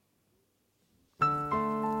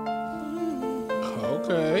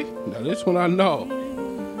Okay. Now this one I know.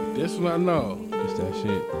 This one I know. It's that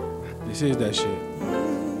shit. This is that shit.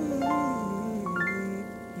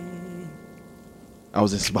 I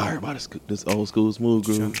was inspired by this old school smooth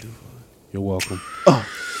groove. You're welcome. Oh.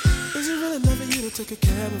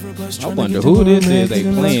 I wonder who this is they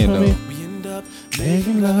playing though.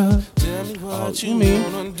 Making love. Oh, you mean?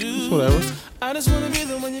 It's whatever. I just wanna be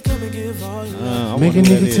the one you come and give all your love. Make a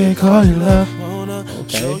nigga take all your love.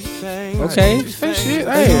 Okay. That shit.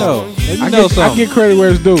 Let me know. Let me I know get, I something. get credit where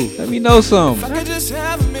it's due. Let me know something. I could just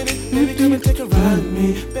have a minute, baby, come and take a ride with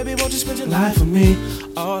me. Baby, won't you spend your life with me?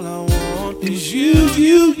 All I want is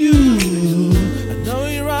you. I know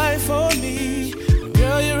you're right for me.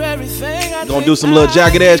 Girl, you're everything I Gonna do some little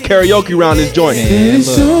jagged edge karaoke around this joint. Man,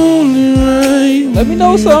 It's look. only right. Let me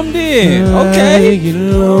know something then. I Okay. get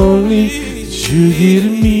lonely. You get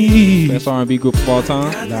me. Best R&B group of all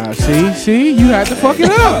time. Nah, see, you had to fuck it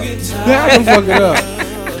up. You had to fuck it up.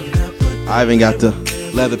 I even got the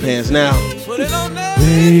leather pants now.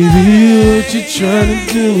 Baby, what you trying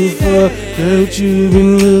to do for? What you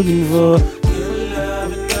been looking for?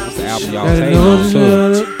 That's the album y'all take on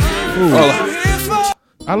too.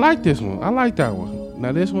 I like this one. I like that one.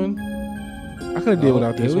 Now this one, I could have did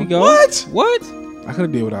without this Here we one. go. What? What? I could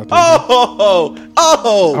have did without this one.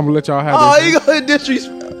 Oh. I'm gonna let y'all have Oh, this. you gonna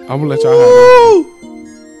disrespect. I'm gonna let y'all have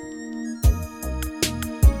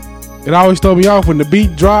this. It always throw me off when the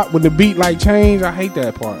beat drop, when the beat like change. I hate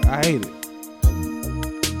that part. I hate it.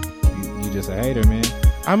 You just a hater, man.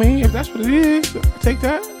 I mean, if that's what it is, I'll take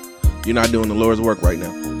that. You're not doing the Lord's work right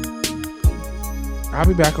now. I'll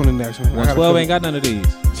be back on the next one. I gotta 112 feel- ain't got none of these.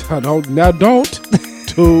 Don't.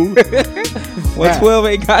 Dude. 112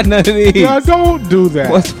 ain't got none of these. Now don't do that.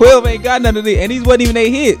 112 ain't got none of these. And these wasn't even their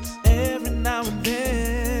hits.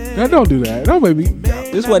 Now don't do that. Don't make me.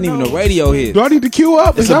 This wasn't even a radio hit. Do I need to queue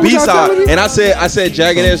up? It's Is a that what y'all telling B-side. me? And I said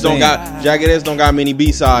Jagged Edge don't got many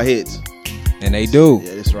B-side hits. And they do.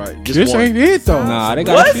 Yeah, that's right. Just This one. ain't it though. Nah, they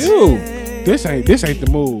got What? a few. This ain't the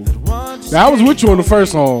move. Now I was with you on the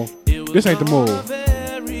first song. This ain't the move.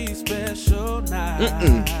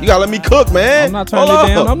 You gotta let me cook, man. I'm not turning Hold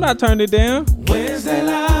it down. up. I'm not turning it down. Wednesday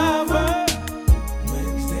lover.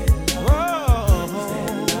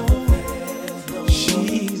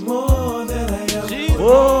 She's more than I ever.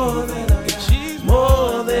 She's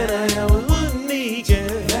more than I ever would need.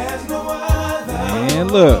 There's no other. Man,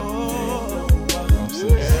 look.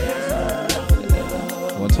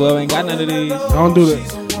 112 ain't got none of these. Don't do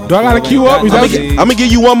that. Do I gotta queue up? Is I'm that, gonna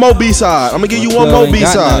give you one more B-side. I'm gonna give you one more 112 ain't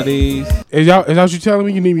got none of B-side. these. is that what you telling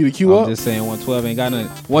me? You need me to queue I'm up? just saying 112 ain't got none.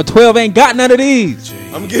 112 ain't got none of these.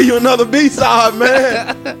 I'm gonna give you another B-side,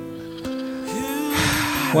 man.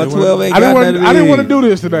 112 ain't I got none of these. didn't want to do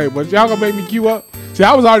this today, but y'all gonna make me queue up. See,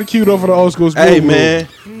 I was already queued up for the old school. Hey, Smooth man.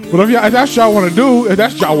 Move. But if that's what y'all want to do,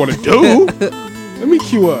 let me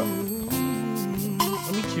queue up.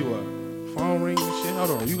 Let me queue up. Phone ring and shit. Hold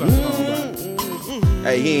on, you got the phone back.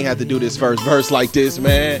 Hey, he ain't have to do this first verse like this,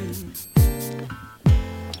 man.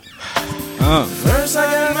 First I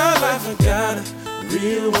got in my life, I got a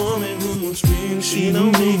real woman who won't scream. She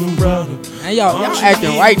don't need no brother. And y'all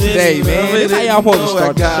acting right today, man. This how y'all supposed to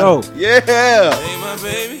start the show. Yeah. Ain't my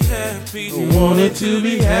baby happy? Wanted to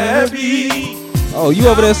be happy. Oh, you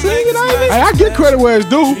over there singing, Ivy? Hey, I get credit where it's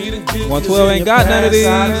due. 112 ain't got none of these.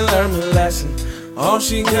 All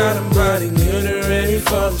she got a body good ready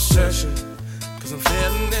for the session. Cause I'm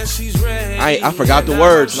feeling that she's ready. I forgot the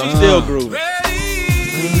words, and I'm still grooving.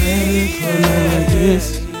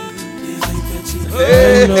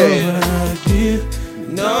 Hey.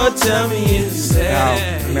 No, tell me it's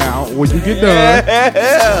sad. Now, when you get done,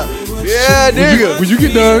 Yeah, nigga. when you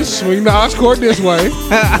get done, swing the ox cord this way. You know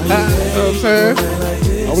what I'm saying?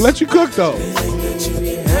 I'm gonna let you cook though.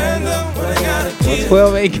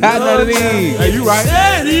 12 ain't got none of these. Hey, you right?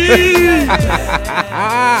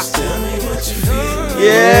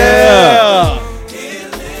 Yeah.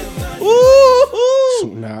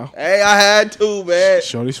 Woo-hoo. Now, Hey, I had to, man.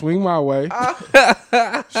 shorty swing my way. This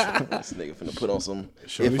nigga finna put on some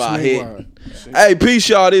Shorty if I swing hit. my way. Hey, peace,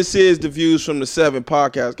 y'all. This is the Views from the 7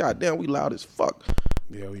 podcast. God damn, we loud as fuck.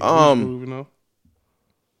 Yeah, we moving, though.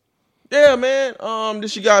 Yeah, man.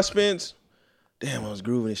 This you got Spence. Damn, I was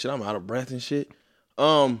grooving and shit. I'm out of breath and shit.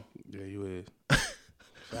 Yeah, you is.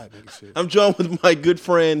 Fat nigga shit. I'm joined with my good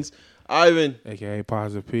friends, Ivan, AKA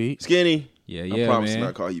Positive Pete. Skinny. Yeah, I promise to man.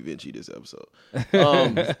 not call you Vinci this episode.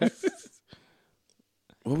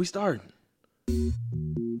 Where we starting? I ain't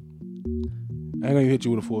gonna hit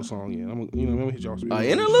you with a full song yet. I'm gonna hit y'all.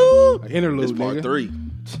 Interlude? Interlude, This part nigga. 3.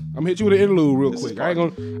 I'm gonna hit you with an interlude real quick. I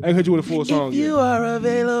ain't gonna hit you with a full song. If you are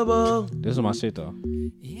available. This is my shit though.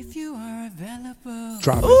 If you are available.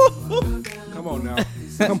 Drop it. Come on now.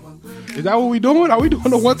 Come on. Is that what we doing? Are we doing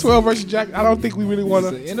the 112 versus Jack? I don't think we really want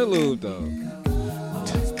It's to. an interlude though.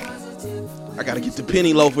 I gotta get the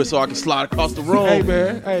penny loafer so I can slide across the room. Hey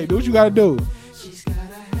man, hey, do what you gotta do.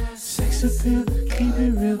 Sex appeal, keep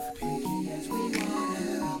it real.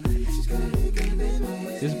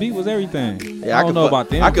 This beat was everything. Yeah, I don't know about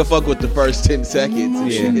them. I could fuck with the first 10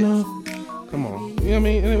 seconds. Yeah. Come on. You know what I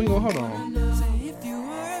mean? And then we gonna hold on.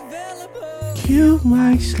 Cute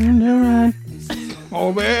Mike Slenderine.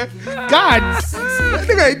 Oh man, God, that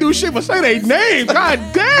nigga ain't do shit but say they name. God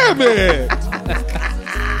damn it.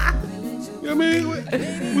 You know what I mean?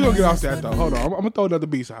 We gonna get off that though. Hold on, I'm gonna throw another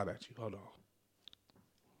beat out at you. Hold on.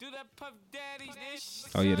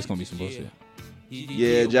 Oh yeah, this gonna be some bullshit.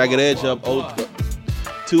 Yeah, Jagged Edge up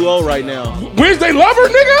 2-0 right now. Wednesday Lover,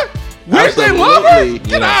 nigga. Wednesday Absolutely. Lover.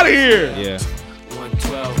 Get Yeah. out of here. Yeah.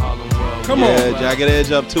 Come Yeah, on. Jagged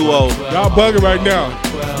Edge up 2-0. Y'all bugging right now.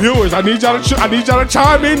 Viewers, I need y'all to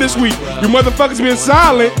chime in this week. You motherfuckers been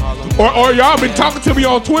silent, or y'all been talking to me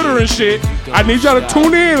on Twitter and shit. I need y'all to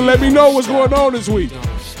tune in and let me know what's going on this week. Come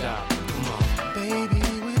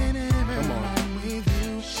on.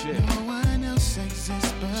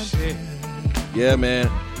 Shit. Yeah, man.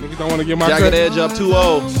 Niggas don't want to get my Jagged credit. Edge up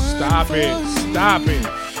 2-0. Stop it. Stop it.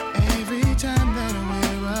 Every time that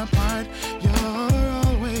we're apart, you're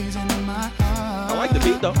always in my heart. I like the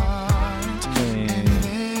beat though.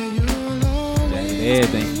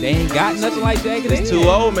 Jagged Edge, they ain't got nothing like Jagged Edge. It's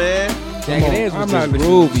 2-0, man. Jagged Come on, Edge was I'm just not listening.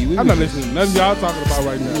 groovy. We I'm was not just- listening to nothing y'all talking about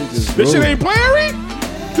right now. just This shit groovy. ain't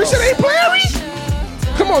playery? This shit ain't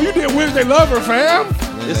playery? Come on, you did Wednesday Lover, fam.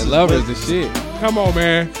 This is Lovers the shit. Come on,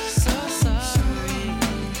 man.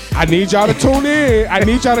 I need y'all to tune in. I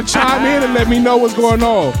need y'all to chime in and let me know what's going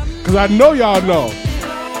on. Because I know y'all know.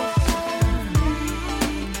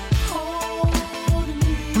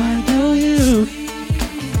 Why do you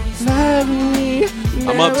love me?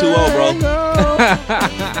 I'm up 2-0, bro.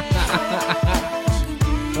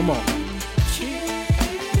 Come on.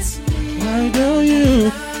 Why do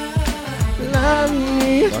you love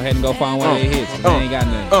me? Go ahead and go find one of their hits. 'Cause they ain't got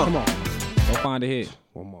nothing. Come on. Go find a hit.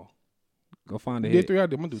 One more. Go find a Did hit. 3, I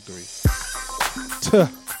did. I'm going to do 3. Tuh.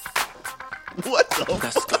 What the?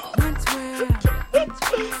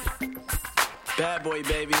 Bad boy,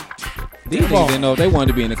 baby. These Come on. niggas didn't know if they wanted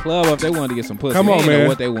to be in the club or if they wanted to get some pussy. Come They on, didn't know man.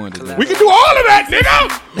 what they wanted to do. We can do all of that, nigga.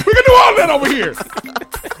 We can do all of that over here.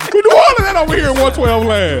 We do all of that over here in 112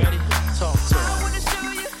 land.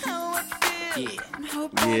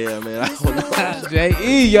 Yeah, man. I don't know.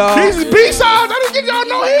 J.E., y'all. These is B-sides. I didn't get y'all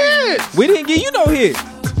no hits. We didn't give you no hit.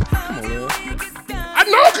 I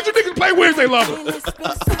know because you niggas play Wednesday Lover.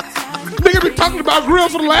 Niggas been talking about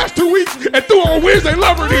grills for the last 2 weeks and threw on Wednesday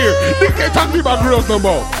Lover in here. Niggas can't talk to me about grills no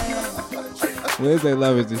more. Wednesday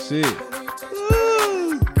Lovers the shit.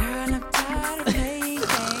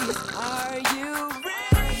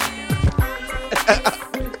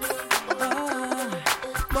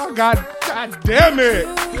 My God damn it.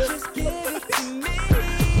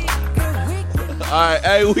 All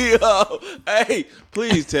right, hey,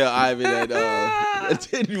 please tell Ivan that that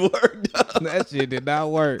didn't work. That shit did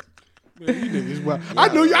not work. Man, you niggas, well,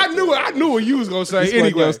 I knew what you was gonna say This was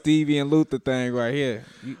anyway. your Stevie and Luther thing right here.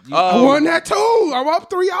 I won that too. I'm up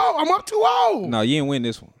 3-0. I'm up 2-0. No, you didn't win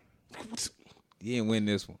this one. You didn't win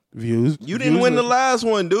this one. Views. You didn't win the last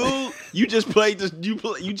one, dude. You just played this. You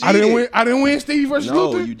cheated. I didn't win Stevie versus No,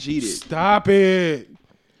 Luther. you cheated. Stop it.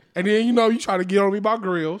 And then you try to get on me about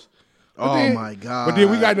grills. But Oh then- my God. But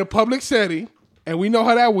then we got in a public setting, and we know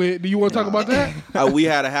how that went. Do you want to talk about that? We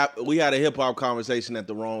had a hip hop conversation at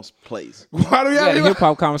the wrong place. Why do we You had a have hip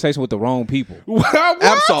hop conversation with the wrong people. What?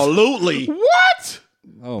 Absolutely. What?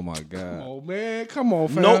 Oh my God. Oh man, come on,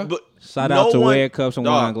 fam. No, but Shout out to one- Red Cups and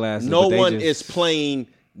dog, Wine Glasses. No but they one just- is playing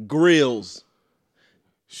grills.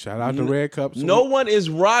 Shout out to Red Cups. No one is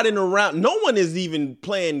riding around. No one is even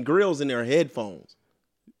playing grills in their headphones.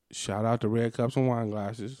 Shout out to Red Cups and Wine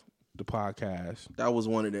Glasses, the podcast. That was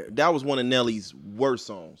one of Nelly's worst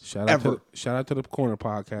songs Shout ever. out to the Corner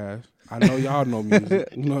Podcast. I know y'all know music.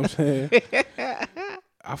 You know what I'm saying?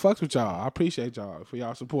 I fucks with y'all. I appreciate y'all for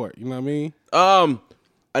y'all support. You know what I mean?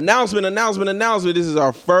 Announcement. This is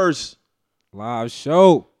our first live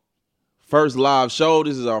show. live show.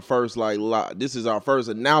 This is our first this is our first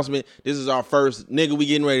announcement. This is our first nigga. We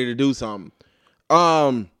getting ready to do something.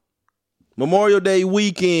 Memorial Day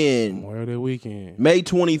weekend, Memorial Day weekend. May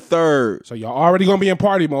 23rd. So y'all already gonna be in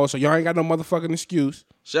party mode. So y'all ain't got no motherfucking excuse.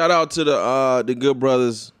 Shout out to the good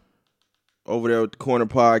brothers over there with the Corner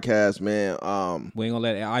Podcast, man. We ain't gonna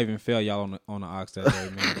let Ivan fail y'all on the Ox that day,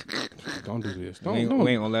 man. Don't do this. We ain't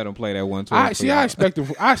gonna let him play that 112. I expect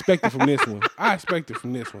it from this one. I expect it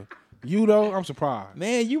from this one. You though, I'm surprised.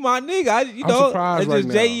 Man, you my nigga. I'm surprised it's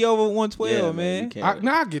just right JE over 112, Yeah, man.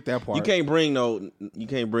 I get that part. You can't bring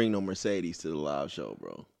no Mercedes to the live show,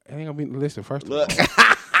 bro. It ain't gonna be. Listen, first of all,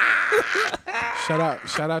 shout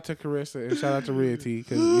out to Carissa and shout out to Red T,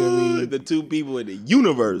 because you know what I mean. The two people in the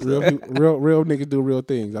universe. Real niggas do real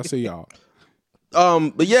things. I see y'all.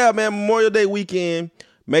 But yeah, man, Memorial Day weekend,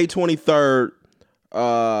 May 23rd,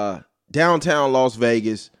 downtown Las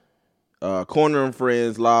Vegas, Corner and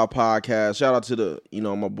Friends live podcast. Shout out to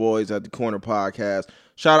my boys at the Corner Podcast.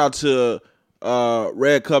 Shout out to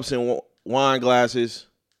Red Cups and Wine Glasses.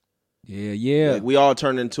 Yeah. Like, we all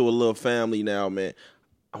turned into a little family now, man.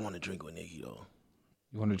 I want to drink with Nikki though.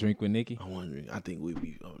 You want to drink with Nikki? I think we'd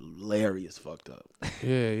be hilarious fucked up.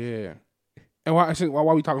 Yeah. And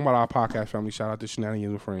while we talking about our podcast family, shout out to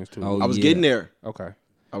Shenanigans with Friends too. Oh, I was getting there. Okay.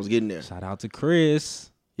 I was getting there. Shout out to Chris.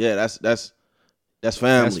 Yeah, that's family. That's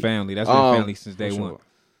family. That's been family since day one.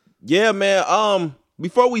 Yeah, man.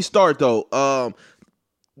 Before we start though,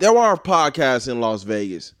 there are podcasts in Las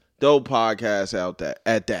Vegas. Dope podcasts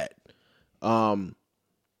at that.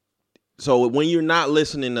 So when you're not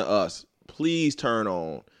listening to us, please turn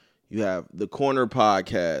on. You have the Corner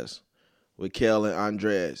Podcast with Kel and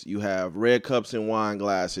Andres. You have Red Cups and Wine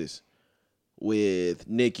Glasses with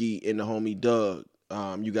Nikki and the homie Doug.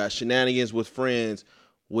 You got Shenanigans with Friends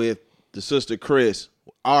with the sister Chris,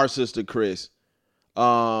 our sister Chris.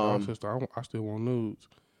 Sister, I still want nudes.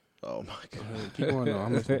 Oh my God. Keep going though.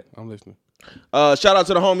 I'm listening. Shout out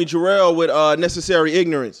to the homie Jarrell with Necessary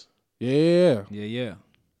Ignorance. Yeah.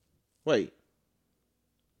 Wait.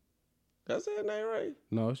 Did I say that name right?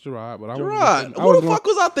 No, it's Gerard. But Gerard. What the fuck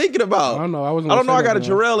was I thinking about? I don't know. I don't know. I got a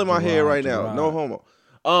Jarrell in my head right now. No homo.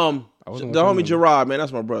 The homie Gerard, man,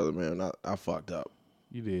 that's my brother, man. I fucked up.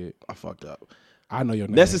 You did. I fucked up. I know your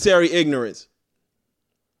name. Necessary Ignorance.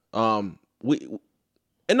 And the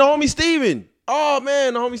homie Steven. Oh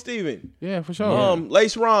man, the homie Steven. Yeah, for sure.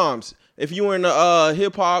 Lace Rhymes. If you were in the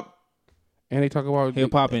hip hop. And they talk about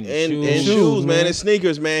hip hop and shoes, man, and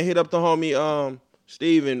sneakers, man. Hit up the homie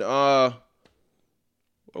Steven. Where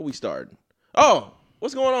we starting? Oh,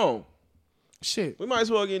 what's going on? Shit. We might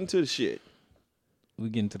as well get into the shit. We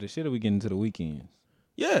get into the shit or we get into the weekends?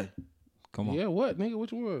 Yeah. Come on. Yeah, what, nigga?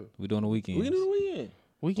 Which one? We doing the weekends. We doing the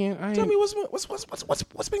weekend. Tell me what's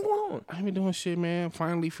been going on? I ain't been doing shit, man.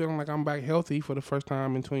 Finally feeling like I'm back healthy for the first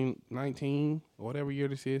time in 2019 or whatever year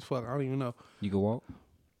this is. Fuck, I don't even know. You can walk?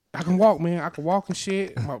 I can walk, man. I can walk and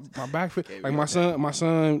shit. My back fit. Like my son.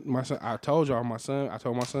 I told y'all, I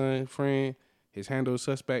told my son friend, his handle is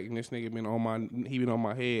suspect, and this nigga been on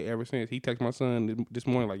my head ever since. He texted my son this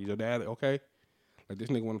morning like, your dad okay? Like, this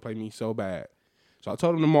nigga want to play me so bad. So I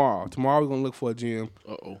told him tomorrow we're gonna look for a gym.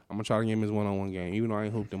 I'm gonna try to get him his one-on-one game, even though I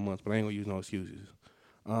ain't hooped in months, but I ain't gonna use no excuses.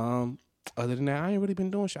 Other than that, I ain't really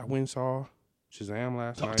been doing shit. I went and saw Shazam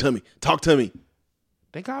last night. Talk to me.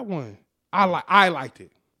 They got one. I liked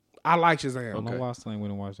it. I like Shazam. I don't know why I still ain't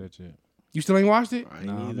went and watched that shit. You still ain't watched it?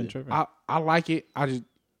 No, I've been tripping. I like it. I just,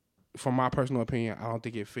 from my personal opinion, I don't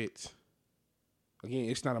think it fits. Again,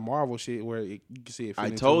 it's not a Marvel shit where you can see it.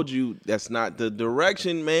 I told you that's not the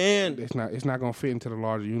direction, man. It's not gonna fit into the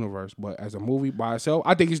larger universe. But as a movie by itself,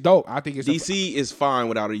 I think it's dope. I think it's DC is fine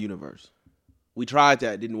without a universe. We tried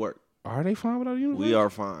that, it didn't work. Are they fine without a universe? We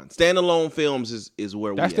are fine. Standalone films is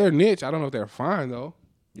where that's their niche. I don't know if they're fine though.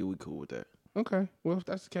 Yeah, we cool with that. Okay, well if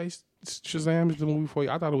that's the case, Shazam is the movie for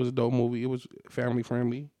you. I thought it was a dope movie. It was family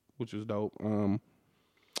friendly, which was dope.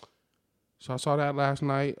 So I saw that last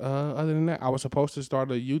night. Other than that, I was supposed to start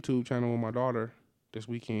a YouTube channel with my daughter this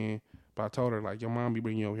weekend, but I told her like, your mom be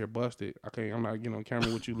bringing you over here busted. I'm not getting on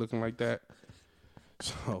camera with you looking like that.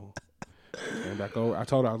 So, and back over. I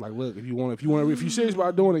told her, I was like, look, if you're serious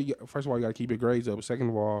about doing it, first of all, you gotta keep your grades up. Second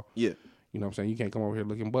of all, yeah, you know what I'm saying, you can't come over here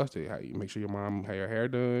looking busted. You make sure your mom had her hair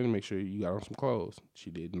done. Make sure you got on some clothes. She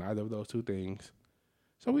did neither of those two things,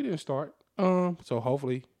 so we didn't start. So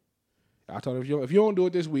hopefully. I told her, if you don't do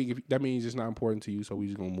it this week, that means it's not important to you, so we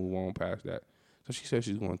just gonna move on past that. So she said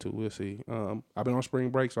she's going to. We'll see. I've been on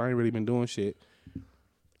spring break, so I ain't really been doing shit.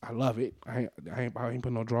 I love it. I ain't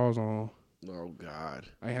put no drawers on. Oh God,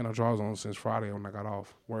 I ain't had no drawers on since Friday when I got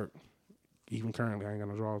off work. Even currently, I ain't got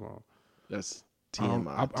no drawers on. That's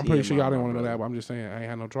TMI. I'm pretty sure y'all didn't want to know that, but I'm just saying I ain't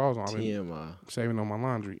had no drawers on. I've been TMI. saving on my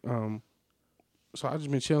laundry. So I just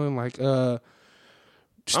been chilling like. I'm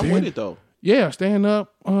with it though. Yeah, staying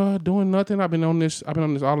up, doing nothing. I've been on this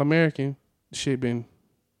All American shit. Been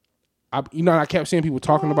I kept seeing people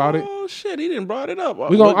talking about it. Oh shit, he didn't brought it up.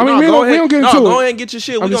 We gonna get into it. Go ahead and get your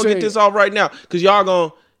shit. We're I'm just gonna get saying. this off right now. Cause y'all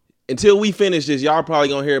gonna until we finish this, y'all probably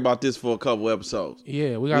gonna hear about this for a couple episodes.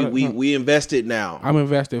 Yeah, we invested now. I'm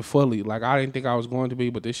invested fully. Like I didn't think I was going to be,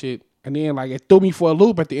 but this shit, and then like it threw me for a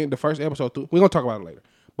loop at the end. The first episode, we're gonna talk about it later.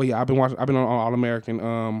 But yeah, I've been on All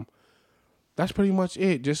American. That's pretty much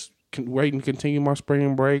it. Just waiting to continue my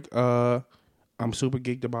spring break. I'm super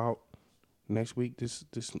geeked about next week. This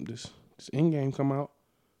Endgame come out.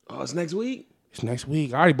 Oh, it's next week. It's next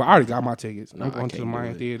week. I already got my tickets. I'm going to the can't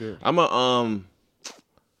Mayan do it. Theater. I'm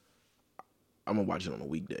gonna watch it on a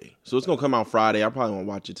weekday, so it's gonna come out Friday. I probably won't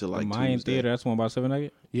watch it till like Mayan Tuesday. Theater. That's one by $7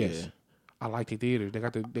 Nugget. Yes. Yeah. I like the theaters. They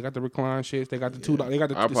got the recline shits. They got the $2. They got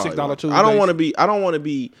the I'll probably $6 watch it. Tuesdays. I don't want to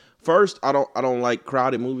be first. I don't like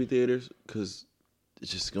crowded movie theaters because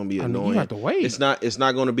it's just gonna be annoying. You have to wait. It's not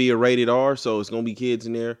gonna be a rated R, so it's gonna be kids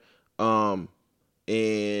in there. And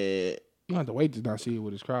You have to wait to not see it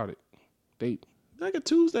when it's crowded. They like a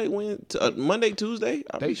Tuesday, Monday, Tuesday,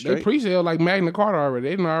 I'll be straight. they pre-sale like Magna Carta already.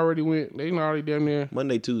 They done already went. They done already damn near.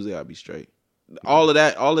 Monday, Tuesday, I'll be straight. All of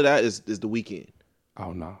that is the weekend.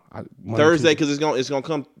 Oh no, Thursday because it's gonna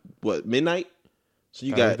come midnight. So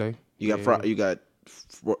you Thursday. you got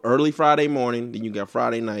early Friday morning, then you got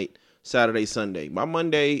Friday night, Saturday, Sunday. By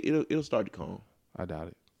Monday it'll start to come. I doubt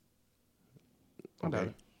it. I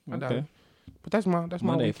Okay. doubt it. But that's my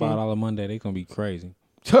Monday, weekend. $5 Monday. They gonna be crazy.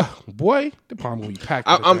 Boy, the problem will be packed.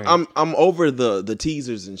 I'm over the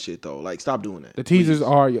teasers and shit though. Like stop doing that. The teasers please.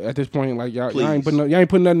 are at this point like y'all ain't Please.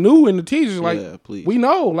 putting nothing new in the teasers. Like Yeah, please. we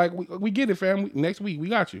know, like we get it, fam. Next week we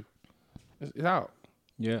got you. It's out.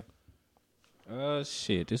 Yeah.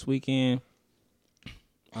 Shit. This weekend,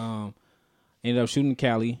 ended up shooting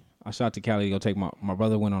Cali. I shot to Cali to go take my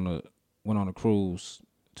brother went on a cruise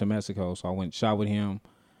to Mexico, so I went shot with him,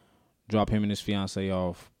 dropped him and his fiance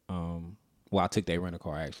off. Well, I took their rental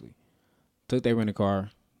car actually. Took their rental car.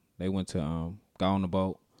 They went to got on the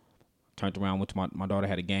boat. Turned around, went to my daughter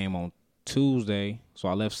had a game on Tuesday, so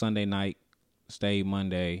I left Sunday night, stayed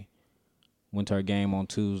Monday, went to her game on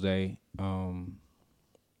Tuesday.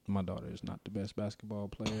 My daughter is not the best basketball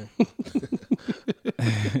player.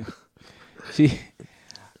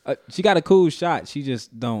 She got a cool shot. She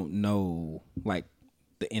just don't know like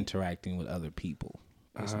the interacting with other people.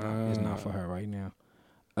 It's not for her right now.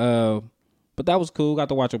 But that was cool. Got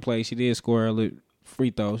to watch her play. She did score a free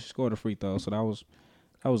throw. She scored a free throw, so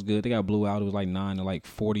that was good. They got blew out. It was like 9 to like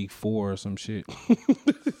 44 or some shit.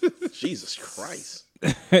 Jesus Christ.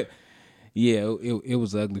 Yeah, it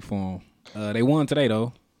was ugly for them. They won today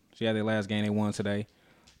though. She had their last game. They won today.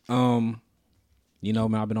 You know,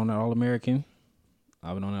 man, I've been on that All-American.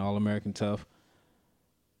 I've been on that All-American tough.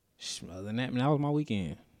 Other than that, man, that was my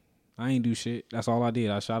weekend. I ain't do shit. That's all I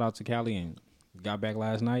did. I shot out to Cali and got back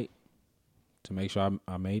last night to make sure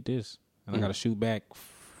I made this. And I got to shoot back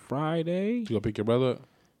Friday. You go pick your brother up?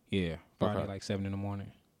 Yeah, Friday Okay. like 7 in the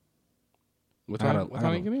morning. What time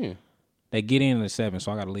you get in? They get in at 7,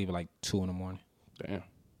 so I got to leave at like 2 in the morning. Damn.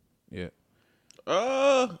 Yeah.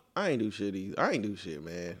 I ain't do shit either. I ain't do shit,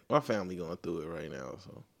 man. My family going through it right now,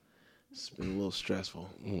 so it's been a little stressful.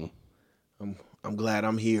 I'm glad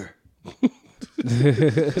I'm here.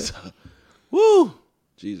 So, woo!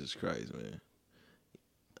 Jesus Christ, man.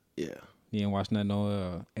 Yeah. You ain't watch nothing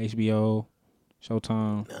on HBO,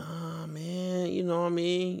 Showtime. Nah, man. You know what I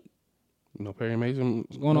mean? No Perry Mason.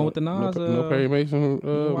 What's going on with the Nas? No Perry Mason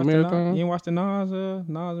You marathon. ain't watch the Nas and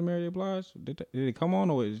Mary J. Blige? Did it come on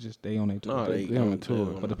or is it just they on their tour? No, They on the tour.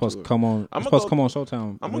 But it's supposed to come on. I'ma It's supposed to go- come on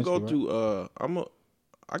Showtime. I'm gonna go eventually, right? through.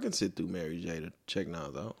 I can sit through Mary J to check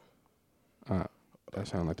Nas out. That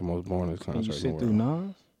sounds like the most boring Can concert you in sit the through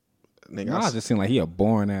world. Nigga, Nas just seemed like he a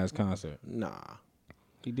boring ass concert. nah,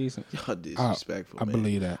 He decent. y'all disrespectful. I man.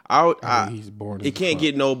 believe that. He's boring. It can't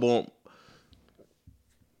get no boring.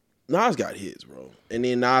 Nas got hits, bro, and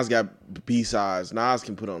then Nas got B-sides. Nas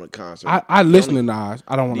can put on a concert. I listen to Nas.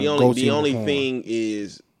 I don't want to go see The him only perform. thing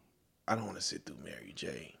is, I don't want to sit through Mary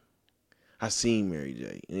J. I seen Mary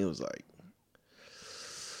J. and it was like,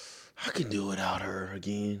 I could do without her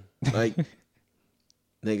again. Like,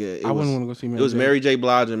 nigga, I wouldn't want to go see Mary It was J. Mary J.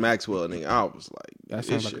 Blige and Maxwell, nigga. I was like, That this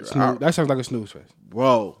sounds like shit, a snooze. That sounds like a snooze fest.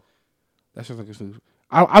 bro. That sounds like a snooze.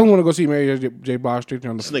 I don't want to go see Mary J. Blige strictly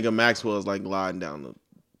on This the. nigga Maxwell is like gliding down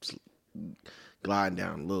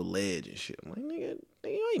a little ledge and shit. I'm like, nigga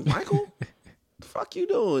you ain't Michael. The fuck you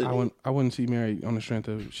doing? I wouldn't see Mary on the strength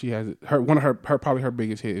of she has one of her probably her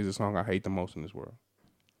biggest hit is the song I hate the most in this world.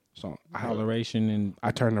 Song Toleration and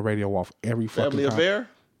I turn the radio off every fucking Family time. Affair?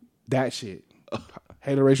 That shit.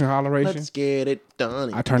 hateration, holleration. Let's get it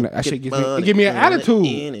done. I turn that shit give me an attitude.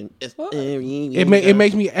 It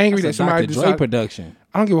makes me angry that That's a somebody Dr. Dre decided. production.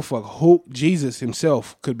 I don't give a fuck who Jesus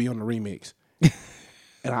himself could be on the remix.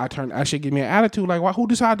 And that shit give me an attitude like, why? Who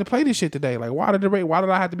decided to play this shit today? Like, why did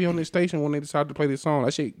I have to be on this station when they decided to play this song?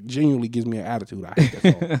 That shit genuinely gives me an attitude. I hate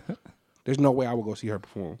that song. There's no way I would go see her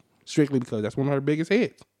perform strictly because that's one of her biggest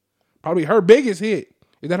hits. Probably her biggest hit.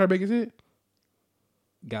 Is that her biggest hit?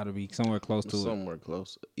 Got to be somewhere close to it. Somewhere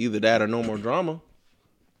close. Either that or No More Drama.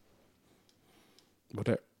 But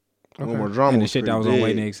that No More Drama. And the was shit that pretty was on big.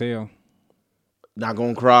 Waiting to Exhale. Not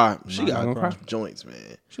Gonna Cry. She got Gonna Cry. joints, man.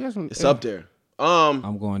 she has some. It's up there.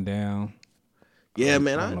 I'm going down. Yeah,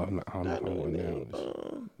 man. I don't know. I don't know it's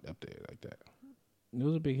up there like that. It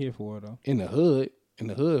was a big hit for her, though. In the hood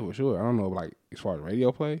for sure. I don't know, like as far as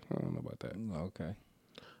radio play, I don't know about that. Okay.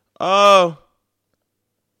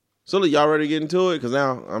 So y'all ready to get into it? Because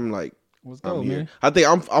now I'm like, Let's I'm go, here. man. I think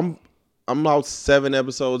I'm about 7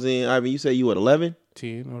 episodes in. I mean, you say you at 11,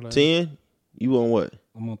 10 or 10. You on what?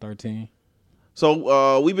 I'm on 13.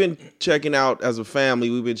 So we've been checking out as a family.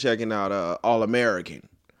 We've been checking out All American.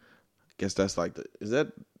 Guess that's like is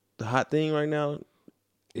that the hot thing right now?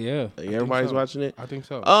 Yeah. Like everybody's so. watching it. I think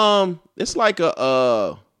so. It's like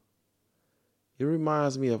it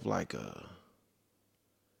reminds me of like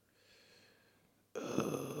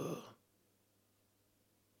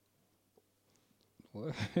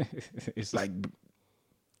What? It's like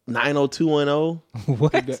 90210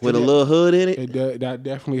 what? with a little hood in it. That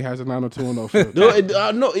definitely has a 90210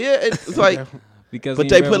 feel. No, yeah, it's like. Because But he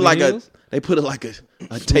they in put Beverly like Hills?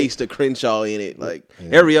 a taste of Crenshaw in it. Like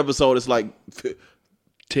every episode, it's like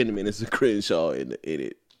 10 minutes of Crenshaw in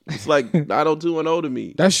it. It's like 90210 to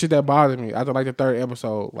me. That shit that bothered me. After like the 3rd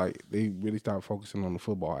episode, like they really started focusing on the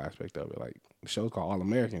football aspect of it. Like the show's called All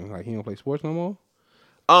American. Like he don't play sports no more.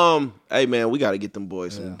 Hey man, we got to get them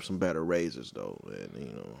boys some better razors though. Man,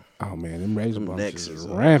 you know. Oh man, them razor bumps necks is is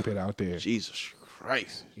rampant out there. Jesus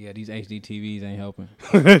Christ. Yeah, these HD TVs ain't helping.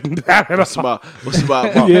 What's about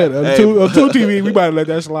Yeah, on two TV, we better let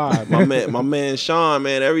that slide. my man Sean,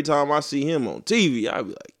 man, every time I see him on TV, I be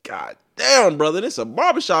like, God damn, brother, this a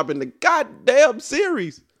barbershop in the goddamn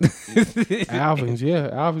series. Alvin's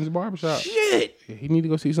barbershop. Shit. Yeah, he need to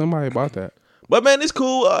go see somebody about that. But man, it's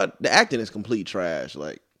cool. The acting is complete trash.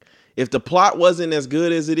 Like, if the plot wasn't as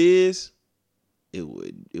good as it is, it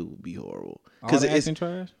would be horrible. Because it's acting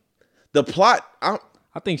trash? The plot. I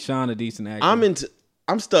think Sean a decent actor.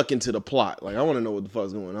 I'm stuck into the plot. Like, I want to know what the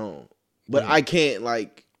fuck's going on, but I can't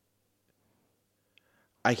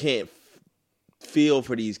feel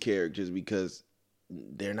for these characters because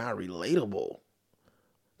they're not relatable.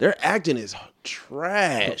 Their acting is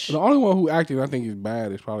trash. The only one who acted I think is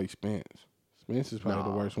bad is probably Spence. Spence is probably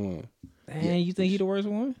the worst one. Dang, you think he the worst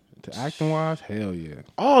one? To acting wise, hell yeah.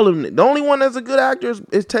 All of them. The only one that's a good actor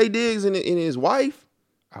is Tay Diggs and his wife.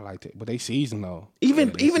 I like that, but they seasoned though.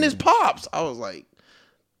 Even his pops. I was like,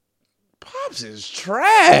 pops is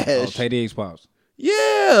trash. Oh, Tay Diggs pops.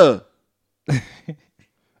 Yeah.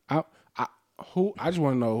 I just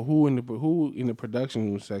want to know who in the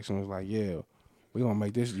production section was like, yeah, we gonna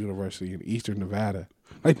make this university in Eastern Nevada.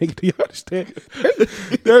 Like, nigga, do you understand?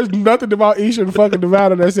 There's nothing about Eastern fucking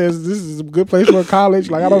Nevada that says this is a good place for a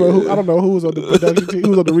college. Like, I don't know who was on the production team, who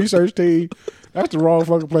was on the research team. That's the wrong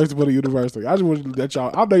fucking place to put a university. I just want to let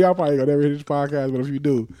y'all. I know y'all probably gonna never hear this podcast, but if you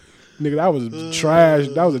do, nigga, that was trash.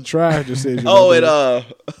 That was a trash decision. Oh, and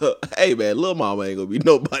hey man, Lil Mama ain't gonna be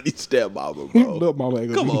nobody's stepmama, bro. Lil Mama ain't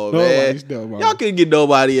gonna Come be on, nobody's man. stepmama. Y'all couldn't get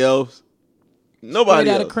nobody else. Nobody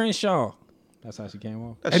Straight out else. of Crenshaw. That's how she came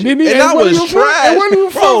off. And then that was trash. It wasn't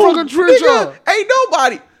even Bro, fucking Crenshaw. nigga, ain't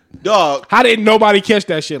nobody. Dog, How didn't nobody catch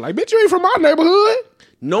that shit? Like, bitch, you ain't from my neighborhood.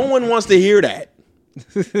 no one wants to hear that.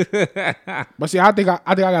 But see, I think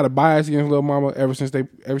I got a bias against Lil Mama ever since they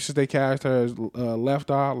cast her as Left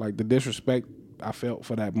Eye. Like the disrespect I felt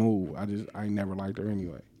for that move, I ain't never liked her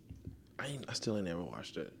anyway. I still ain't never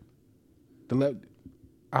watched it.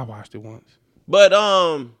 I watched it once. But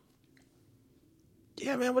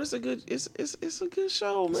yeah, man. But it's a good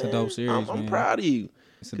show, man. It's a dope series, I'm man. proud of you.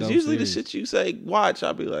 It's a Because dope usually series. the shit you say watch,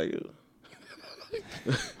 I'll be like,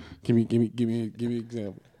 Give me an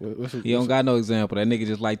example. He don't got no example. That nigga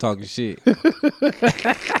just like talking shit.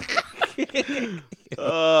 He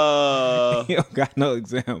don't got no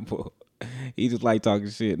example. He just like talking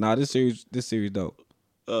shit. Nah, this series dope.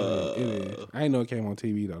 It is. I ain't know it came on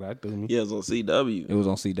TV though. That threw me. yeah, it's on CW. It was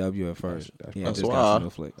on CW at first. that's just why. got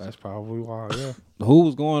Netflix. That's probably why. Yeah. Who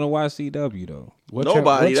was going to watch CW though?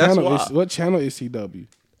 Nobody, that's why. What channel is CW?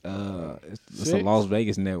 It's a Las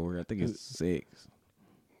Vegas network. I think it's 6.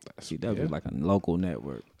 CW is like a local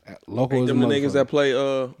network. Local Ain't is them the motherfucker. niggas that play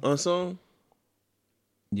Unsung?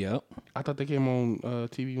 Yep. I thought they came on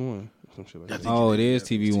TV One, some shit like that. Oh, it is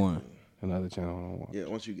TV One. Another channel. I don't watch. Yeah,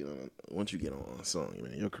 once you get on Unsung,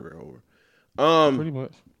 man, your career over. Pretty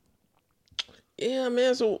much. Yeah,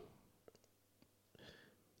 man. So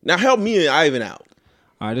now help me and Ivan out.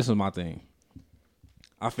 All right, this is my thing.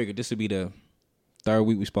 I figured this would be the third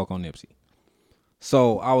week we spoke on Nipsey.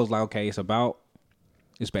 So I was like, okay,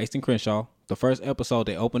 it's based in Crenshaw. The first episode,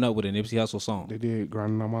 they open up with a Nipsey Hussle song. They did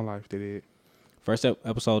Grinding on My Life. They did. First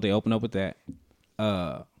episode, they open up with that.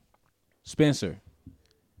 Spencer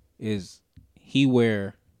he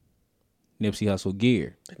wear Nipsey Hussle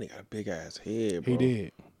gear. That nigga got a big ass head, bro. He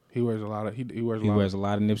did. He wears a lot of. He wears. He wears a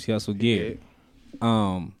lot of Nipsey Hussle gear.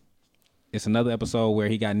 It's another episode where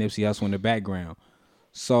he got Nipsey Hussle in the background.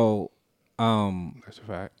 So, That's a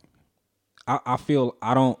fact. I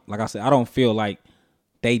don't feel like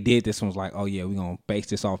they did this and was like, oh yeah, we're gonna base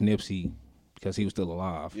this off Nipsey because he was still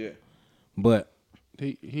alive. Yeah. But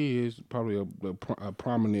he is probably a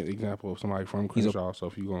prominent example of somebody from Crenshaw. So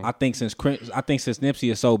if you going, I think since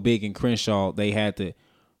Nipsey is so big in Crenshaw, they had to.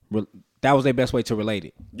 That was their best way to relate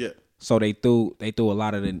it. Yeah. So they threw a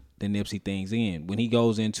lot of the Nipsey things in. When he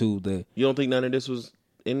goes into the, You don't think none of this was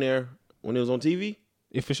in there when it was on TV?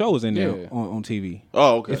 if the show was in there Yeah. on TV,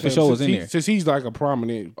 Oh, okay. if the show was in there, since he's like a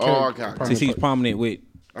prominent. Oh, character- okay. since he's prominent with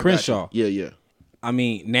I got Crenshaw. you. Yeah. I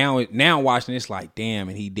mean, now watching it's like, damn,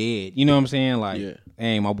 and he dead. You know what I'm saying? Like, Yeah.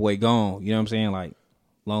 hey, my boy gone. You know what I'm saying? Like,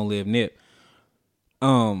 long live Nip.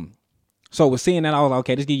 So with seeing that, I was like,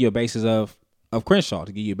 okay, let's give you a basis of Crenshaw.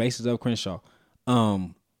 To give you a basis of Crenshaw,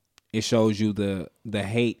 it shows you the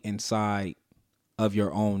hate inside of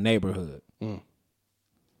your own neighborhood.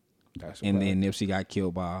 That's And right. then Nipsey got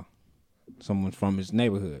killed by someone from his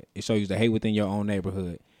neighborhood. It shows you the hate within your own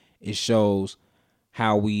neighborhood. It shows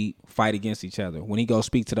how we fight against each other. When he goes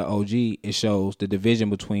speak to the OG, it shows the division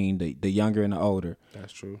between the younger and the older.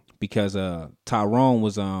 That's true. Because Tyrone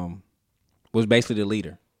was basically the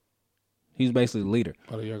leader. He was basically the leader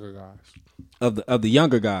Or the younger guys. of the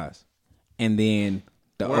younger guys. And then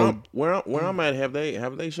the Where I'm at, have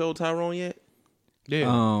they showed Tyrone yet?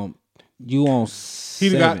 Yeah. you on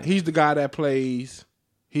He's the guy that plays.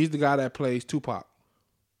 He's the guy that plays Tupac.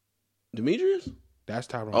 Demetrius? That's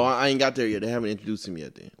Tyrone. Oh, I ain't got there yet. They haven't introduced him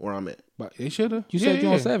yet. Then where I'm at, But they should have. You said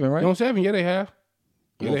you're on 7, right? You on 7? Yeah, they have.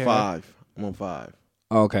 I'm Yeah, on they 5. I'm on 5.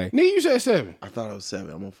 Okay. Nigga, you said 7. I thought I was 7.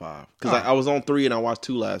 I'm on 5 because I was on 3 and I watched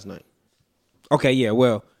 2 last night. Okay, yeah,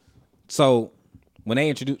 well, so when they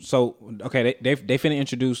introduce, they finna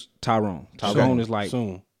introduce Tyrone. Tyrone is like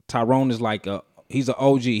soon. Tyrone is like he's an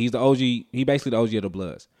OG. He's the OG. He basically the OG of the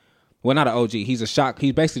Bloods. Well, not an OG. He's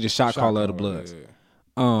basically the shot caller of the Bloods.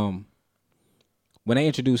 Yeah. When they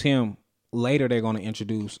introduce him later, they're gonna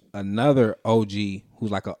introduce another OG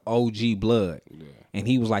who's like an OG Blood, and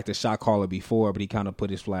he was like the shot caller before, but he kind of put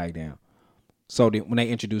his flag down. So when they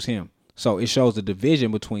introduce him, so it shows the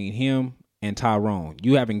division between him and Tyrone.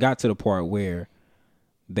 You haven't got to the part where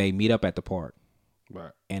they meet up at the park,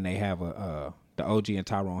 Right. and they have the OG and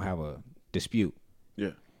Tyrone have a dispute,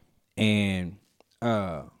 Yeah. and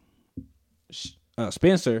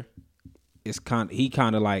Spencer is kind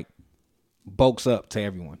of like bulks up to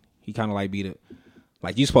everyone. He kind of like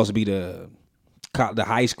you supposed to be the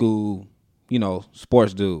high school,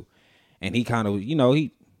 sports dude, and he kind of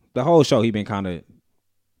the whole show he been kind of,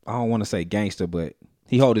 I don't want to say gangster, but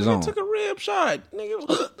he hold his own. Took a rib shot,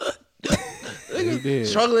 nigga. He did.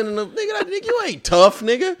 Struggling in the nigga, you ain't tough,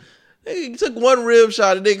 nigga. He took one rib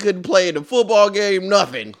shot and they couldn't play in the football game,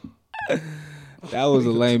 nothing. That was the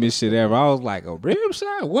lamest shit ever. I was like, a rib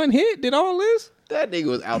shot, one hit, did all this? That nigga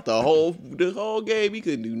was out the whole game. He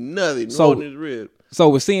couldn't do nothing. So- Holding his rib. So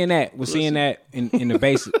we're seeing that in the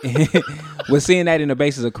basis. We're seeing that in the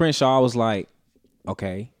basis of Crenshaw. I was like,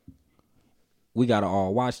 okay, we gotta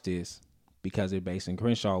all watch this because it's based in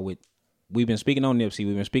Crenshaw. We've been speaking on Nipsey,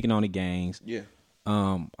 we've been speaking on the gangs. Yeah.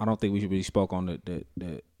 I don't think we really spoke on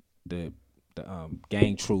the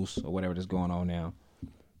gang truce or whatever that's going on now.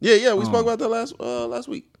 Yeah. We spoke about that last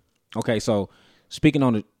week. Okay, so speaking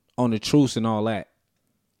on the truce and all that,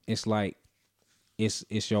 it's like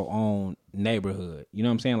it's your own neighborhood. You know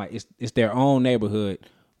what I'm saying? Like it's their own neighborhood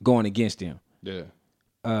going against them. Yeah.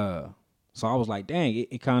 So I was like, dang,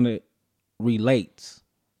 it kind of relates.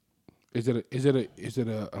 Is it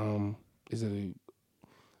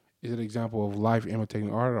an example of life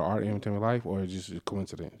imitating art or art imitating life, or is it just a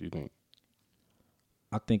coincidence, you think?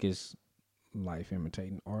 I think it's life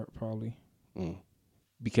imitating art, probably.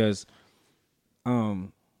 Because,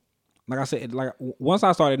 like I said, once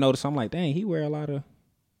I started noticing, I'm like, dang, he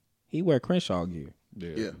wear Crenshaw gear.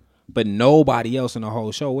 Yeah. but nobody else in the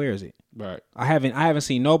whole show wears it. Right. I haven't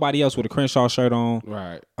seen nobody else with a Crenshaw shirt on,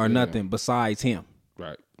 Right. or nothing besides him.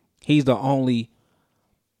 Right. He's the only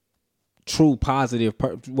true positive.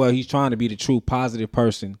 He's trying to be the true positive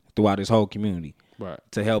person throughout his whole community, Right.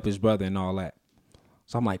 to help his brother and all that.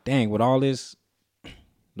 So I'm like, dang, with all this,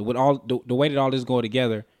 with all the way that all this go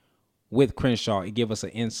together with Crenshaw, it give us an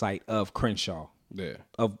insight of Crenshaw, Yeah.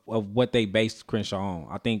 of what they based Crenshaw on.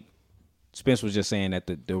 I think Spence was just saying that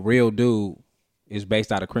the real dude is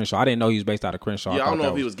based out of Crenshaw. I didn't know he was based out of Crenshaw. Yeah, I don't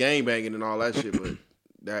know if he was gangbanging and all that shit, but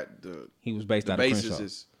he was based the out of basis Crenshaw.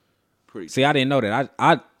 is pretty. See, I didn't know that.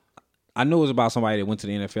 I knew it was about somebody that went to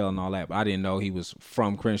the NFL and all that, but I didn't know he was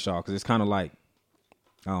from Crenshaw, because it's kind of like,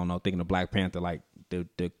 I don't know, thinking of Black Panther, like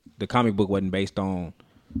the comic book wasn't based on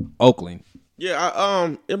Oakland.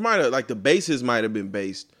 Yeah, it might have, like, the basis might have been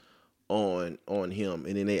based on him,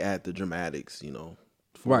 and then they add the dramatics,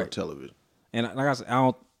 for television. And like I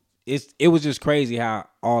said, it was just crazy how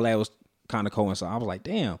all that was kind of coincide. I was like,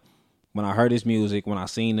 damn. When I heard his music, when I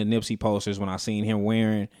seen the Nipsey posters, when I seen him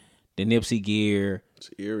wearing the Nipsey gear, It's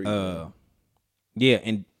eerie. yeah,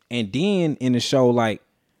 and then in the show, like,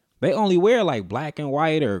 they only wear like black and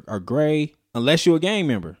white or gray unless you're a gang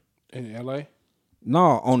member. In L.A.?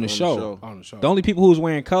 No, on the show. On the show. The only people who's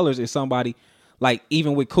wearing colors is somebody, like,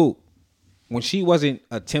 even with Coop. When she wasn't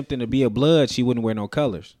attempting to be a blood, she wouldn't wear no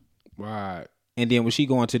colors. Right. And then when she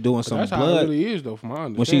going to doing some That's how blood, it really is, though, from my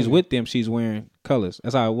understanding. when she's with them, she's wearing colors.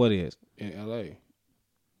 That's how it is. In L.A.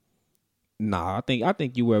 Nah, I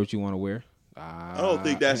think you wear what you want to wear. I don't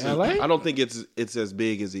think that's. in LA? I don't think it's as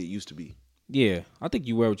big as it used to be. Yeah, I think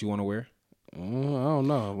you wear what you want to wear. I don't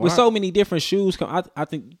know. With so many different shoes, I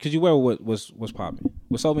think because you wear what's popping.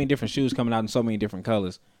 With so many different shoes coming out in so many different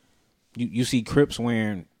colors, you see Crips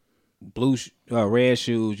wearing blue, red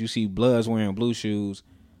shoes. You see Bloods wearing blue shoes.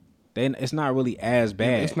 Then it's not really as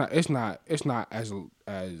bad. It's not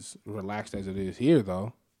as relaxed as it is here,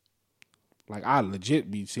 though. Like, I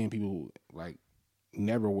legit be seeing people like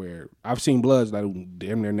never wear. I've seen Bloods that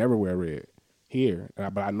damn near never wear red here,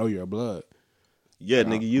 but I know you're a Blood. Yeah,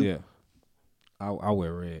 nigga, you. Yeah, I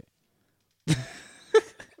wear red.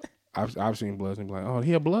 I've seen Bloods and be like, oh,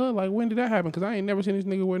 he a Blood? Like, when did that happen? Because I ain't never seen this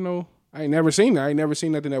nigga wear no. I ain't never seen that. I ain't never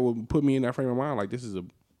seen nothing that would put me in that frame of mind. Like, this is a.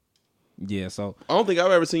 Yeah, so I don't think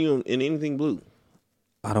I've ever seen you in anything blue.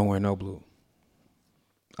 I don't wear no blue.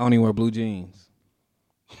 I don't even wear blue jeans.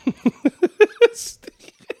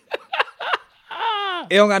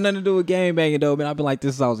 It don't got nothing to do with gang banging though, man. I've been like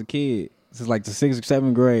this since I was a kid. Since like the 6th or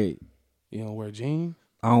 7th grade. You don't wear jeans?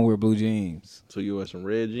 I don't wear blue jeans. So you wear some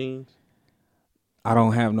red jeans? I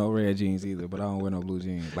don't have no red jeans either, but I don't wear no blue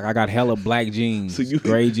jeans. Like, I got hella black jeans, So you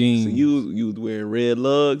gray jeans. So you was wearing red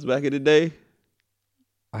lugs back in the day?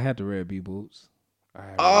 I had the red B boots.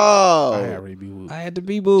 I Oh, had red B boots. I had the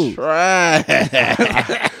B boots. trash.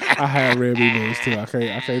 I had red B boots too. I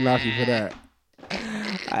can't knock you for that.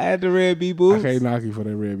 I had the red B I boots. can't knock you for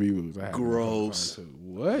the red B boots. I had Gross. them too.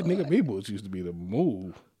 What? Nigga, B boots used to be the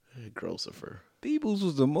move. Grossifer. B boots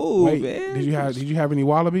was the move, Wait, man. did you have any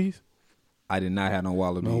wallabies? I did not have no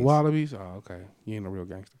wallabies. No wallabies? Oh, okay. You ain't a real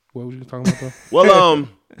gangster. What was you talking about though? Well,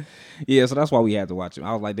 Yeah, so that's why we had to watch it.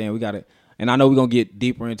 I was like, damn, we got it. And I know we're gonna get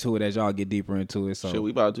deeper into it as y'all get deeper into it. So shit, we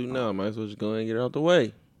about to now. Might as well just go ahead and get it out the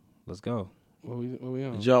way. let's go. What we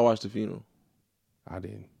on? Did y'all watch the funeral? I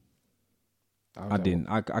didn't. I didn't.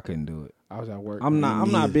 I couldn't do it. I was at work. I'm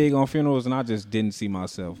not big on funerals, and I just didn't see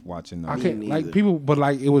myself watching I those. can't neither. like people, but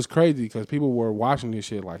like it was crazy because people were watching this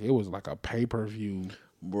shit like it was like a pay-per-view.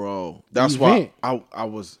 Bro, that's Event. why I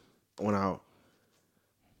was when I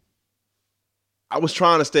was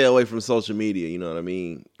trying to stay away from social media, you know what I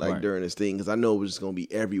mean? Like Right. during this thing, because I know it was just gonna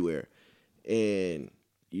be everywhere, and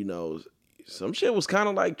some shit was kind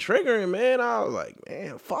of like triggering, man. I was like,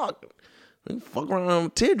 man, fuck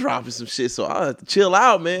around, teardrop and some shit. So I had to chill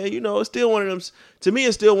out, man. It's still one of them. To me,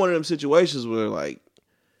 it's still one of them situations where like,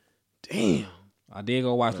 damn. I did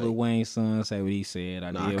go watch Lil Wayne's son say what he said.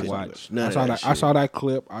 I did watch. I saw that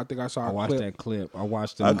clip. I think I saw. I watched that clip. I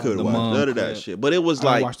watched the. I couldn't the watch mom none of that clip. shit. But it was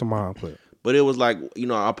I like, watched the mom clip. but it was like,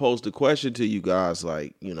 I posed a question to you guys,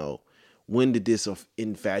 like, when did this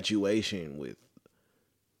infatuation with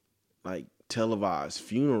like televised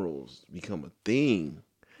funerals become a thing?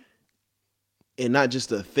 And not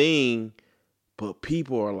just a thing, but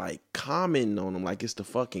people are like commenting on them like it's the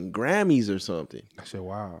fucking Grammys or something. I said,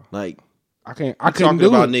 "Wow, Like, I couldn't talking do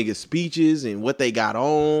about it." niggas' speeches and what they got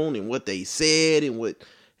on and what they said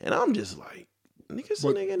and I'm just like, Niggas,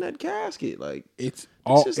 a nigga in that casket. Like It's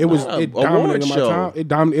all. just It was. not a It dominated my award show.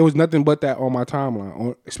 time. It was nothing but that on my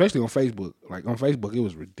timeline, especially on Facebook. Like on Facebook, it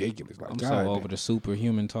was ridiculous. Like I'm God, so over the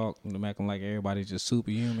superhuman talk. I'm acting like everybody's just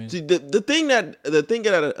superhuman. See, the thing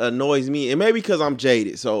that annoys me, and maybe because I'm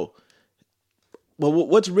jaded. So, but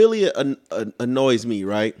what's really annoys me,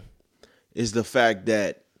 right, is the fact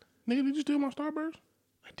that nigga, did you steal my Starburst?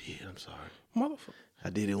 I did. I'm sorry, Motherfucker. I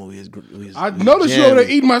did it when we was I noticed you over there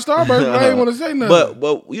eating my Starburst, but I didn't want to say nothing.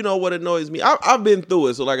 But you know what annoys me? I've been through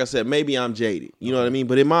it, so like I said, maybe I'm jaded. You know what I mean?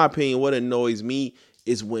 But in my opinion, what annoys me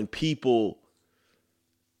is when people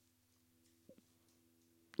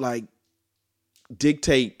like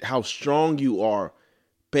dictate how strong you are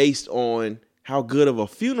based on how good of a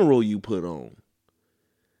funeral you put on.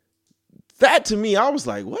 That to me, I was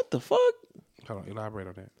like, what the fuck? Hold on, elaborate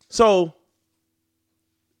on that. So,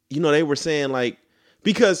 you know, they were saying like,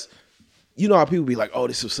 because you know how people be like, oh,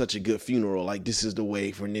 this was such a good funeral. Like, this is the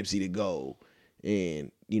way for Nipsey to go.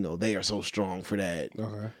 And, you know, they are so strong for that.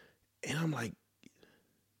 Okay. And I'm like,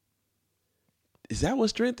 is that what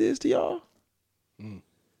strength is to y'all?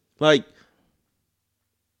 Like,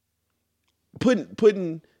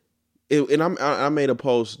 putting it, and I made a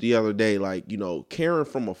post the other day, like, you know, caring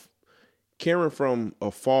from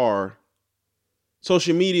afar.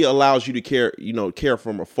 Social media allows you to care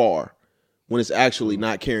from afar when it's actually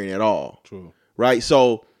not caring at all. True. Right?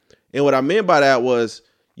 So, and what I meant by that was,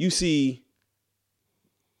 you see,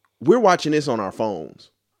 we're watching this on our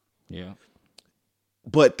phones. Yeah.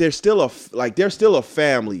 But they're still a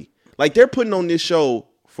family. Like, they're putting on this show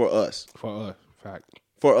for us. For us, fact.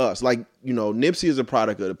 For us. Like, you know, Nipsey is a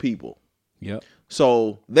product of the people. Yep.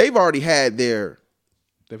 So they've already had their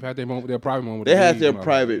They've had their private moment. they had the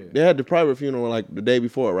private funeral like the day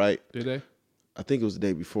before, right? Did they? I think it was the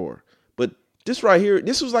day before. But this right here,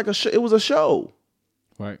 this was like it was a show.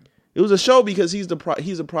 Right. It was a show because he's a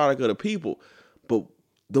product of the people. But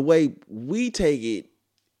the way we take it,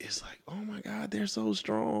 it's like, oh my God, they're so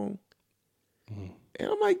strong. And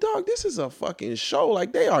I'm like, dog, this is a fucking show.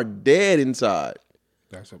 Like, they are dead inside.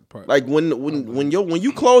 That's a part. Like when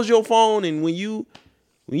you close your phone and when you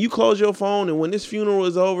close your phone and when this funeral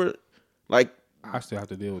is over, like, I still have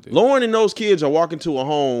to deal with it. Lauren and those kids are walking to a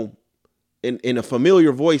home and a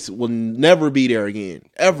familiar voice will never be there again.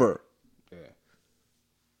 Ever. Yeah.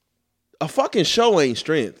 A fucking show ain't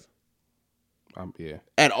strength. Yeah.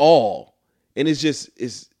 At all. And it's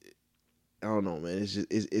I don't know, man. It's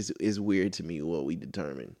just it's weird to me what we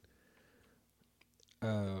determine. I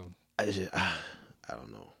don't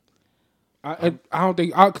know. I don't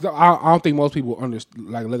think I don't think most people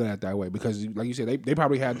look at it that way because, like you said, they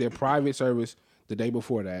probably had their private service the day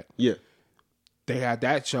before that. Yeah. They had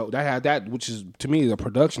that show. They had that, which is to me a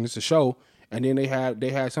production. It's a show, and then they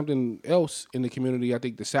had something else in the community. I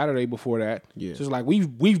think the Saturday before that. Yeah. So it's like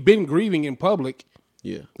we've been grieving in public.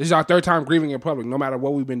 Yeah. This is our third time grieving in public. No matter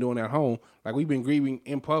what we've been doing at home, like we've been grieving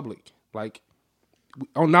in public. Like,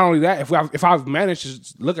 not only that, if I've managed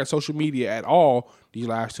to look at social media at all these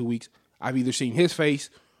last 2 weeks, I've either seen his face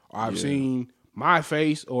or I've seen my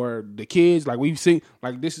face or the kids. Like, we've seen,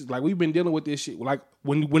 like, this is like we've been dealing with this shit. Like,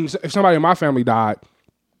 if somebody in my family died,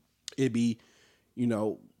 it'd be, you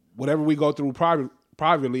know, whatever we go through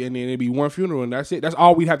privately, and then it'd be one funeral and that's it. That's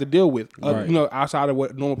all we have to deal with, Right. you know, outside of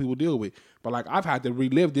what normal people deal with. But like, I've had to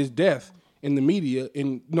relive this death in the media, and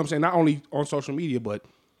you know what I'm saying, not only on social media, but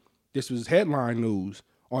this was headline news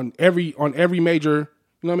on every major,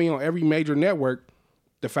 you know what I mean, on every major network.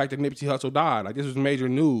 The fact that Nipsey Hussle died, like, this was major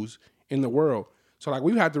news in the world. So like,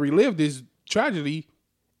 we've had to relive this tragedy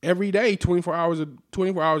every day, 24 hours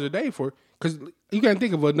a day because you can't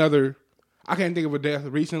think of I can't think of a death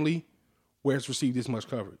recently where it's received this much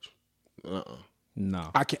coverage.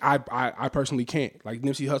 No. I personally can't. Like,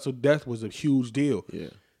 Nipsey Hussle death was a huge deal. Yeah.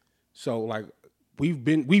 So like, we've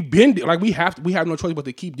been like, we have no choice but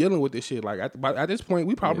to keep dealing with this shit. Like, at this point,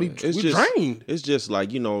 we probably we're drained. It's just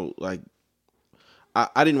like, you know, like,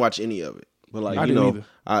 I didn't watch any of it, but like, I you didn't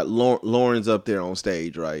know, Lauren's up there on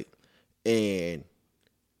stage, right? And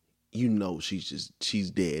you know, she's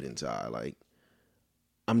dead inside. Like,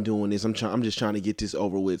 I'm doing this. I'm just trying to get this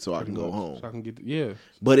over with so I can go home. So I can get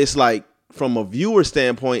But it's like, from a viewer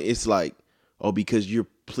standpoint, it's like, oh, because you're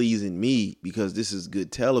pleasing me, because this is good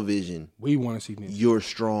television, we want to see Nipsey. you're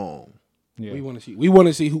strong. Yeah. We want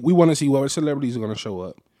to see what celebrities are going to show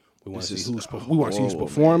up. We want to see who's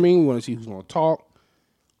performing. We want to see who's going to talk.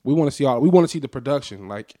 We want to see the production.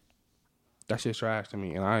 Like, that shit's trash to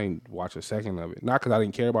me, and I ain't watch a second of it. Not because I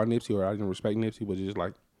didn't care about Nipsey or I didn't respect Nipsey, but just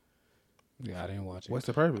like, Yeah, I didn't watch it. what's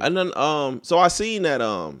the purpose? And then so I seen that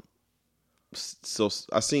so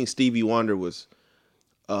I seen Stevie Wonder was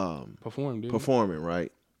performing,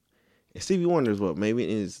 right? And Stevie Wonder's what, maybe in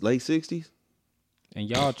his late 60s? And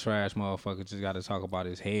y'all trash motherfuckers just got to talk about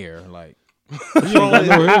his hair. Like,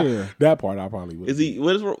 That part I probably would. Is he?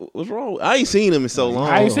 What's wrong? I ain't seen him in so long.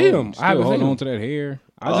 I ain't seen him. still I haven't holding seen on him. to that hair.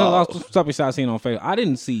 I just lost some stuff besides seeing on Facebook. I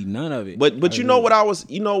didn't see none of it. But you know what I was,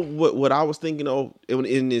 what I was thinking of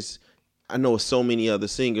in this. I know so many other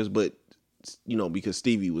singers, but because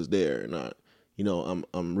Stevie was there, and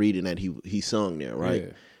I'm reading that he sung there, right?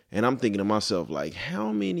 Yeah. And I'm thinking to myself, like,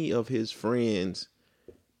 how many of his friends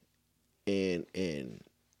and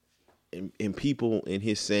people in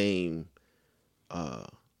his same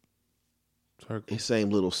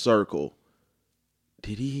little circle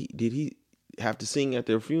did he have to sing at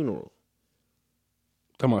their funeral?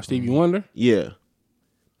 Talking about Stevie Wonder? Yeah.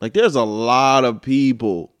 Like, there's a lot of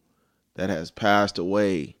people that has passed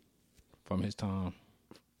away from his time.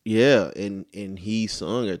 Yeah, and he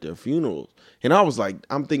sung at their funerals. And I was like,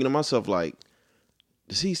 I'm thinking to myself, like,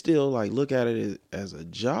 does he still like look at it as a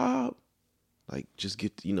job? Like, just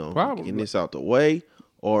get, Probably. getting this out the way?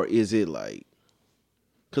 Or is it like,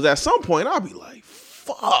 because at some point I'll be like,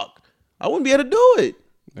 fuck, I wouldn't be able to do it.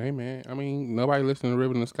 Hey, man. I mean, nobody listening to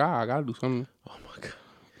River in the Sky. I got to do something. Oh my God.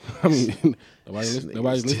 I mean, nobody's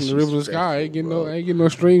listening to River in the Sky. Ain't getting no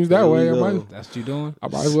streams that There we way. go. That's what you doing? I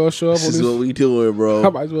might as well show up This on is this. what we doing, I bro.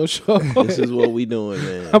 might as well show up. This is what we doing, I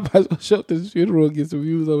man. might as well show up to this funeral and get some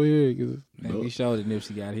views over here. Man, we showed that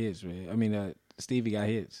Nipsey got hits, man. I mean, Stevie got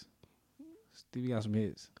hits. Stevie got some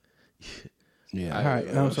hits. Yeah. All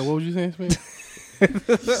right. So what was you saying, Smith?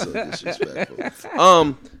 So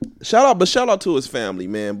disrespectful. Shout out to his family,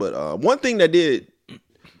 man. But one thing that did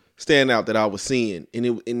stand out that I was seeing, and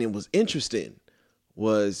it was interesting,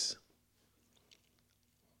 was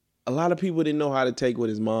a lot of people didn't know how to take what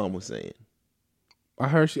his mom was saying. I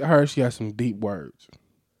heard she had some deep words.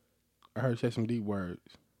 I didn't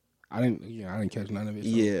catch none of it. So.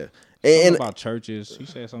 Yeah, Something and about churches. He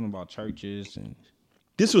said something about churches, and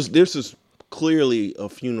this was clearly a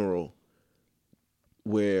funeral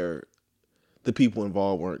where the people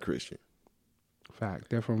involved weren't Christian. Fact.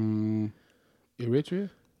 They're from Eritrea.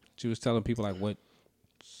 she was telling people like what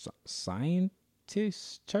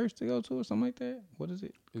scientist church to go to or something like that. What is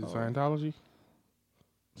it? Is it Scientology?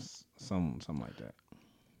 Something like that.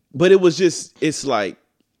 But it's like,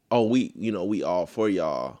 oh, we all for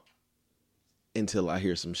y'all until I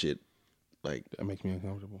hear some shit like, That makes me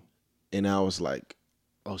uncomfortable. and I was like,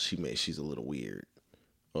 oh, she's a little weird,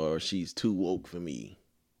 or she's too woke for me.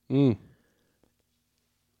 Mm.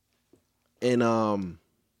 And I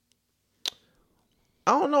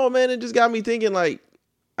don't know, man. It just got me thinking, like,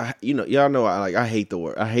 y'all know, I hate the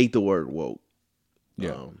word woke.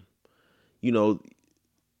 Yeah.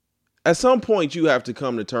 At some point you have to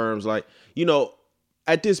come to terms, like,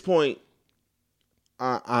 at this point,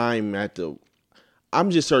 I'm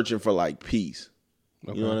just searching for like peace.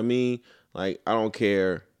 Okay. You know what I mean? Like, I don't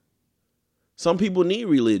care. Some people need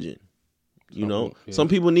religion. Yeah. Some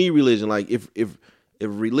people need religion. Like, if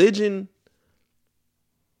religion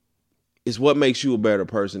is what makes you a better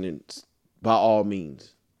person, and by all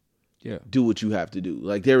means, Yeah. do what you have to do.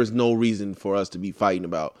 Like, there is no reason for us to be fighting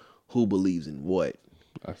about who believes in what.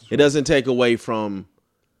 That's It doesn't take away from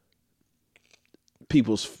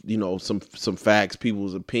people's, some facts,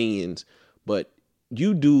 people's opinions, but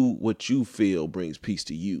you do what you feel brings peace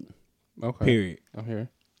to you. okay. Period. I'm here.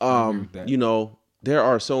 with that. There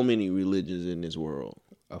are so many religions in this world,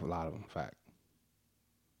 A lot of them. Fact.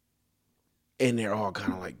 and they're all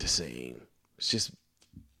kind of like the same. It's just,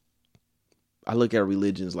 I look at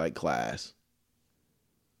religions like class.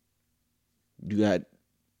 You got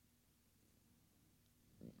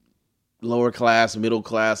lower class, middle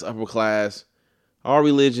class, upper class. All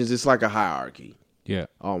religions, it's like a hierarchy, Yeah.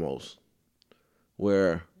 almost.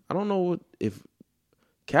 Where I don't know if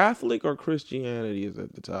Catholic or Christianity is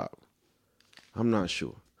at the top. I'm not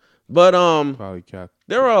sure. But Probably Catholic.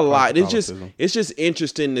 there are a lot. Catholicism. It's just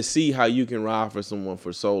interesting to see how you can ride for someone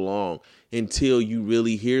for so long until you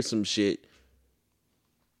really hear some shit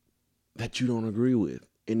that you don't agree with,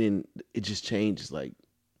 and then it just changes. Like,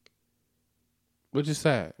 Which is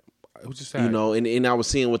sad. Which is sad. and I was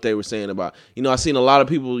seeing what they were saying about. I seen a lot of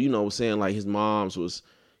people, saying like his mom's was,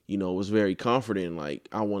 was very comforting. Like,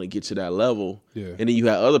 I want to get to that level. Yeah. And then you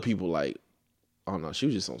had other people like, oh no, she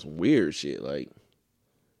was just on some weird shit. Like,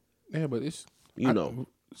 Yeah, but it's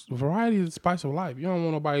variety is the spice of life. You don't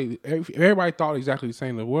want nobody. If everybody thought exactly the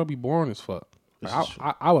same, the world be boring as fuck. This Like, is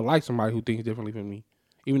true. I would like somebody who thinks differently from me.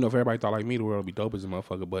 Even though if everybody thought like me, the world would be dope as a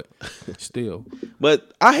motherfucker. But still,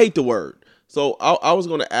 But I hate the word. So I was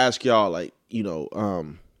going to ask y'all, like, I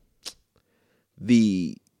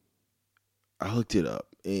looked it up,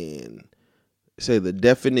 and say the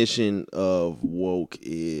definition of woke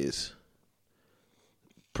is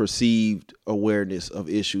perceived awareness of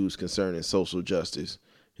issues concerning social justice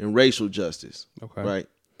and racial justice. Okay. Right?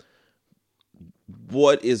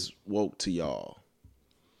 What is woke to y'all?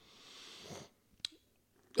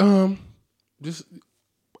 Just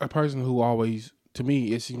a person who always, to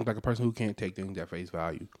me, it seems like a person who can't take things at face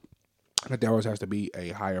value. Like there always has to be a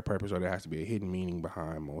higher purpose, or there has to be a hidden meaning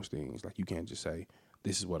behind most things. Like you can't just say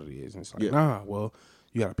this is what it is, and it's like nah. Well,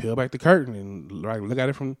 you got to peel back the curtain and like look at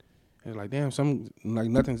it from. And it's like damn,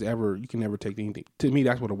 nothing's ever. You can never take anything. To me,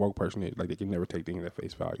 that's what a woke person is. Like they can never take things at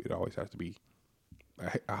face value. It always has to be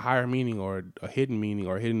a higher meaning or a hidden meaning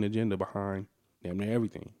or a hidden agenda behind damn near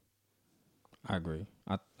everything. I agree.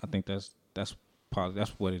 I think that's probably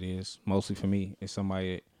that's what it is. Mostly for me, it's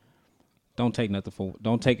somebody that don't take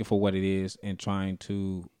it for what it is, and trying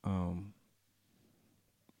to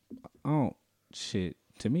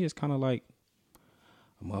to me it's kind of like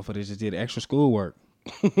a motherfucker that just did extra schoolwork.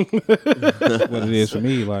 What it is for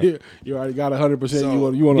me, like you already got 100%. You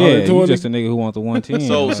want 120. You just a nigga who want the 110.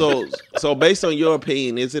 So based on your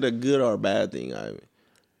opinion, is it a good or a bad thing?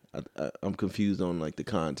 I'm confused on like the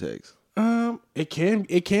context. It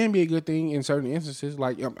can be a good thing in certain instances.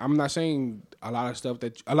 Like I'm not saying a lot of stuff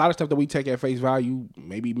that we take at face value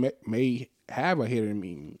maybe may have a hidden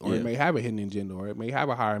meaning, or it may have a hidden agenda, or it may have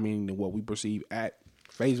a higher meaning than what we perceive at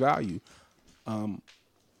face value.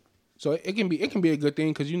 So it can be a good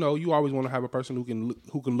thing because you always want to have a person who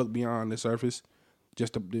can look beyond the surface,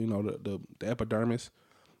 just the epidermis,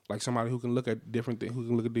 like somebody who can look at different things, who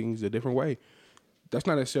can look at things a different way. That's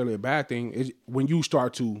not necessarily a bad thing. It's when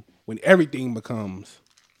everything becomes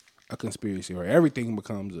a conspiracy, or everything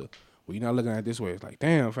becomes you're not looking at it this way. It's like,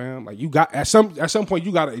 damn, fam. Like you got at some point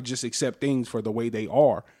you gotta just accept things for the way they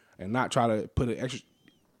are and not try to put an extra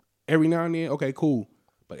every now and then. Okay, cool,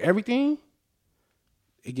 but everything,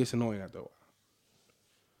 it gets annoying after a while.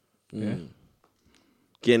 Yeah.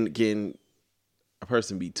 Can a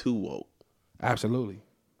person be too woke? Absolutely.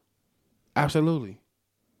 You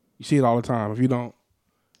see it all the time. If you don't,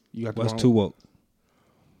 you got what's too woke?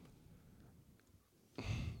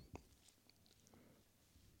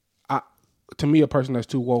 To me, a person that's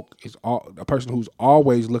too woke is a person who's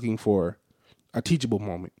always looking for a teachable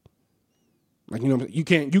moment. Like, you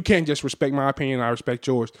can't just respect my opinion, I respect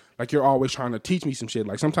yours. Like, you're always trying to teach me some shit.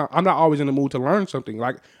 Like, sometimes I'm not always in the mood to learn something.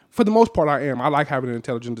 Like, for the most part, I am. I like having an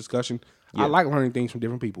intelligent discussion. Yeah. I like learning things from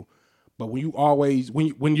different people. But when you're always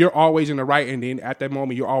in the right, and then at that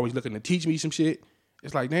moment you're always looking to teach me some shit,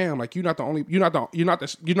 it's like, damn, like you're not always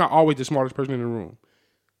the smartest person in the room.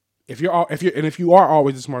 If you are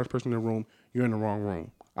always the smartest person in the room, you're in the wrong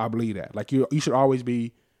room. I believe that. Like you should always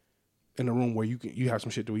be in the room where you have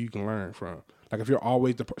some shit where you can learn from. Like if you're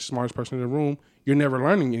always the smartest person in the room, you're never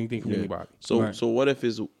learning anything from anybody. So what if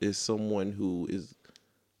is someone who is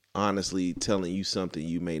honestly telling you something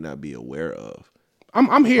you may not be aware of?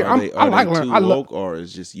 I'm here. I like learning. Or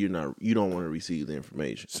it's just you don't want to receive the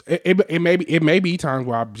information. It may be times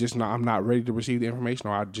where I'm not ready to receive the information,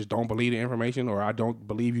 or I just don't believe the information, or I don't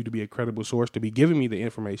believe you to be a credible source to be giving me the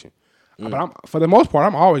information. But for the most part,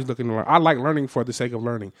 I'm always looking to learn. I like learning for the sake of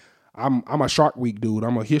learning. I'm a Shark Week dude.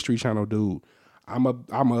 I'm a History Channel dude. I'm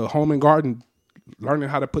a home and garden, learning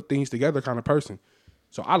how to put things together kind of person.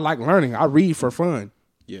 So I like learning. I read for fun.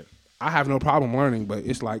 Yeah, I have no problem learning, but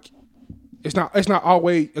it's like. It's not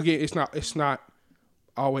always, again, it's not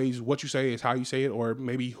always what you say, is how you say it, or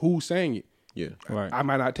maybe who's saying it. Yeah. Right. I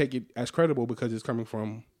might not take it as credible because it's coming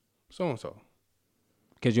from so and so.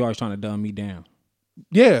 Because you're always trying to dumb me down.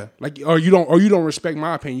 Yeah. Like or you don't respect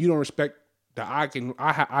my opinion. You don't respect that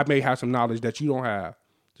I may have some knowledge that you don't have.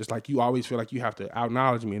 Just like you always feel like you have to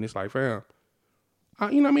out-knowledge me, and it's like, fam,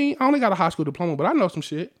 you know what I mean? I only got a high school diploma, but I know some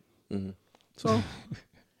shit. Mm-hmm. So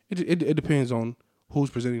it depends on who's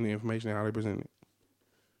presenting the information and how they present it.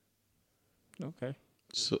 Okay.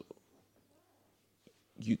 So,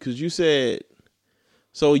 because you said,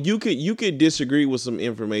 so you could disagree with some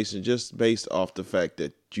information just based off the fact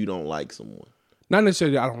that you don't like someone. Not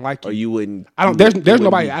necessarily I don't like you. Or you wouldn't. I don't. There's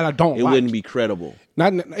nobody I don't. It like. Wouldn't be credible.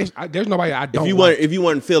 There's nobody I don't. If you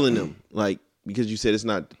weren't feeling them, like because you said it's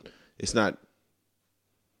not. It's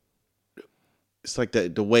like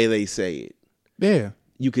the way they say it. Yeah.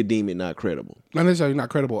 You could deem it not credible. Not necessarily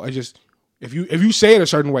not credible. I just if you say it a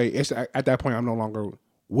certain way, it's at that point I'm no longer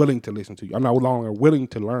willing to listen to you. I'm no longer willing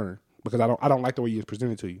to learn because I don't like the way it's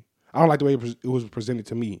presented to you. I don't like the way it was presented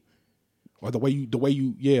to me, or the way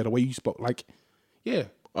you spoke. Like, yeah.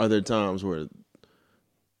 Are there times where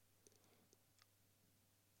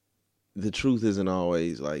the truth isn't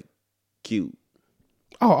always like cute?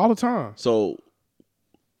 Oh, all the time. So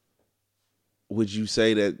would you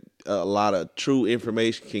say that a lot of true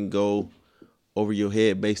information can go over your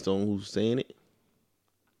head based on who's saying it?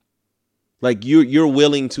 Like you're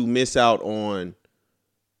willing to miss out on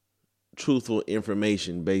truthful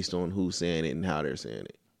information based on who's saying it and how they're saying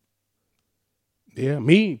it. Yeah,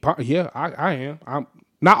 I am. I'm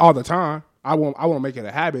not all the time. I won't make it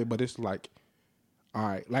a habit, but it's like, all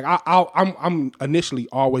right, like I'm initially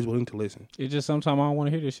always willing to listen. It's just sometimes I don't want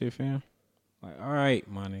to hear this shit, fam. Like, all right,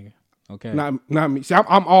 my nigga. Okay. Not me. See,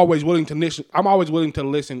 I'm always willing to listen. I'm always willing to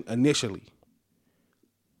listen initially.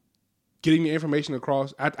 Getting the information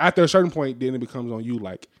across after a certain point, then it becomes on you.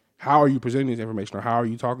 Like, how are you presenting this information, or how are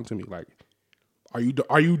you talking to me? Like, are you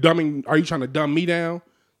trying to dumb me down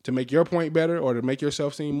to make your point better, or to make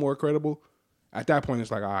yourself seem more credible? At that point,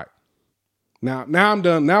 it's like, all right, now I'm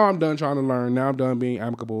done. Now I'm done trying to learn. Now I'm done being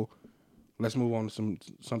amicable. Let's move on to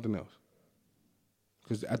something else.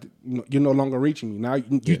 Because you're no longer reaching me. Now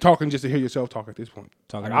you're talking just to hear yourself talk at this point.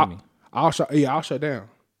 Talking to me. I'll shut down.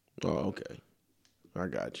 Oh, okay. I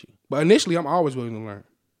got you. But initially, I'm always willing to learn.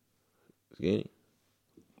 Yeah.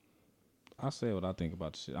 I say what I think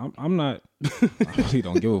about the shit. I'm not. I really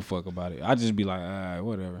don't give a fuck about it. I just be like, all right,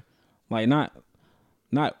 whatever. Like not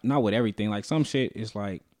with everything. Like some shit is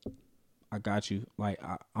like, I got you. Like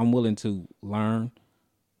I'm willing to learn.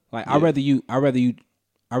 Like yeah. I'd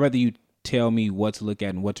rather you tell me what to look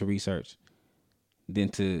at and what to research than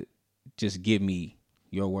to just give me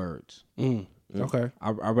your words. Okay.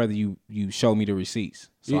 I'd rather you show me the receipts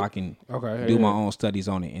so I can do my own studies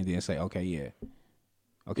on it and then say, okay,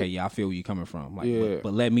 I feel where you're coming from. Like,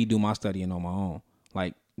 but let me do my studying on my own.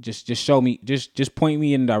 Like, just show me, just point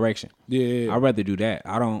me in the direction. Yeah. I'd rather do that.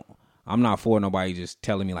 I'm not for nobody just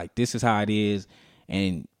telling me like, this is how it is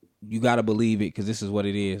and you got to believe it because this is what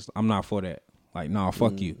it is. I'm not for that. Like, nah,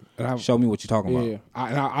 fuck you. Show me what you're talking about.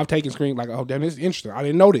 I've taken screen like, oh, damn, this is interesting. I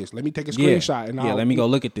didn't know this. Let me take a screenshot. And let me go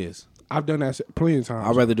look at this. I've done that plenty of times.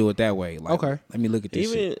 I'd rather do it that way. Like, let me look at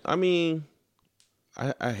this shit. I mean,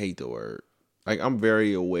 I hate the word. Like, I'm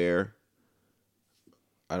very aware.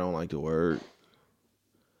 I don't like the word.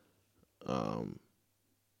 I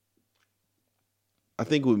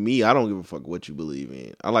think with me, I don't give a fuck what you believe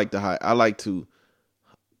in. I like to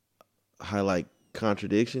highlight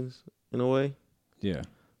contradictions in a way. Yeah.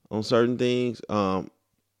 On certain things. I'm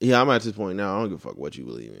at this point now. I don't give a fuck what you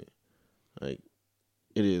believe in. Like,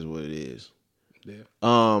 it is what it is. Yeah.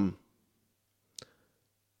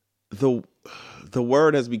 The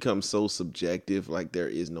word has become so subjective. Like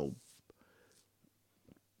there's no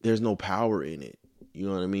power in it. You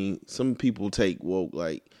know what I mean? Some people take woke.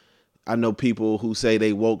 Like I know people who say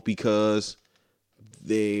they woke because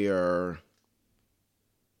they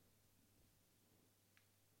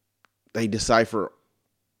decipher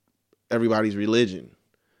everybody's religion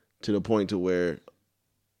to the point to where,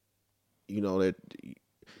 you know, that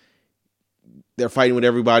they're fighting with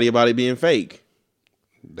everybody about it being fake.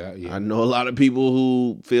 I know a lot of people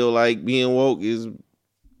who feel like being woke is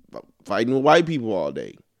fighting with white people all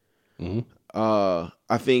day. Mm-hmm.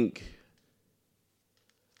 I think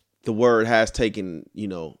the word has taken, you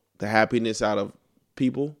know, the happiness out of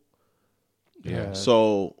people. Yeah.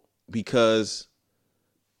 So because,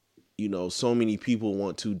 you know, so many people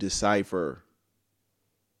want to decipher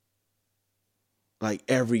like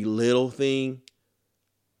every little thing,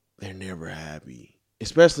 they're never happy.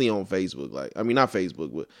 Especially on Facebook. Like, I mean, not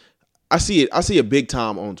Facebook, but I see it big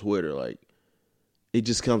time on Twitter. Like, it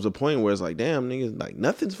just comes a point where it's like, damn, niggas, like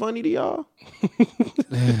nothing's funny to y'all.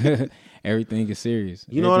 Everything is serious.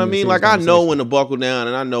 You know what I mean? Like, I know when to buckle down,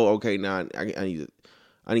 and I know, okay, now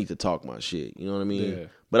I need to talk my shit. You know what I mean? Yeah.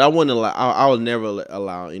 But I wouldn't allow. I would never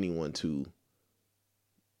allow anyone to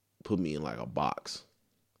put me in like a box.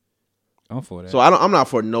 I'm for that. So I'm not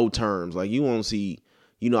for no terms. Like, you won't see.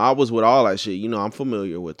 You know, I was with all that shit. You know, I'm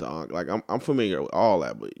familiar with I'm familiar with all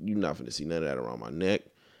that, but you're not finna see none of that around my neck.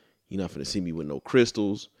 You're not finna see me with no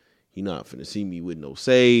crystals. You're not finna see me with no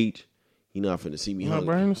sage. You're not finna see me. You not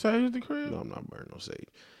burning the sage at the crib? No, I'm not burning no sage.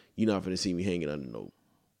 You're not finna see me hanging under no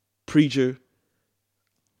preacher.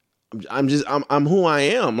 I'm who I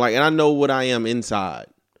am. Like, and I know what I am inside.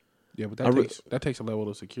 Yeah, but that takes a level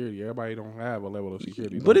of security. Everybody don't have a level of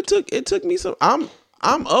security. But it took me some.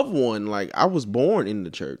 I'm of one. Like, I was born in the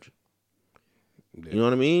church. Yeah. You know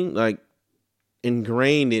what I mean? Like,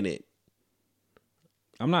 ingrained in it.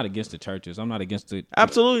 I'm not against the churches. I'm not against the.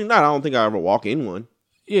 Absolutely not. I don't think I ever walk in one.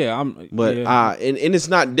 Yeah, But and it's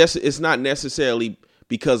not necessarily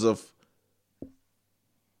because of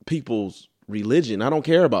people's religion. I don't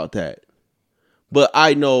care about that. But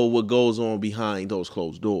I know what goes on behind those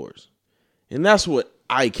closed doors, and that's what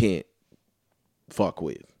I can't fuck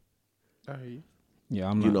with. I hear you. Yeah,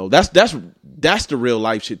 I'm You not. know, that's the real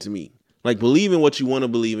life shit to me. Like, believe in what you want to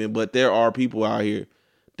believe in, but there are people out here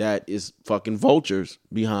that is fucking vultures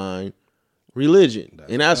behind religion,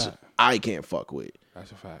 and that's I can't fuck with.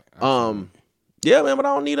 That's a fact. Yeah, man, but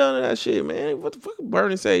I don't need none of that shit, man. What the fuck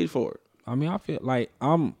burning sage for? I mean, I feel like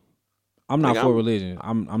I'm not for religion.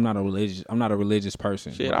 I'm not a religious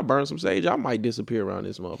person. Shit, I burn some sage, I might disappear around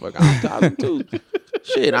this motherfucker. I'm tired too.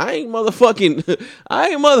 Shit, I ain't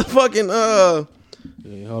motherfucking.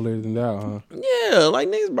 Yeah, holier than thou, huh? Yeah, like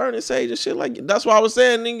niggas burning sage and shit. Like that's why I was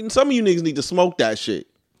saying, nigga, some of you niggas need to smoke that shit.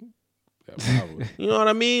 Yeah, probably. You know what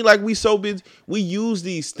I mean? Like we so busy, we use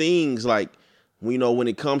these things like, you know, when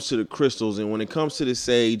it comes to the crystals and when it comes to the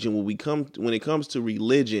sage and when it comes to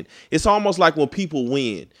religion, it's almost like when people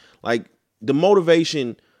win. Like the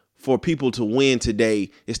motivation for people to win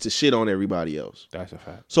today is to shit on everybody else. That's a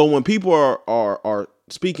fact. So when people are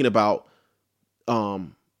speaking about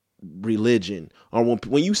religion, or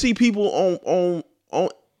when you see people on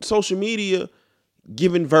social media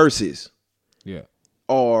giving verses, Yeah.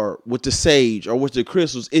 or with the sage or with the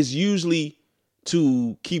crystals, it's usually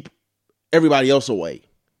to keep everybody else away.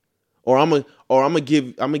 Or I'm gonna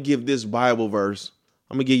give this Bible verse.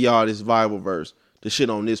 I'm gonna give y'all this Bible verse to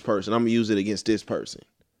shit on this person. I'm gonna use it against this person.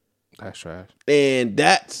 That's trash. And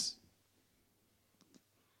that's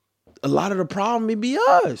a lot of the problem. It be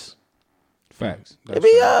us. Facts. It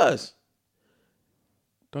be us.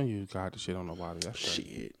 Don't use God to shit on nobody. That's trash.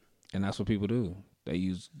 Shit. And that's what people do. They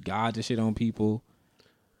use God to shit on people.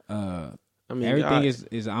 I mean, Everything God,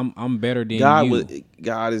 is I'm better than God. you.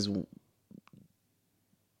 God is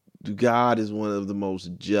one of the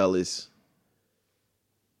most jealous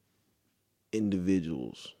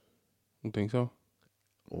individuals. You think so?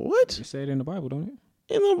 What? It said in the Bible, don't it?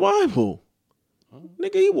 In the Bible.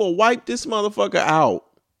 Nigga, he will wipe this motherfucker out.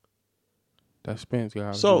 That's Spence,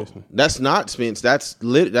 guys. So that's not Spence. That's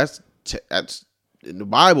in the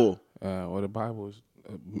Bible. Well, the Bible is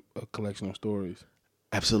a collection of stories.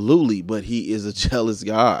 Absolutely, but he is a jealous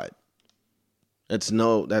God. That's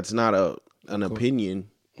not an opinion.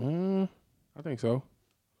 I think so.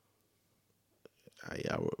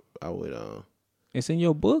 I would It's in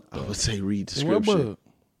your book, I though. would say read the In what scripture. book?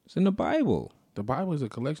 It's in the Bible. The Bible is a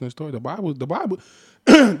collection of stories. The Bible.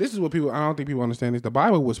 This is what people. I don't think people understand this. The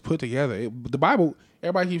Bible was put together. The Bible.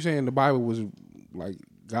 Everybody keeps saying the Bible was like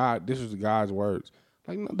God. This was God's words.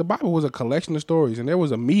 Like no, the Bible was a collection of stories, and there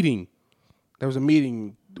was a meeting. There was a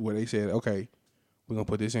meeting where they said, "Okay, we're gonna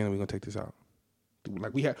put this in, and we're gonna take this out."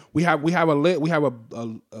 Like we have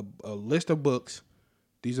a list of books.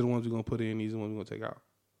 These are the ones we're gonna put in. These are the ones we're gonna take out.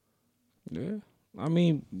 Yeah. I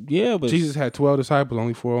mean, yeah, but Jesus had 12 disciples.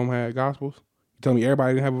 Only 4 of them had gospels. You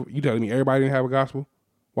telling me everybody didn't have a gospel?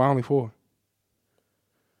 Why only 4?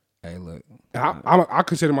 hey, look. And I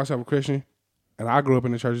consider myself a Christian, and I grew up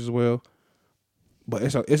in the church as well. But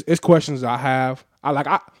it's questions that I have.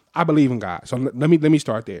 I believe in God. So let me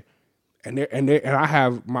start there. And I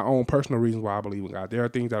have my own personal reasons why I believe in God. There are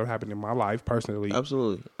things that have happened in my life personally.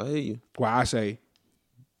 Absolutely, I hear you. Where I say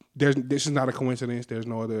this is not a coincidence. There's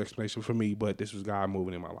no other explanation for me, but this was God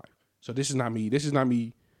moving in my life. So this is not me. This is not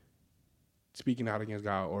me speaking out against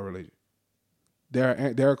God or religion.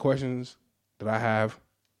 There are questions that I have,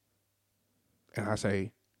 and I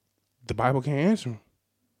say the Bible can't answer them.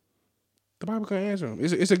 The Bible can't answer them.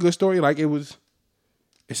 It's a good story. Like it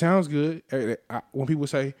sounds good. When people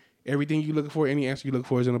say everything you're looking for, any answer you're looking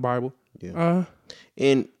for is in the Bible. Yeah.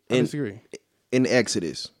 I disagree. In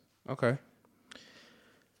Exodus, Okay.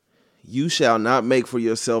 you shall not make for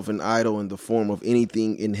yourself an idol in the form of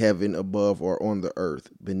anything in heaven above or on the earth,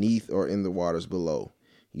 beneath or in the waters below.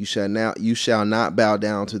 You shall not bow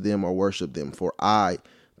down to them or worship them, for I,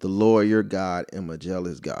 the Lord your God, am a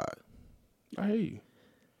jealous God. I hear you.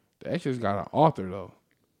 The Exodus got an author though.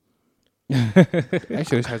 The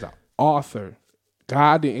Exodus has an author.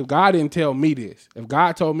 If God didn't tell me this, if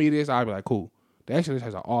God told me this, I'd be like, cool. The Exodus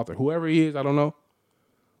has an author. Whoever he is, I don't know.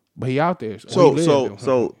 But he out there.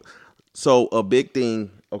 So a big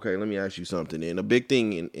thing, okay, let me ask you something then. A big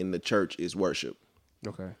thing in the church is worship.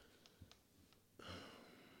 Okay.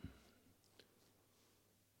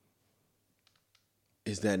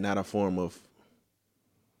 Is that not a form of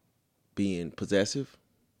being possessive?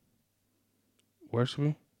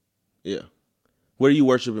 Worshiping? Yeah. What are you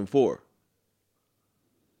worshiping for?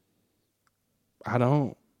 I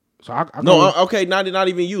don't. So I No, okay, not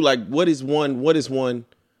even you. Like, what is one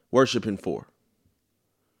worshiping for?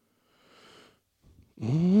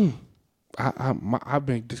 I've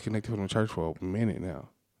been disconnected from the church for a minute now,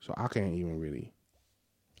 so I can't even really.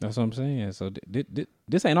 That's what I'm saying. So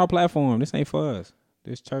this ain't our platform. This ain't for us.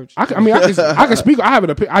 This church. I can speak. I have an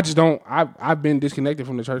opinion. I just don't. I've been disconnected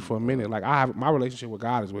from the church for a minute. Like I have my relationship with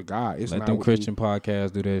God is with God. It's Let not them with Christian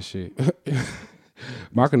podcasts do that shit.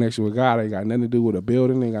 my connection with God ain't got nothing to do with a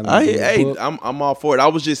building. Ain't got nothing to do with a book. I'm all for it. I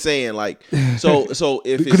was just saying, like, so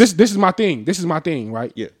if Because it's, this is my thing. This is my thing,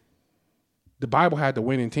 right? yeah, The Bible had the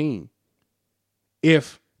winning team.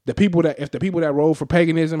 If the people that rode for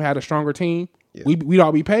paganism had a stronger team, we'd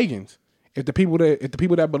all be pagans. If the people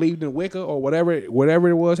that believed in Wicca or whatever it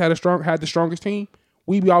was had the strongest team,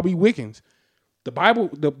 we'd all be Wiccans. The Bible,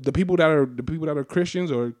 the people that are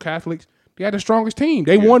Christians or Catholics, they had the strongest team.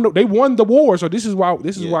 They won the war. So this is why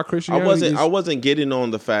Christianity. I wasn't getting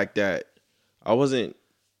on the fact that I wasn't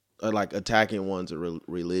like attacking one's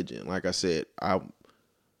religion. Like I said, I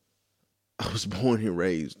was born and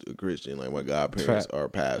raised a Christian. Like my godparents are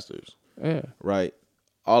pastors. Yeah. Right.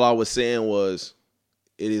 All I was saying was,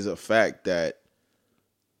 it is a fact that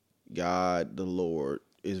God, the Lord,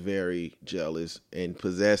 is very jealous and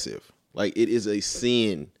possessive. Like it is a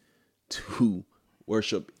sin to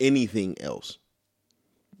worship anything else.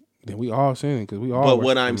 Then we all sinning because we all. But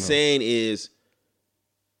what I'm saying is,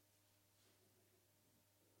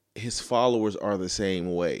 his followers are the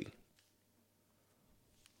same way.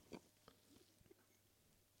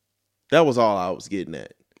 That was all I was getting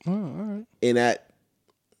at. Oh, all right.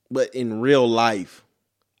 But in real life,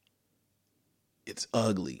 it's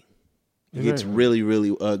ugly. It's really,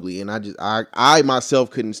 really ugly. And I myself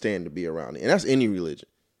couldn't stand to be around it. And that's any religion.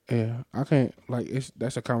 Yeah, I can't,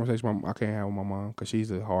 that's a conversation I can't have with my mom because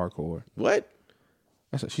she's a hardcore. What?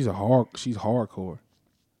 She's hardcore.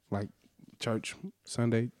 Like church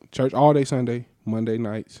all day Sunday, Monday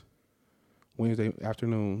nights, Wednesday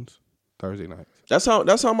afternoons, Thursday nights. That's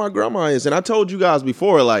how my grandma is. And I told you guys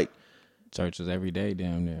before, like, Church is every day,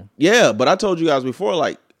 damn near. yeah, but I told you guys before,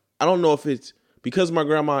 like, I don't know if it's because my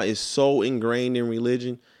grandma is so ingrained in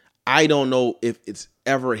religion. I don't know if it's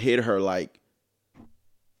ever hit her like,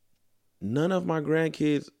 none of my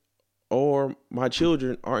grandkids or my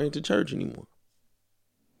children are into church anymore.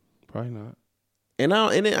 Probably not. And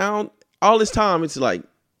I don't all this time it's like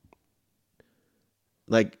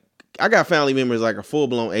I got family members like a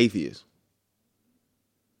full-blown atheist.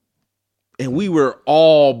 And we were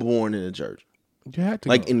all born in the church. You had to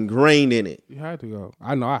like go. Ingrained in it. You had to go.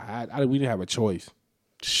 I know we didn't have a choice.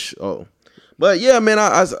 Oh. But yeah, man,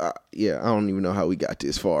 I don't even know how we got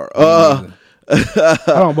this far. Hold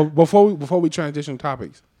on, but before we transition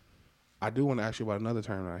topics, I do want to ask you about another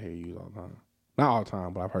term that I hear you use all the time. Not all the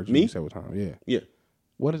time, but I've heard you use several times. Yeah. Yeah.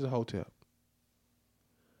 What is a hotel?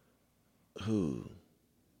 Ooh.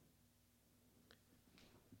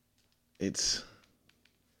 It's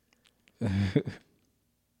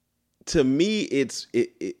to me,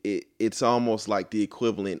 it's almost like the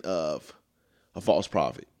equivalent of a false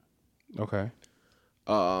prophet. Okay.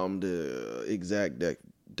 The exact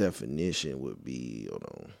definition would be, hold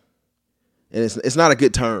on, and it's not a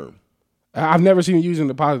good term. I've never seen it used in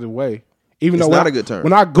a positive way. Even It's though not a good term.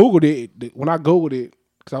 When I googled it,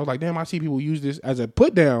 because I was like, damn, I see people use this as a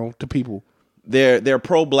put down to people. They're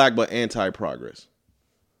pro black but anti progress.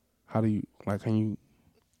 How do you Can you?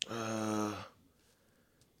 I'm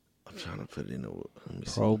trying to put it in. Let me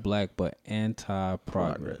see. Pro black but anti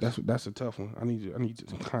progress. That's a tough one. I need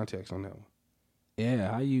some context on that one. Yeah,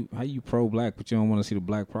 how you pro black but you don't want to see the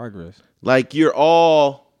black progress? Like you're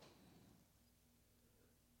all,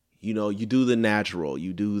 you do the natural.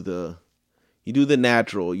 You do the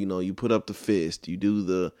natural. You put up the fist. You do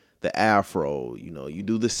the afro. You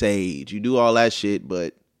do the sage. You do all that shit,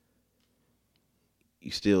 but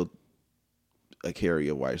you still a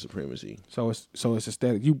carrier of white supremacy. So it's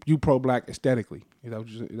aesthetic. You pro black aesthetically. Is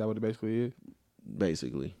that what it basically is?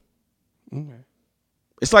 Basically. Okay.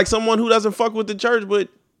 It's like someone who doesn't fuck with the church, but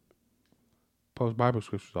Post Bible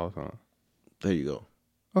scriptures all the time. there you go.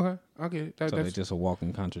 Okay, I get it. So That's it's just a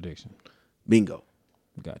walking contradiction. Bingo.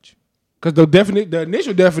 Got you. because the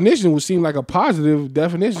initial definition would seem like a positive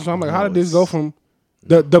definition. So I'm like, how did this go from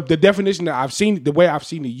the definition that I've seen, the way I've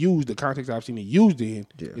seen it used, the context I've seen it used in,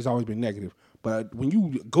 it's always been negative. But when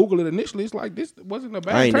you Google it initially, it's like this wasn't a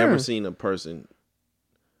bad I ain't term. never seen a person.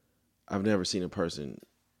 I've never seen a person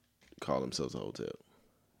call themselves a hotel.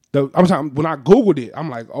 I'm talking, when I Googled it, I'm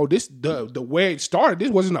like, oh, this the way it started,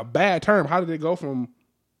 this wasn't a bad term. How did it go from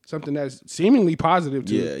something that's seemingly positive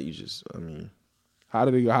to how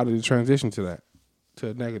did it transition to that? To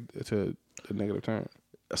a negative term.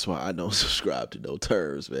 That's why I don't subscribe to no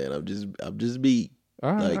terms, man. I'm just me.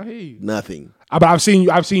 All right, like I hear you. Nothing. But I've seen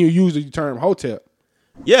you use the term hotel.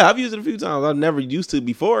 Yeah, I've used it a few times. I've never used it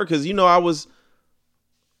before because I was,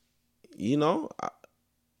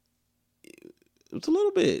 It's a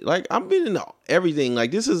little bit. Like, I've been in everything.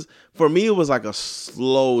 Like, this is, for me, it was like a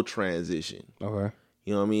slow transition. Okay.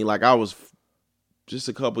 You know what I mean? Like, I was just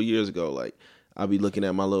a couple years ago, like, I'd be looking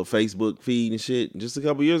at my little Facebook feed and shit. Just a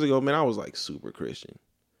couple years ago, man, I was like super Christian.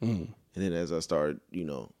 And then as I started, you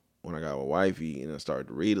know, when I got with wifey and I started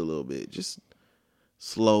to read a little bit, just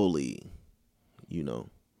slowly, you know,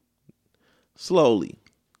 slowly.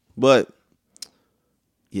 But,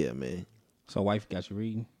 yeah, man. So wife got you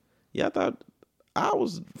reading? Yeah, I thought I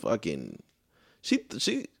was fucking.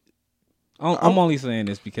 I'm only saying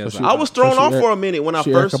this because I was thrown off for a minute when I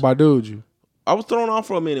first. Erykah Badu'd you. I was thrown off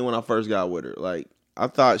for a minute when I first got with her. Like, I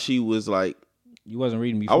thought she was like. You wasn't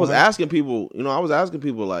reading before. I was asking people,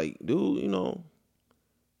 like, dude, you know,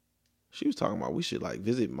 she was talking about we should like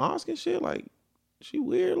visit mosque and shit. Like, she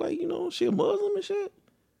weird, like, you know, she a Muslim and shit.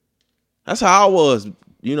 That's how I was,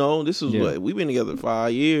 you know. This is what we've been together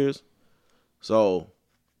 5 years, so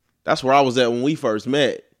that's where I was at when we first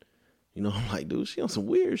met. You know, I'm like, dude, she on some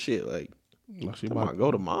weird shit. Like, she might go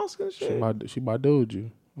to mosque and shit. She Badu'd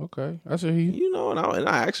you. Okay, I see you. You know, and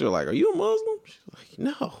I asked her like, are you a Muslim? She's like,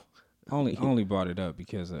 no. Only brought it up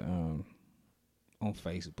because on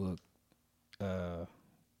Facebook,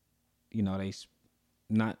 you know, they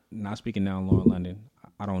not speaking down Lauren London.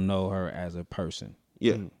 I don't know her as a person.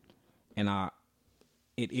 Yeah. And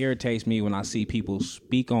it irritates me when I see people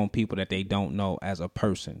speak on people that they don't know as a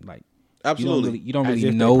person. Like, absolutely, you don't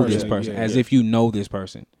really know this person as if you know this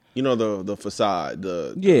person. You know, the facade,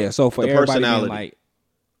 so for the everybody personality. being like,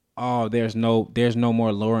 oh, there's no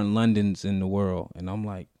more Lauren Londons in the world, and I'm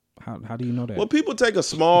like, how do you know that? Well, people take a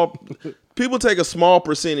small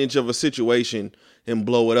percentage of a situation and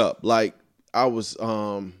blow it up. Like, I was,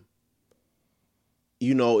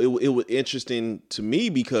 you know, it was interesting to me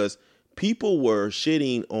because people were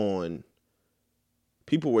shitting on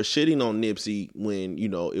Nipsey when, you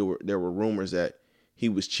know, there were rumors that he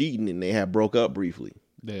was cheating and they had broke up briefly.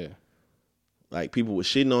 Yeah. Like, people were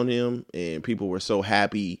shitting on him and people were so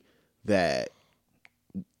happy that,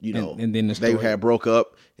 you know, and then they had broke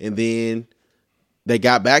up and then they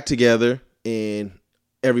got back together and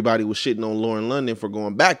everybody was shitting on Lauren London for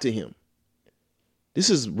going back to him. This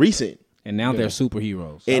is recent. And now they're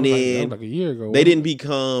superheroes. And then that was like a year ago. They didn't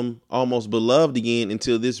become almost beloved again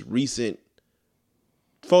until this recent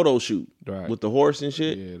photo shoot with the horse and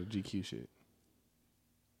shit. Yeah, the GQ shit.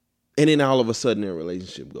 And then all of a sudden their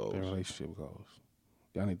relationship goes.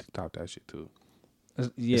 Y'all need to top that shit too.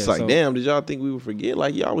 Yeah, it's like, damn, did y'all think we would forget?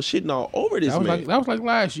 Like, y'all was shitting all over this man. That was like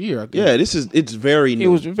last year, I think. Yeah, it's very new.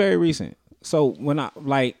 It was very recent. So when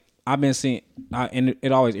I've been seeing, and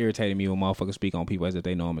it always irritated me when motherfuckers speak on people as if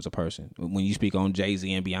they know them as a person. When you speak on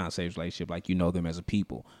Jay-Z and Beyonce's relationship, like you know them as a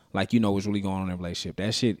people, like you know what's really going on in their relationship.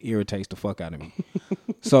 That shit irritates the fuck out of me.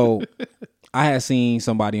 So I had seen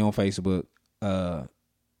somebody on Facebook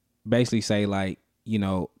basically say like, you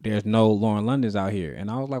know, there's no Lauren Londons out here, and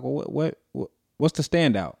I was like, well, what's the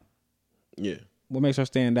standout? Yeah, what makes her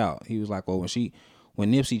stand out? He was like, well,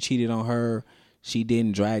 when Nipsey cheated on her, she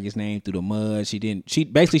didn't drag his name through the mud. She didn't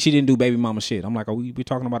do baby mama shit. I'm like, are we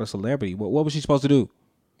talking about a celebrity? What was she supposed to do?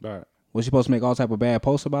 Right. Was she supposed to make all type of bad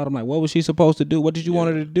posts about him? Like, what was she supposed to do? What did you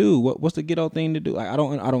want her to do? What's the ghetto thing to do? Like, I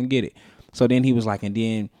don't get it. So then he was like, and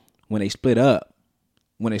then when they split up,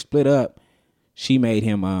 she made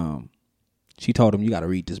him. She told him, you got to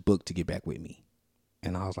read this book to get back with me.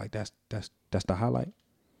 And I was like, that's the highlight.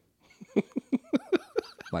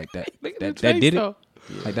 Like that did it.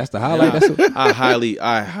 Like that's the highlight. I highly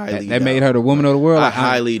that made her the woman of the world. I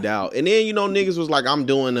highly doubt. And then, you know, niggas was like, I'm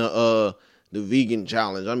doing the vegan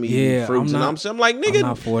challenge. I'm eating fruits, and I'm like, nigga, I'm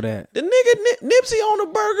not for that. The nigga Nipsey on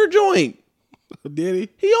a burger joint. Did he?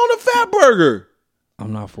 He on a fat burger.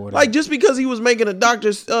 I'm not for that. Like, just because he was making a Dr.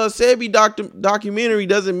 Sebi documentary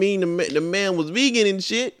doesn't mean the man was vegan and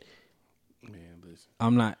shit.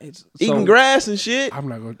 I'm not eating grass and shit. I'm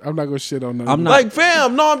not gonna shit on that. I'm not like,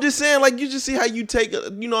 fam. No, I'm just saying, like, you just see how you take,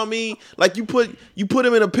 you know what I mean? Like, you put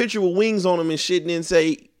him in a picture with wings on him and shit, and then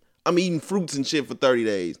say, I'm eating fruits and shit for 30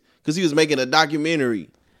 days because he was making a documentary.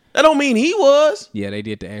 That don't mean he was. Yeah, they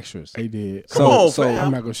did the extras. They did. Come on, fam.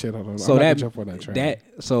 I'm not gonna shit on him. So I'm not gonna jump on that train.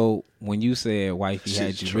 So when you said wifey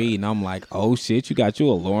had you reading, I'm like, oh shit, you got you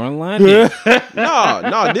a Lauren London.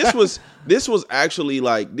 No, this was actually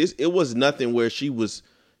like this. It was nothing where she was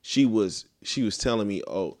telling me,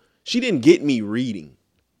 oh, she didn't get me reading.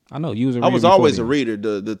 I know you was a reader. I was always a reader.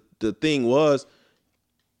 The thing was,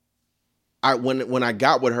 when I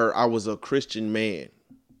got with her, I was a Christian man.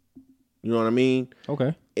 You know what I mean?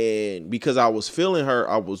 Okay. And because I was feeling her,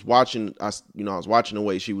 I was watching the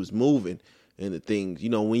way she was moving, and the things. You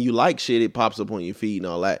know, when you like shit, it pops up on your feed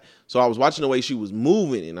and all that. So I was watching the way she was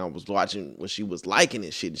moving, and I was watching when she was liking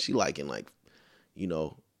and shit. And she liking like, you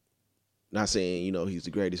know, not saying, you know, he's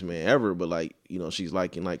the greatest man ever, but like, you know, she's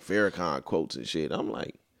liking like Farrakhan quotes and shit. I'm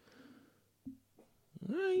like,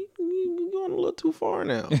 all right, you're going a little too far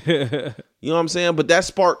now. You know what I'm saying? But that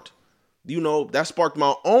sparked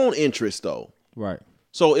my own interest though. Right.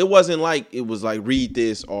 So it wasn't like it was like read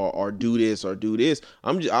this or do this or do this.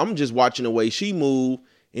 I'm just watching the way she moved,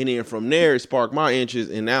 and then from there it sparked my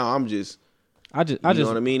interest, and now I'm just I just know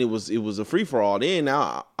what I mean? It was a free for all. Then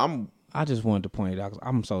now I just wanted to point it out 'cause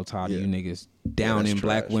I'm so tired of you niggas downing that's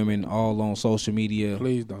black trash. women all on social media.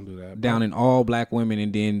 Please don't do that. Downing all black women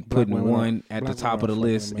and then putting women one are- at the black top of the women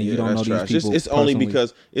are list, fucking and you yeah, don't know that's these trash. people.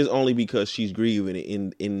 It's only because she's grieving,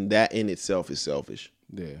 in that in itself is selfish.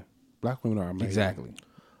 Yeah, black women are amazing. Exactly.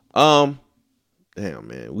 Damn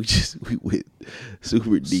man, we went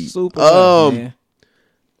super deep. Super tough, man.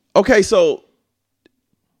 Okay, so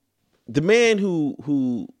the man who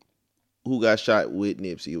got shot with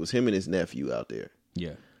Nipsey, it was him and his nephew out there.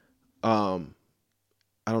 Yeah. I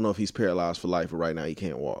don't know if he's paralyzed for life, but right now he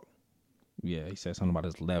can't walk. Yeah, he said something about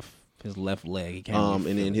his left leg. He can't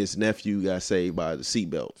And then his nephew got saved by the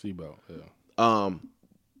seatbelt. Seatbelt. Yeah.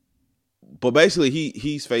 But basically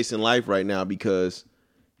he's facing life right now because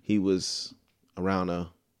he was around a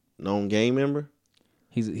known gang member.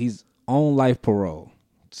 He's on life parole.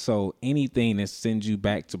 So anything that sends you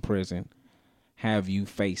back to prison have you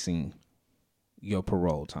facing your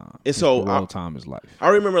parole time. And so parole time is life. I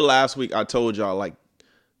remember last week I told y'all like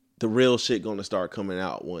the real shit gonna start coming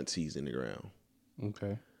out once he's in the ground.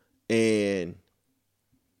 Okay. And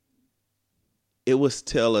it was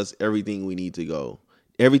tell us everything we need to go.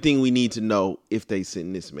 Everything we need to know if they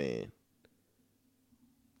send this man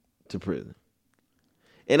to prison.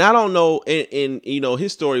 And I don't know, and you know,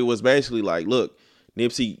 his story was basically like, look,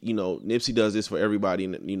 Nipsey does this for everybody,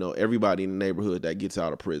 everybody in the neighborhood that gets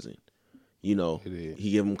out of prison. You know,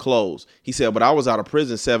 he give them clothes. He said, but I was out of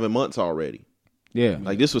prison 7 months already. Yeah.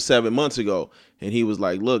 Like this was 7 months ago. And he was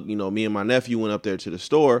like, look, me and my nephew went up there to the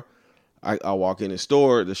store. I walk in the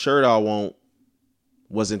store, the shirt I want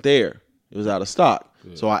wasn't there. It was out of stock.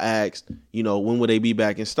 Yeah. So I asked, when would they be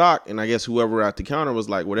back in stock? And I guess whoever at the counter was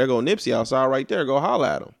like, well, there go Nipsey outside right there. Go holler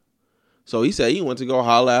at him. So he said he went to go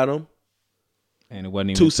holler at him. And it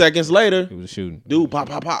wasn't even 2 seconds later, it was shooting. Dude, pop.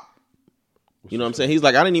 You know what I'm saying? He's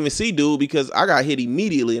like, I didn't even see dude because I got hit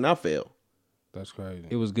immediately and I fell. That's crazy.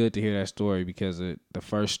 It was good to hear that story because the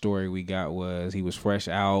first story we got was he was fresh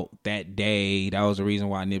out that day. That was the reason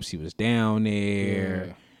why Nipsey was down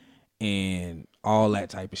there and all that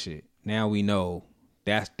type of shit. Now we know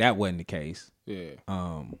that wasn't the case. Yeah.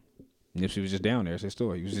 Nipsey was just down there. It's his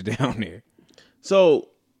story. He was just down there. So,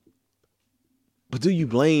 but do you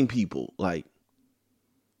blame people like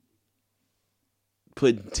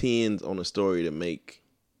putting tens on a story to make?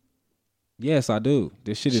 Yes, I do.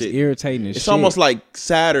 This shit is irritating as shit. It's almost like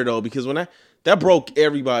sadder though, because when that broke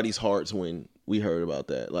everybody's hearts when we heard about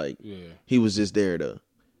that. Like, he was just there to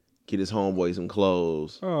get his homeboy some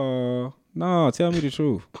clothes. Oh, no, tell me the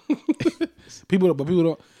truth. People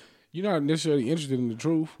don't. You're not necessarily interested in the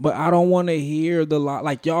truth. But I don't want to hear the lie.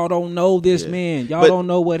 Like, y'all don't know this man. Y'all don't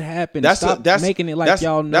know what happened. Stop making it like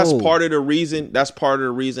y'all know. That's part of the reason. That's part of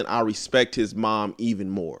the reason I respect his mom even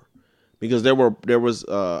more. Because there was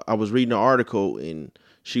I was reading an article and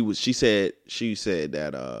she said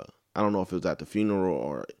that I don't know if it was at the funeral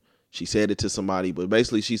or she said it to somebody, but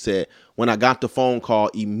basically she said, when I got the phone call,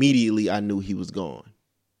 immediately I knew he was gone.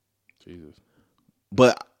 Jesus.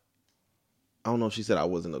 But I don't know if she said I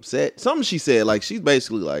wasn't upset. Something she said, like, she's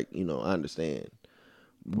basically like, I understand.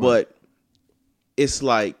 Right. But it's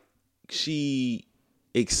like she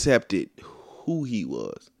accepted who he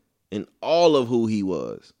was and all of who he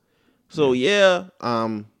was. So, he's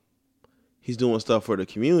doing stuff for the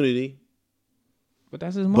community. But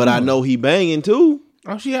that's his mama. But I know he banging, too.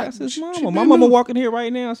 Oh, that's his mama. My mama walking here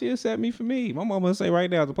right now. She accept me for me. My mama say right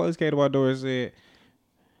now, the police came to our door and said,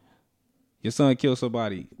 your son killed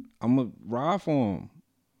somebody. I'm going to ride for him.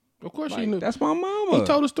 Of course, like, she knew. Oh. That's my mama. He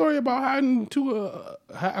told a story about hiding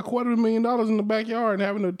 $250,000 in the backyard and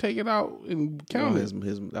having to take it out and count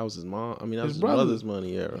it. That was his mom. I mean, that was his mother's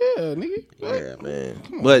money. Yeah, nigga. Yeah, man.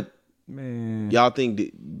 But man, y'all think?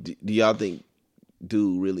 Do y'all think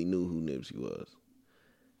dude really knew who Nipsey was?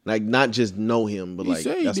 Like, not just know him, but He like,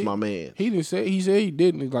 said he that's did. my man. He didn't say. He said he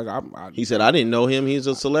didn't. He's like, He said, I didn't know him. He's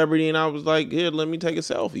a celebrity. And I was like, here, let me take a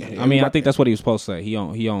selfie. I mean, I think that's what he was supposed to say.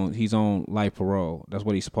 He's on life parole. That's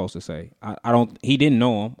what he's supposed to say. I don't. He didn't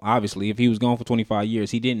know him. Obviously, if he was gone for 25 years,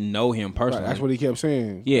 he didn't know him personally. that's what he kept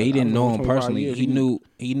saying. Yeah, he Like, didn't I know was him 25 personally. years,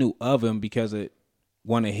 He knew of him because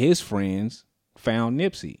one of his friends found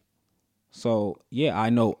Nipsey. So yeah, I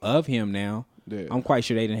know of him now. Yeah. I'm quite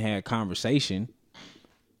sure they didn't have a conversation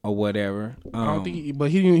or whatever. I don't think, but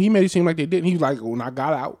he made it seem like they didn't. He was like, when I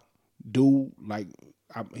got out, dude, like,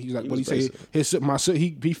 he's like, what he say?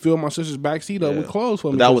 He filled my sister's backseat up with clothes for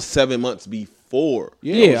me. But that was 7 months before.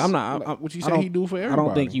 Yeah, I'm not. Like, what you I say don't- he do for everybody? I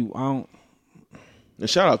don't think you. I don't. And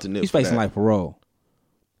shout out to Nip. He's for facing that. life parole.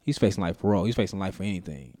 He's facing life parole. He's facing life for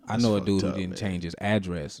anything. I know a fucked dude who up, didn't man. change his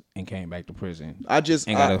address and came back to prison. I just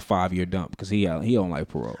and got a 5-year dump because he on life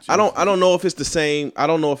parole. I don't know if it's the same. I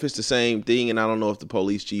don't know if it's the same thing, and I don't know if the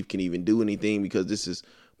police chief can even do anything because this is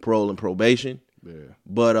parole and probation. Yeah.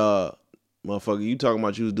 But motherfucker, you talking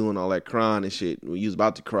about you was doing all that crying and shit when you was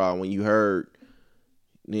about to cry when you heard.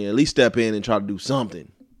 Yeah, at least step in and try to do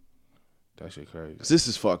something. That shit crazy. 'Cause this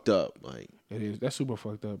is fucked up. Like, It is. That's super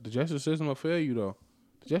fucked up. The justice system will fail you though.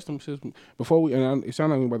 The justice system. Before we, and it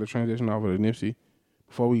sounds like we're about to transition off of the Nipsey.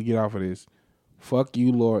 Before we get off of this, fuck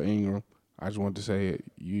you, Laura Ingraham. I just want to say it.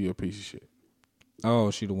 You a piece of shit.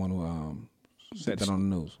 Oh, she the one who said that on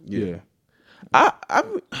the news. Yeah. I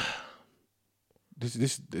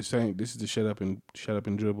This the same. This is the shut up and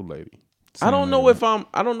dribble lady. I don't know if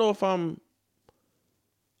I'm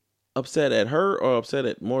upset at her or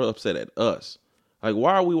more upset at us. Like,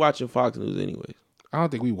 why are we watching Fox News anyways? I don't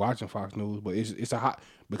think we watching Fox News, but it's a hot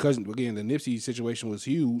because again the Nipsey situation was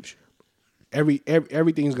huge.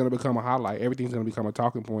 Everything's gonna become a highlight. Everything's gonna become a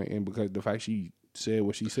talking point, and because the fact she said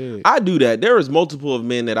what she said, I do that. There is multiple of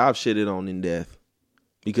men that I've shitted on in death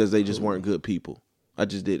because they just weren't good people. I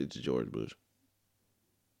just did it to George Bush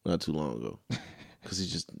not too long ago because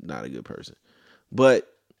he's just not a good person. But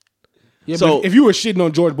yeah. so but if you were shitting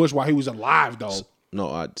on George Bush while he was alive, though, no,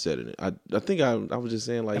 I said it. I think I was just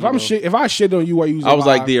saying like if I shit on you while you was I was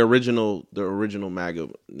alive, like the original MAGA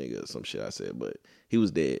nigga or some shit I said, but he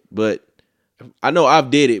was dead. But I know I've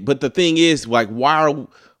did it. But the thing is, like, why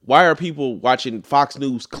are people watching Fox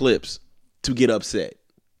News clips to get upset?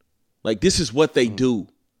 Like, this is what they do.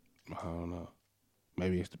 I don't know.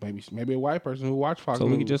 Maybe maybe a white person who watched Fox So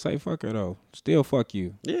News. we could just say fuck her though. Still fuck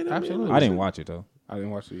you. Yeah, Absolutely. I didn't watch it though. I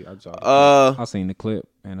didn't watch it. I saw it. I seen the clip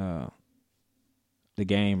and the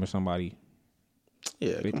game or somebody.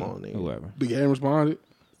 Yeah, 50, come on, nigga. whoever. The game responded.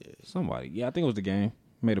 Somebody. Yeah, I think it was the game.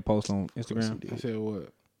 Made a post on Instagram. They said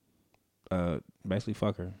what? Basically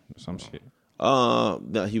fuck her or some shit.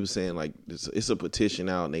 No, he was saying like it's a petition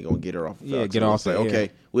out and they gonna get her off. Of Yeah, Fox get News. off Like, the air. okay,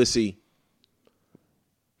 we'll see.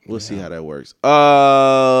 We'll see how that works.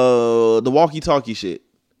 The walkie-talkie shit.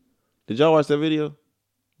 Did y'all watch that video?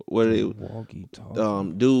 Where they Walkie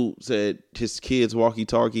talkie. dude said his kid's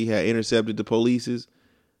walkie-talkie had intercepted the police's,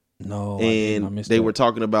 No, I didn't. I and missed they that. were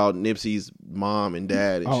talking about Nipsey's mom and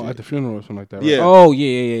dad. And Oh, shit. at the funeral or something like that. Right? Yeah. Oh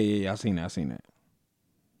yeah. I seen that. I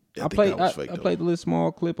I think played. that was fake, I though. played a little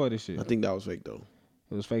small clip of this shit. I think that was fake though.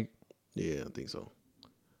 It was fake. Yeah, I think so.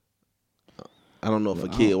 I don't know if a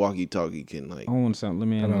kid walkie-talkie can like. I don't want to sound. Let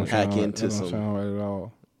me That don't Hack sound right. into That don't some- sound right at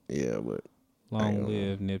all. Yeah, but long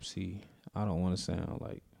live Nipsey. I don't want to sound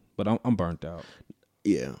like, but I'm burnt out.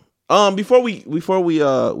 yeah. Before we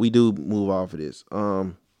do move off of this,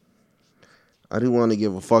 I do want to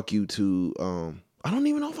give a fuck you to I don't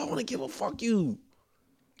even know if I want to give a fuck you.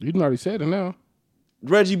 You done already said it now.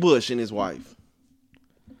 Reggie Bush and his wife.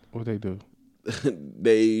 What they do?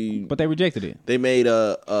 But they rejected it. They made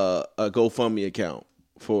a GoFundMe account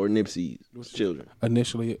for Nipsey's children.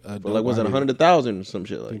 Initially, But like, was it 100,000 or some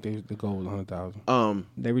shit I like? think the goal was 100,000.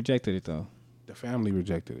 They rejected it though. The family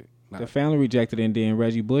rejected it. The family rejected it, and then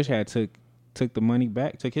Reggie Bush had took the money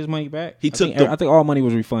back. Took his money back. He I took think, I think all money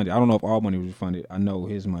was refunded. I don't know if all money was refunded. I know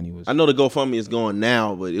his money was. I know the GoFundMe is going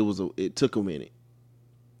now, but it took a minute.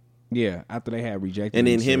 Yeah, after they had rejected. And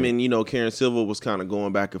it, then he him said- and Karen Silver was kind of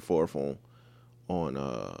going back and forth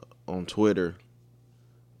on Twitter,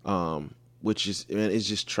 which is, man, it's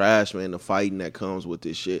just trash, man. The fighting that comes with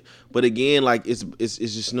this shit. But again, like it's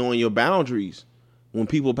just knowing your boundaries. When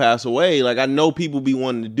people pass away, like I know people be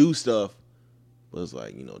wanting to do stuff, but it's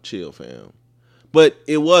like, chill, fam. But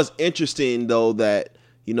it was interesting though that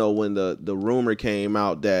when the rumor came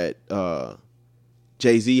out that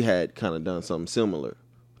Jay-Z had kind of done something similar.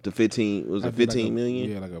 The 15 million?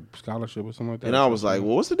 Yeah, like a scholarship or something like that. And I was like,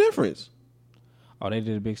 well, what's the difference? Oh, they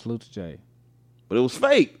did a big salute to Jay. But it was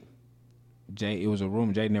fake. Jay, it was a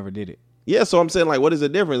rumor. Jay never did it. Yeah, so I'm saying like, what is the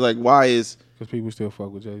difference? Like, why is Because people still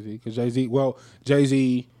fuck with Jay-Z. Because Jay-Z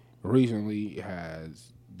recently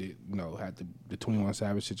has, had the 21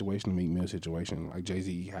 Savage situation, the Meek Mill situation. Like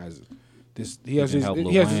Jay-Z has this. He has his.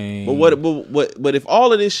 He has his, but if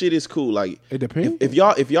all of this shit is cool, like it depends. If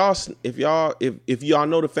y'all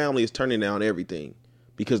know the family is turning down everything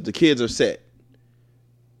because the kids are set,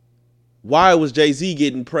 why was Jay-Z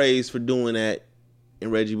getting praised for doing that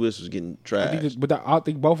and Reggie Bush was getting trashed? I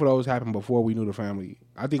think both of those happened before we knew the family.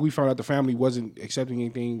 I think we found out the family wasn't accepting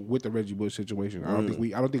anything with the Reggie Bush situation. I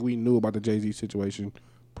don't think we knew about the Jay-Z situation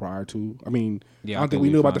prior to. I mean, I don't think we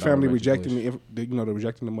knew about the family rejecting the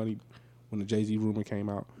rejecting the money when the Jay-Z rumor came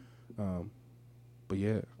out. But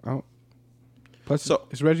yeah, plus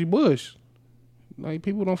it's Reggie Bush. Like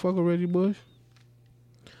people don't fuck with Reggie Bush.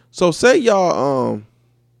 So say y'all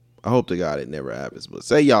I hope to God it never happens, but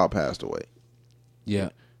say y'all passed away. Yeah.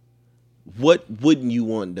 What wouldn't you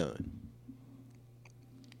want done?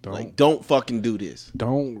 Don't fucking do this.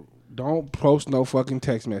 Don't post no fucking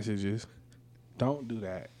text messages. Don't do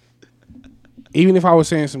that. Even if I was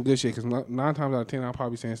saying some good shit, because 9 times out of 10 I'll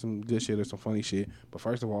probably saying some good shit or some funny shit. But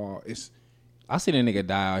first of all, I seen a nigga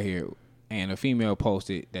die out here, and a female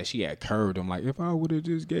posted that she had curved him. Like, if I would have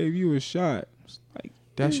just gave you a shot, like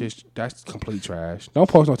that's complete trash. Don't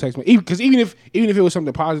post no text message. Because even if it was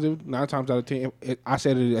something positive, 9 times out of 10 I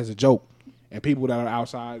said it as a joke, and people that are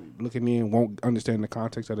outside looking in won't understand the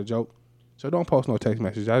context of the joke. So don't post no text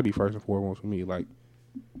message. That'd be first and foremost for me. Like,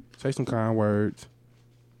 say some kind words.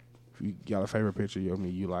 If you got a favorite picture of me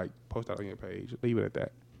you like, post that on your page. Leave it at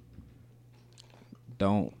that.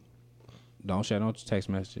 Don't share no text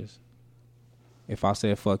messages. If I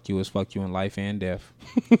said fuck you, it's fuck you in life and death.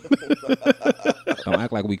 Don't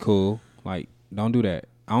act like we cool. Like, don't do that.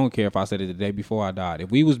 I don't care if I said it the day before I died.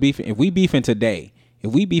 If we beefing today,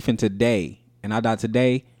 and I died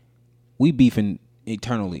today, we beefing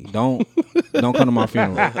eternally. Don't come to my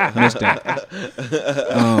funeral. Miss that.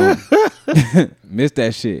 Miss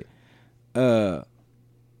that shit. Don't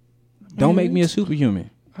make me a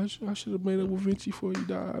superhuman. I should have made up with Vinci before you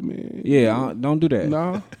died, man. Yeah, don't do that.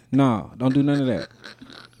 No, don't do none of that.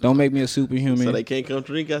 Don't make me a superhuman. So they can't come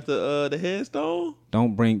drink at the headstone?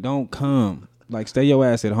 Don't come. Like, stay your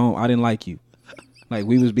ass at home. I didn't like you. Like,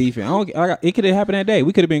 we was beefing. It could have happened that day.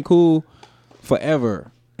 We could have been cool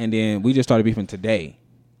forever, and then we just started beefing today,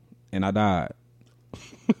 and I died.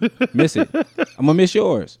 Miss it. I'm gonna miss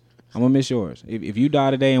yours. If you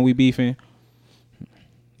die today and we beefing,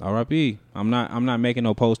 R.I.P. I'm not making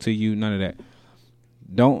no post to you. None of that.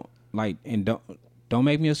 Don't make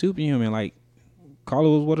me a superhuman. Like,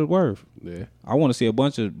 call it what it's worth. Yeah. I want to see a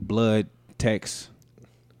bunch of blood texts.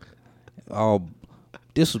 Oh,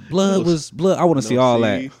 this was blood. I want to see all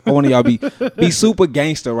that. I want y'all be super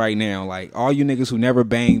gangster right now. Like, all you niggas who never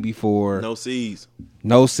banged before. No C's.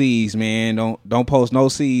 No C's, man. Don't post no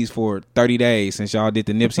C's for 30 days since y'all did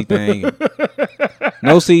the Nipsey thing.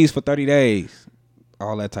 No C's for 30 days.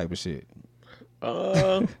 All that type of shit.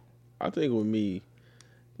 I think with me,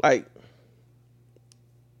 like,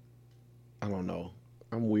 I don't know.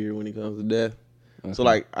 I'm weird when it comes to death. Okay. So,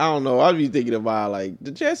 like, I don't know. I'd be thinking about, like,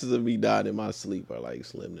 the chances of me dying in my sleep are, like,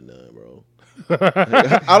 slim to none, bro.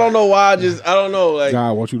 I don't know why. I don't know. Like,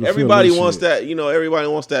 God wants you to everybody feel wants shit. that, everybody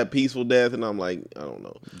wants that peaceful death. And I'm like, I don't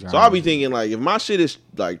know. So I'll be thinking, like, if my shit is,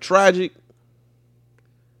 like, tragic,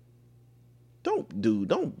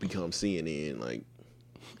 don't become CNN. Like,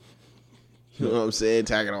 you know what I'm saying?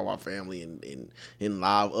 Tagging all my family in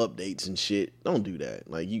live updates and shit. Don't do that.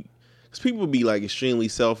 Like, because people be like extremely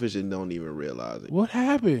selfish and don't even realize it. What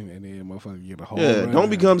happened? And then motherfucker get a whole. Yeah, don't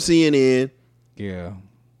become CNN. Yeah,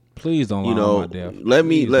 please don't. My death.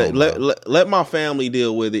 Let my family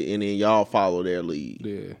deal with it, and then y'all follow their lead.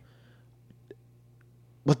 Yeah.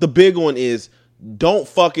 But the big one is don't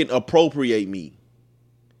fucking appropriate me.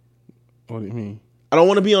 What do you mean? I don't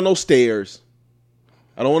want to be on no stairs.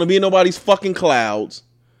 I don't want to be in nobody's fucking clouds.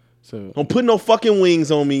 So don't put no fucking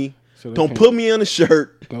wings on me. So don't put me on a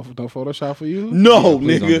shirt. Don't Photoshop for you? No,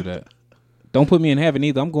 Please nigga. Don't do that. Don't put me in heaven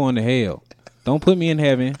either. I'm going to hell. Don't put me in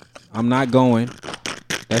heaven. I'm not going.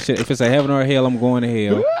 That shit. If it's a heaven or a hell, I'm going to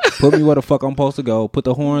hell. Put me where the fuck I'm supposed to go. Put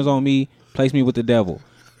the horns on me. Place me with the devil,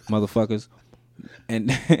 motherfuckers.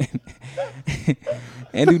 And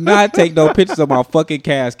and do not take no pictures of my fucking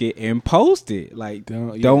casket and post it. Like,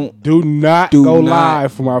 do not go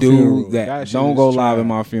live for my funeral. That don't go live at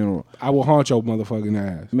my funeral. I will haunt your motherfucking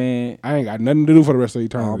ass, man. I ain't got nothing to do for the rest of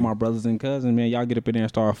eternity. All my brothers and cousins, man, y'all get up in there and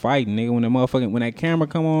start fighting, nigga. When that camera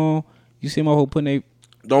come on, you see my whole putting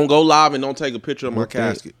Don't go live and don't take a picture of my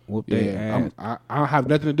casket. Whoop that Yeah, ass. I don't have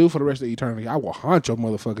nothing to do for the rest of eternity. I will haunt your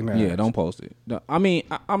motherfucking ass. Yeah, don't post it. I mean,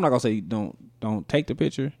 I'm not gonna say don't take the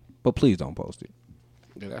picture, but please don't post it.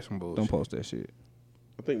 Yeah, that's some bullshit. Don't post that shit.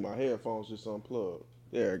 I think my headphones just unplugged.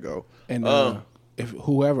 There it go. And if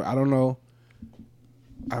whoever, I don't know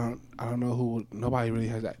who. Nobody really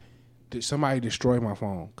has that. Did somebody destroy my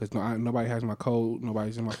phone? Because nobody has my code.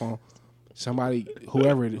 Nobody's in my phone. Somebody,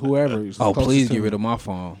 whoever is. Oh, closest please to get me, rid of my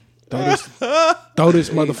phone. throw this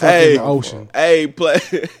motherfucker in the ocean. Hey, play.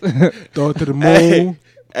 Throw it to the moon.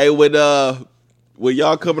 Hey, when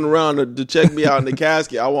y'all coming around to check me out in the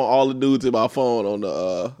casket, I want all the dudes in my phone on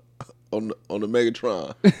the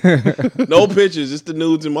Megatron. No pictures, just the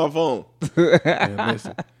nudes in my phone. Yeah,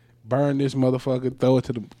 listen, burn this motherfucker. Throw it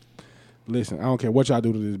to the. Listen, I don't care what y'all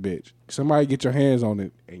do to this bitch. Somebody get your hands on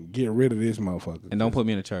it and get rid of this motherfucker. And don't put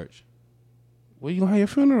me in a church. Where you gonna have your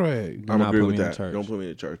funeral at? I'm not agree put with me in that. church. Don't put me in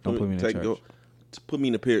the church. Don't put me in the church. Put me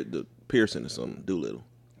in the Pearson or something. Doolittle.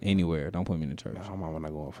 Anywhere. Don't put me in the church. No, I'm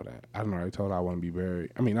not going for that. I don't already told her I want to be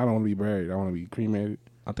buried. I mean, I don't want to be buried. I want to be cremated.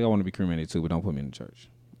 I think I want to be cremated too, but don't put me in the church.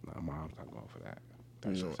 No, mom's not going for that.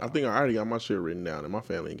 I think I already got my shit written down, and my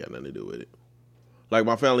family ain't got nothing to do with it. Like,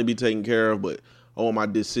 my family be taken care of, but all my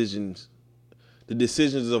decisions, the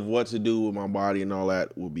decisions of what to do with my body and all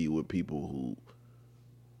that will be with people who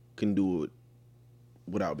can do it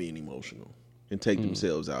without being emotional and take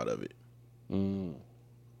themselves out of it. Who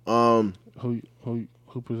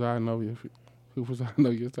presiding over your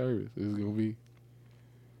service? Is it gonna be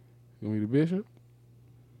the bishop?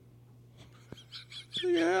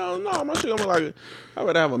 Yeah, hell no, my shit gonna be like, I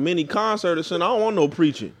would have a mini concert or something. I don't want no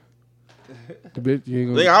preaching. The bitch, you ain't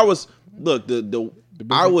gonna. Like, I was look I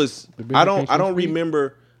don't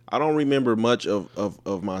remember much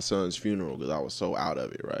of my son's funeral because I was so out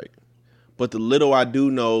of it, right? But the little I do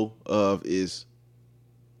know of is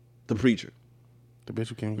the preacher. The bitch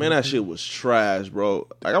who came. Man, that shit was trash, bro.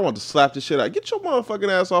 Like, I want to slap this shit out. Get your motherfucking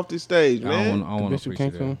ass off this stage, man. I don't want to preach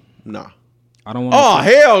it. Nah. I don't want. Oh,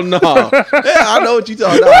 hell no. Yeah, I know what you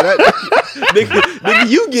talking about. Nigga,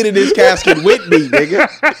 you get in this casket with me, nigga.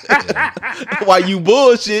 Why you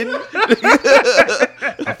bullshitting?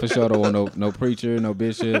 I for sure don't want no preacher, no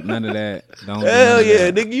bishop, none of that. Don't Hell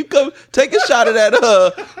yeah, nigga. You come take a shot of that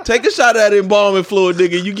embalming fluid,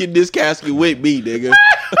 nigga. You get in this casket with me, nigga.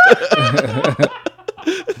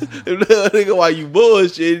 Nigga, why you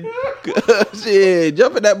bullshitting? Shit,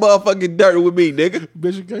 jump in that motherfucking dirt with me, nigga.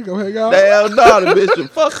 Bishop can't go hang out. Hell no, the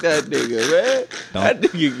bishop. Fuck that nigga, man. That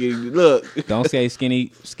nigga, look. Don't say skinny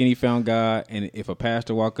found God, and if a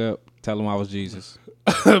pastor walk up, tell him I was Jesus.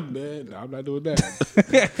 Man, no, I'm not doing that.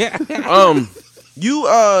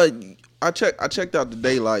 I checked out the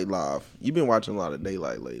Daylight Live. You've been watching a lot of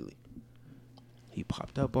Daylight lately. He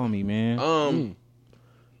popped up on me, man.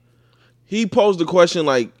 He posed the question,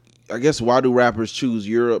 like, I guess, why do rappers choose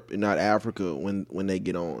Europe and not Africa when they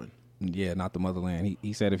get on? Yeah, not the motherland.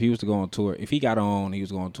 He said if he was to go on tour, if he got on, he was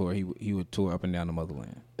going on tour, he would tour up and down the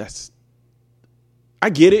motherland. I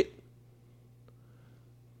get it.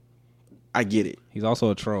 He's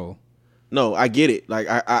also a troll. No, I get it. Like,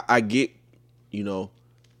 I get, you know,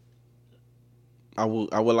 I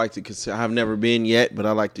would like to consider, I have never been yet, but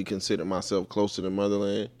I like to consider myself close to the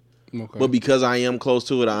motherland. Okay. But because I am close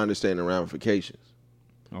to it, I understand the ramifications.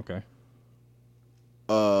 Okay.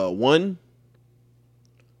 One,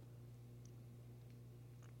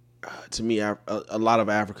 to me, a lot of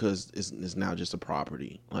Africa is now just a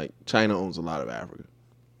property. Like, China owns a lot of Africa.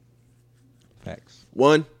 Facts.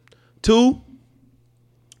 One. Two,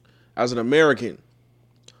 as an American,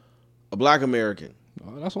 a black American.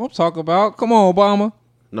 Oh, that's what I'm talking about. Come on, Obama.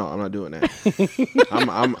 No, I'm not doing that.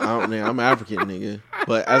 I'm African, nigga.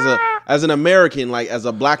 But as an American, like as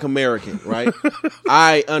a black American, right?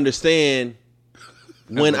 I understand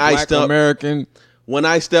when I step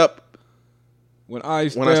on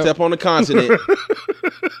the continent.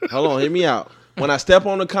 Hold on, hear me out. When I step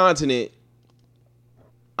on the continent,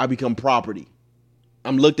 I become property.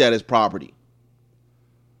 I'm looked at as property.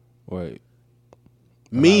 Wait.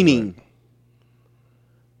 Meaning,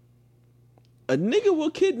 a nigga will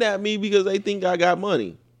kidnap me because they think I got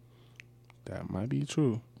money. That might be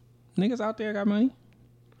true. Niggas out there got money.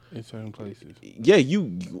 In certain places. Yeah,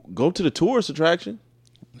 you go to the tourist attraction.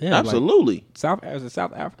 Yeah, absolutely. Like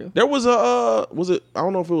South Africa. There was I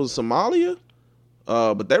don't know if it was Somalia,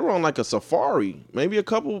 but they were on like a safari maybe a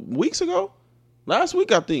couple weeks ago. Last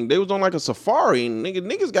week, I think they was on like a safari, and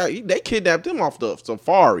they kidnapped him off the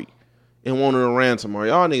safari and wanted a ransom, or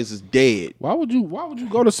y'all niggas is dead. Why would you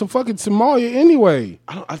go to some fucking Somalia anyway?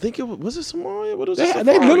 I think it was it Somalia? What was They it?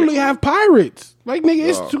 literally have pirates. Like nigga,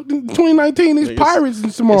 it's 2019. There's pirates in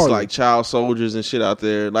Somalia. It's like child soldiers and shit out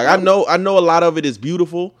there. Like I know a lot of it is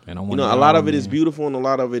beautiful. And a lot of it is beautiful, and a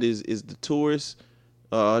lot of it is the tourist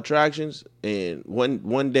attractions. And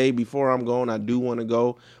one day before I'm going, I do want to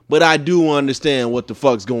go, but I do understand what the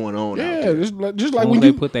fuck's going on. Yeah, out there. just like when when they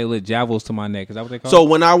you put their little javels to my neck, is that what they call? So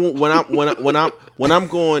when I'm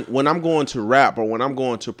going to rap or when I'm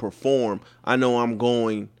going to perform, I know I'm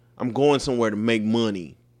going somewhere to make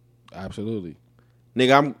money. absolutely.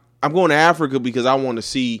 Nigga, I'm going to Africa because I want to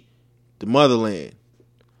see the motherland.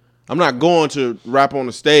 I'm not going to rap on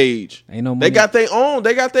the stage. Ain't no They money. got their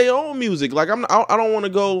own music. Like I don't want to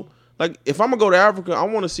go. Like if I'm gonna go to Africa, I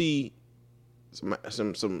want to see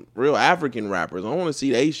some real African rappers. I want to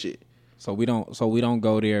see they shit. So we don't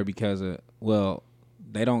go there because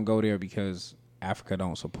they don't go there because Africa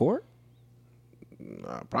don't support.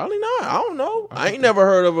 Nah, probably not. I don't know. I ain't never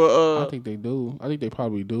heard of I a. think they do. I think they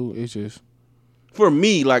probably do. It's just For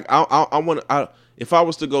me, like I want to. If I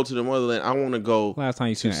was to go to the motherland, I want to go. Last time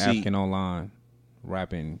you seen an see. African online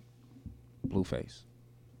rapping Blueface.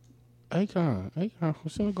 Akon from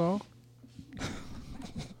Senegal.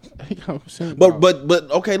 Akon from Senegal.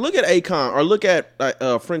 But okay, look at Akon or look at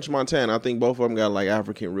French Montana. I think both of them got like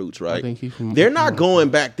African roots, right? I think he's from. They're not going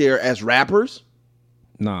back there as rappers.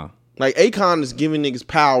 Nah. Like Akon is giving niggas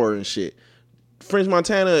power and shit. French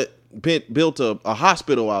Montana built a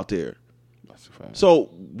hospital out there. That's a fact. So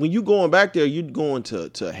when you going back there, you're going to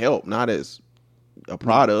help, not as a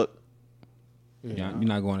product. You're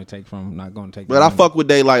not going to take from. But I fuck with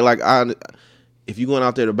they if you going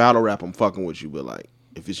out there to battle rap, I'm fucking with you. But like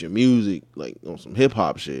if it's your music, like on some hip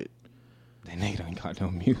hop shit, That nigga don't got no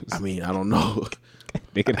music. I mean I don't know.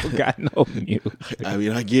 Nigga don't got no music. I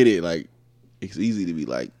mean I get it. Like it's easy to be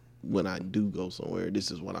like when I do go somewhere,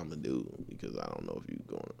 this is what I'm gonna do because I don't know if you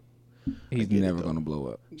going. He's get it, never though. gonna blow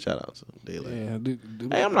up. Shout out to Daylight. Yeah.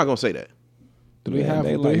 Hey, I'm not gonna say that. Do they Yeah, have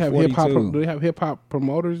they do they like have hip hop? 42. Do they have hip hop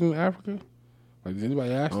promoters in Africa? Like, does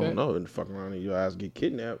anybody ask I that? don't know. And fuck around and your ass get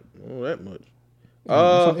kidnapped. I don't know that much.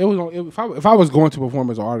 So it was if I was going to perform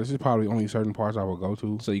as an artist, it's probably only certain parts I would go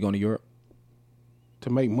to So you going to Europe? to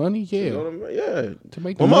make money. Yeah, Yeah. to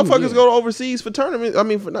make When the money, motherfuckers yeah. go to overseas for tournaments, I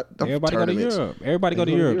mean for not Everybody go to tournaments. Europe. Everybody go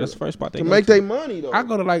to Europe. That's the first spot they To go make to. their money though. I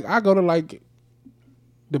go to like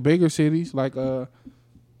the bigger cities like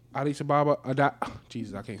Addis Ababa.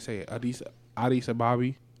 Jesus, I can't say it. Addis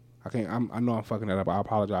Ababa. I know I'm fucking that up. I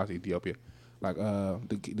apologize, Ethiopia. Like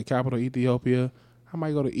the capital Ethiopia. I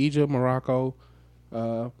might go to Egypt, Morocco,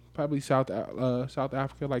 probably South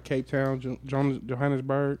Africa, like Cape Town,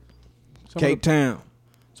 Johannesburg. Town.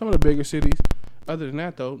 Some of the bigger cities. Other than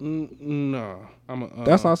that, though, no.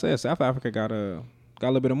 That's all I said. South Africa got a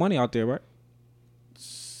little bit of money out there, right?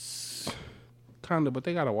 Kind of, but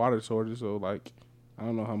they got a water shortage, so like, I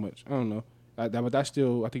don't know how much. I don't know. But that's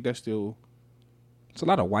still. I think that's still It's a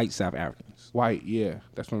lot of white South Africans. white. Yeah,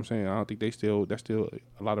 that's what I'm saying. I don't think that's still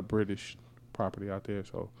a lot of British property out there.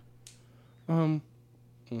 So, I don't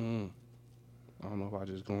know if I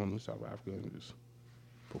just go into South Africa and just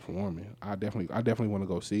performing. I definitely want to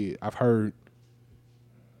go see it. I've heard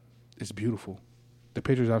it's beautiful. The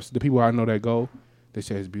people I know that go, they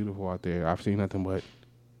say it's beautiful out there. I've seen nothing but.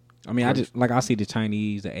 I mean, I see the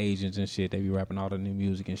Chinese, the Asians and shit. They be rapping all the new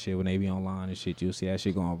music and shit when they be online and shit. You'll see that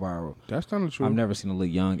shit going viral. That's not the truth. I've never seen a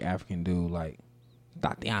little young African dude like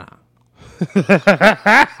Tatiana.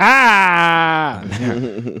 I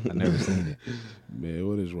never seen it. Man,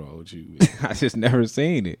 what is wrong with you? Man? I just never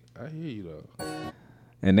seen it. I hear you though.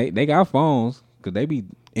 And they got phones because they be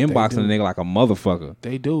inboxing the nigga like a motherfucker.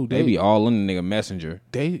 They do. They be all in the nigga messenger.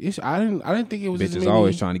 I didn't think it was as Bitches many,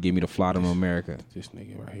 always trying to get me to fly to America. This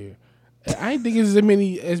nigga right here. I didn't think it's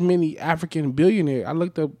as many African billionaires. I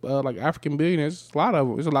looked up like African billionaires. It's a lot of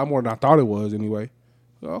them. It's a lot more than I thought it was anyway.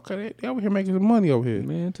 Okay, they over here making some money over here.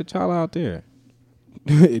 Man, T'Challa out there.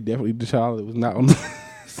 It definitely T'Challa was not on the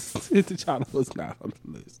T'Challa was not on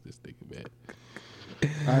the list. This nigga, man.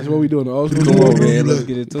 All right, so what we doing? The old school? Come on, man. Let's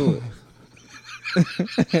get into it.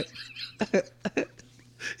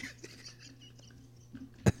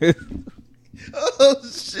 Oh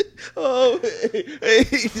shit! Oh,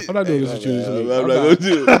 hey. I'm not doing this with you this week. I'm not gonna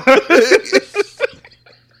do it.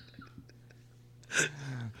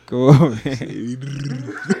 Come on, man.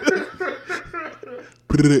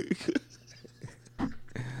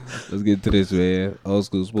 Let's get to this, man. Old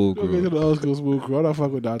school smooth Go get to crew. the old school smooth crew. I'm not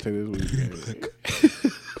fucking with Dante this week, man.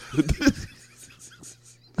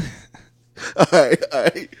 All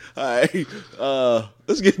right.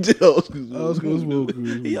 Let's get to old school. Old school smooth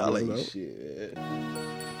groove. Y'all ain't shit.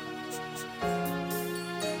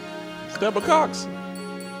 Deborah Cox.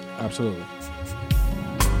 Absolutely.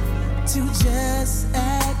 To just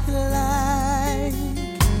act like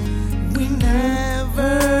we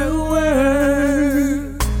never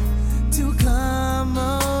were, to come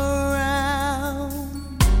around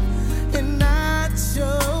and not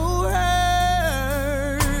show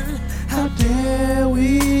her. How dare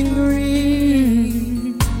we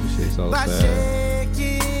grieve This shit's so by sad.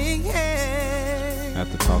 shaking hands?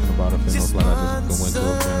 After talking about a funeral, like I just went to a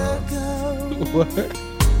funeral. What?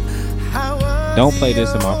 Don't play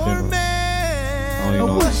this in my funeral. I don't even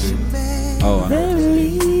know what to do. Oh, I know what to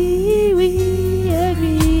do. We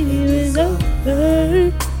agreed it was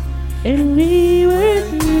over, and we were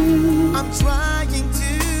through. I'm trying to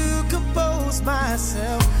compose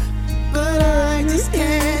myself, but I just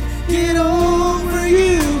can't get over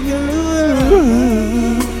you.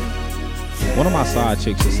 One of my side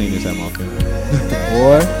chicks has seen this at my funeral.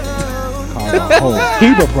 Boy. Called a whole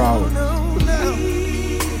heap of problems.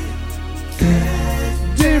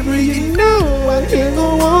 Deborah, you know I can't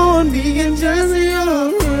go on being just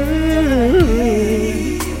your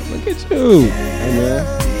friend. Look at you. Hey, man.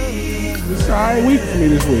 It's an alright week for me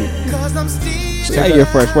this week. Cause I'm still Gotta get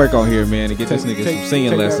fresh work on here, man, and get this nigga some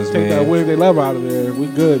singing lessons, Take that man. Wednesday Love out of there. We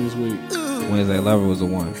good this week. Wednesday Lover was the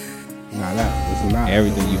one. Nah, this is not.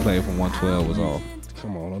 Everything you played from 112 was off.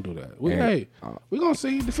 Come on, don't do that. Hey. We gonna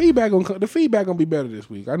see the feedback. The feedback gonna be better this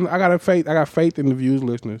week. I got faith in the views,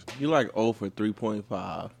 listeners. You like 0 for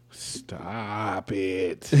 3.5. Stop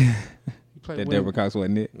it. That Deborah Cox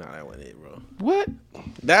wasn't it? Nah, that wasn't it, bro. What?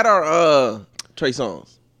 That are Trey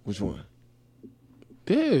Songz. Which one?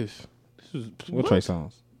 This is What Trey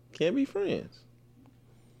Songz? Can't be friends.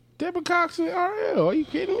 Deborah Cox and RL. Are you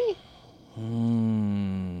kidding me?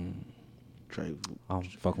 Trey I'm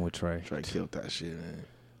fucking with Trey. killed that shit, man.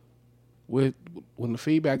 When the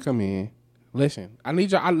feedback come in, listen. I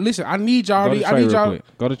need y'all. I need y'all. Go to I Trey need real y'all. quick.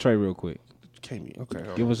 Go to Trey real quick. Okay,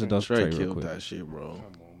 hold Give on. us a dose of Trey Trey real killed quick. that shit, bro.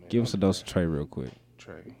 Give us a dose of Trey real quick.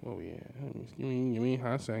 Trey. Oh yeah. Give me a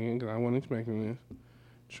hot second because I wasn't expecting this.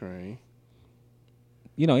 Trey.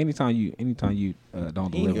 You know, anytime you don't He ain't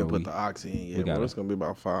deliver, gonna we, put the ox in yet, got bro. it. It's gonna be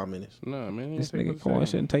about 5 minutes. Nah, man. this nigga, come on, it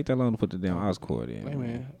shouldn't take that long to put the damn aux cord in. Hey,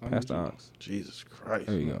 man. I Pass need the you- aux. Jesus Christ.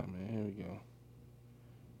 There you Nah, go. man. Here we go.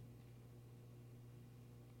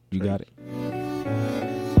 You got it.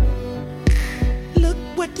 look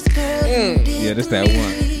what this girl did. Yeah, this to that one. me.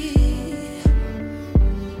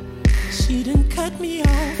 She done cut me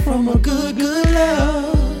off from a good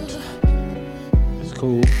love. It's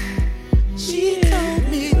cool. She told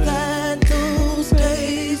me that those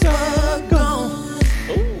days are gone.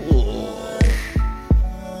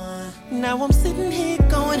 Now I'm sitting here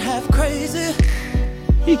going half crazy,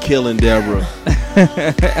 He killing Deborah.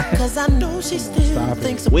 cause I know she still Stop it.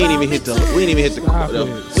 thinks We about ain't even me hit the too. we ain't even hit the Stop we it. ain't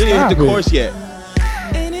even hit Stop the it. course yet.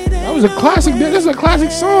 And it That was a classic. This is a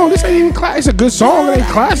classic song. This ain't even classic. It's a good song. It ain't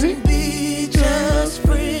classic. Be just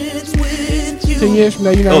friends with you. 10 years from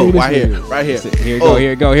now, you know Oh, who this right here, is. right here. Here it go,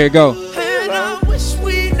 here it go, here it go. And I wish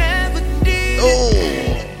we never did.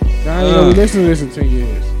 I ain't gonna be listening to this in 10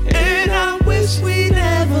 years. And I wish we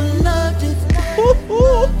never loved it.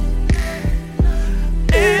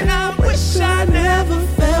 And I wish I never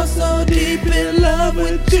felt so deep in love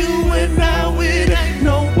with you. And now it ain't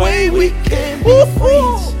no way we can be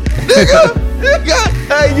friends. Nigga,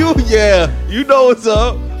 hey, you know what's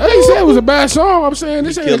up. I ain't say it was a bad song. I'm saying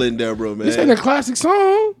this ain't, Killing Deborah, man. this ain't a classic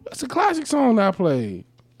song. It's a classic song that I played.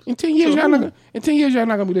 In 10 years, y'all not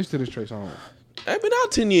gonna be listening to this Trey song. It's been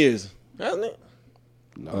out 10 years, hasn't it?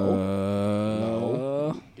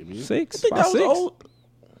 No. 6, I think about that was 6. old.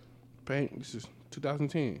 Bang, this is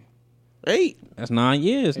 2010. 8, That's 9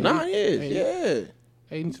 years. 9 years, yeah.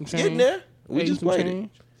 8 and some It's change. getting there. We 8 just and some played it. change.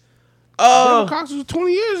 Deborah Cox was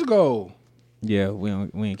 20 years ago. Yeah, we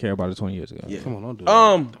ain't care about it 20 years ago. Yeah. Come on, don't do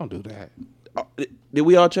that. Don't do that. Did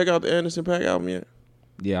we all check out the Anderson .Paak album yet?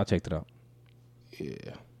 Yeah, I checked it out. Yeah.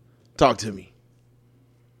 Talk to me.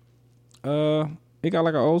 It got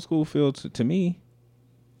like an old school feel to me.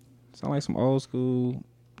 Sound like some old school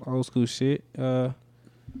shit. It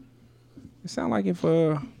sound like if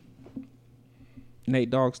Nate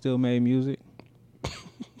Dogg still made music.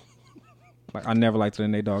 Like I never liked the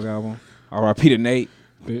Nate Dogg album. R.I.P. to Nate.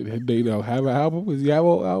 They don't have an album? Does he have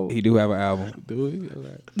an album? He do have an album. Do he?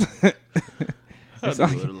 Okay.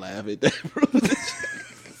 I would laugh at that, bro.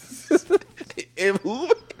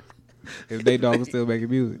 If Nate Dogg was still making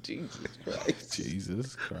music. Jesus Christ.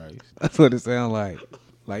 Jesus Christ. That's what it sound like.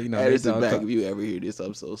 Like, you know, Addison Nate back. Dogg, If you ever hear this,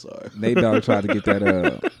 I'm so sorry. Nate Dogg tried to get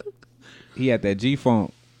that. He had that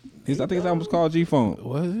G-Funk. I think his album was called G-Funk.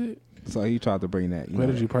 Was it? So he tried to bring that. Where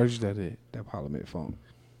did you purchase that at? That Parliament Funk?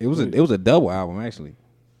 It was a double album actually.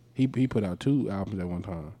 He put out 2 albums at one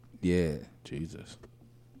time. Yeah. Jesus,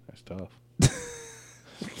 that's tough.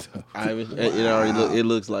 It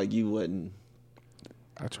looks like you wasn't.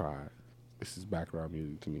 I tried. This is background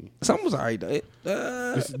music to me. Something was alright though.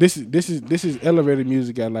 This is elevated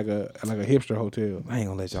music at like a hipster hotel. I ain't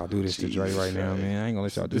gonna let y'all do this to Dre right now, man. I ain't gonna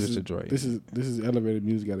let y'all do this to Dre. This is elevated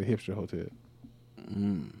music at a hipster hotel.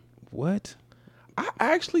 What? I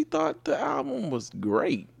actually thought the album was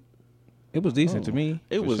great. It was decent to me.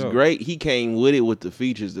 It for was sure. great. He came with it with the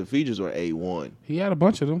features. The features were A1. He had a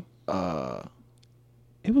bunch of them.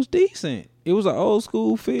 It was decent. It was an old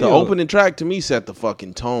school feel. The opening track to me set the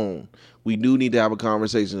fucking tone. We do need to have a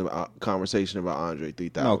conversation about Andre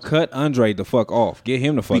 3000. No, cut Andre the fuck off. Get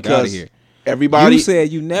him the fuck out of Because here. everybody You said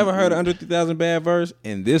you never heard of Andre 3000 Bad Verse,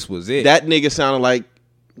 and this was it. that nigga sounded like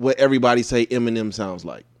what everybody say Eminem sounds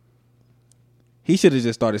like. He should have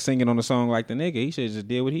just started singing on the song like the nigga. He should have just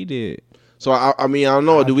did what he did. So I mean I don't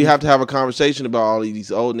know. Do we have to have a conversation about all of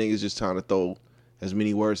these old niggas just trying to throw as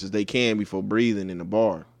many words as they can before breathing in the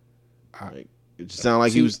bar? Like, it just sounded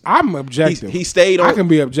like he was. I'm objective. He stayed on. I can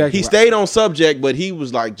be objective. He stayed on subject, but he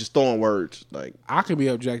was like just throwing words. Like I can be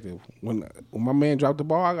objective. When my man dropped the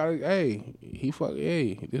ball, I got this wasn't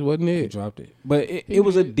He it. dropped it. But it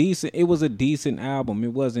was a decent album.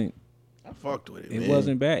 It wasn't I fucked with it. It man.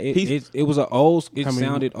 wasn't bad. He's- It was an old. It How many-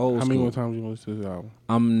 sounded old. How many school. more times you listen to this album?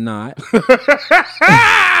 I'm not.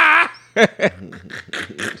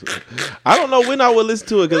 I don't know when I would listen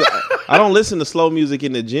to it because I don't listen to slow music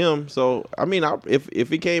in the gym. So I mean,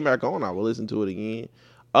 if it came back on, I would listen to it again.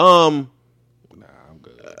 I'm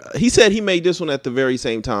good. He said he made this one at the very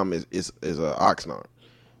same time as Oxnard,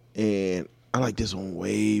 and I like this one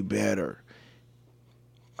way better.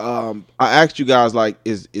 I asked you guys like,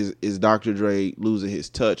 is Dr. Dre losing his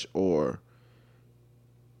touch, or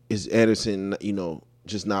is Anderson,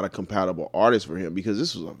 just not a compatible artist for him? Because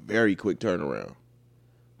this was a very quick turnaround.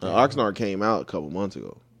 Oxnard came out a couple months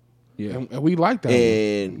ago. Yeah. And we liked that.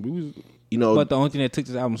 And- one. We was, But the only thing that took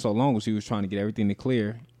this album so long was he was trying to get everything to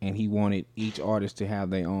clear, and he wanted each artist to have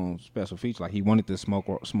their own special feature. Like he wanted the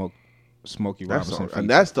Smokey Robinson feature. and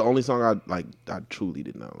that's the only song I truly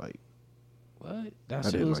did not like. What? That I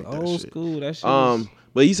shit didn't was like that old shit. school. That shit was...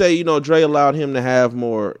 But he said, Dre allowed him to have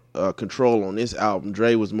more control on this album.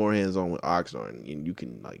 Dre was more hands-on with Oxnard, and you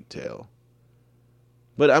can, tell.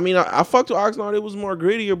 But, I mean, I fucked with Oxnard. It was more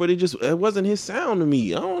grittier, but it wasn't his sound to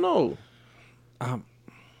me. I don't know.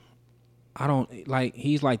 I don't... Like,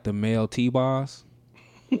 he's like the male T-Boss.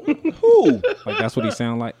 Who? Like, that's what he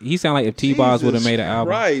sound like. He sound like if T-Boss would have made an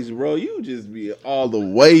album. Christ, bro. You just be all the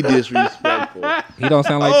way disrespectful. He don't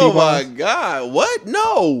sound like Oh, T-Boss. my God. What?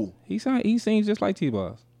 No. He sings just like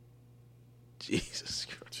T-Boss. Jesus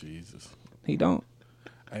Christ. Jesus. He don't.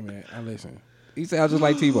 Hey man, I listen. He sounds just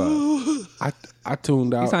like T-Boss. I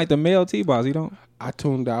tuned He out. sound like the male T-Boss. He don't. I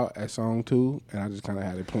tuned out at song 2, and I just kind of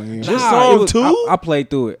had it playing. Just Nah, song it was- 2? I played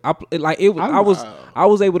through it. I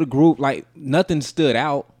was able to group, like, nothing stood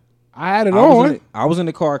out. I had it I on. was in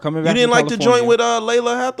the car coming You back. didn't from like the California. joint with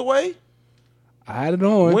Layla Hathaway? I had it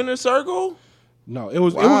on. Winter Circle? No, it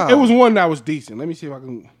was Wow. it was one that was decent. Let me see if I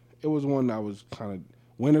can. It was one that was kind of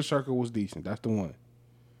Winter Circle was decent. That's the one.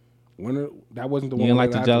 That wasn't the You one. didn't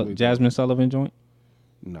like that the I had to- Jasmine Sullivan joint?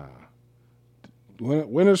 Nah.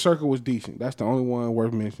 Winter Circle was decent. That's the only one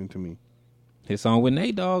worth mentioning to me. His song with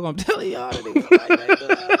Nate Dogg. I'm telling y'all, that nigga like Nate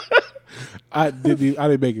Dogg. I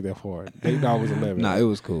didn't make it that far. Nate Dogg was 11. Nah, it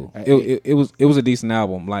was cool. Hey, It was a decent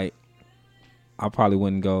album. Like, I probably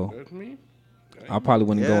wouldn't go. That's me. I probably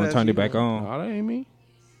wouldn't go and that's turn you. it back on. No, that ain't me.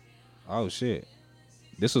 Oh shit,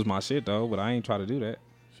 this was my shit though, but I ain't try to do that.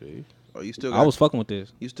 See, Oh, you still I got, was fucking with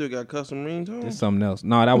this. you still got custom ringtones? It's something else.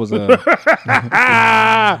 No, that was ring back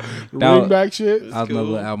shit. that was cool. another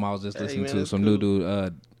little album I was just Hey, listening man, to. that's Some cool. new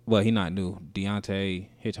dude. Well, he not new. Deontay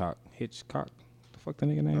Hitchcock. The fuck the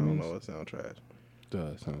nigga I name don't is? know. It sound trash.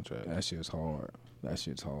 Does soundtrack. That shit's hard. That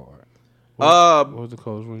shit's hard. What was the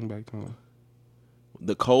coldest ring back tone?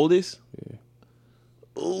 The coldest? Yeah.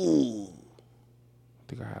 Ooh. I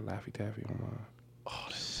think I had Laffy Taffy on mine.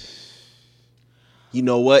 You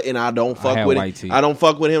know what? And I don't fuck had with White him. Tee. I don't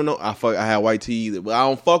fuck with him. No, I had White Tee either, but I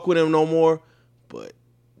don't fuck with him no more. But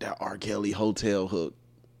that R. Kelly hotel hook.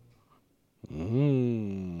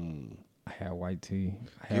 Mm. I had white tea.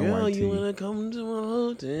 I had Girl, white you tea. wanna come to my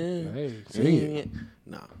hotel? Hey, sing it.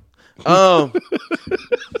 Nah.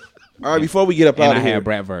 All right, before we get up And out I of here, had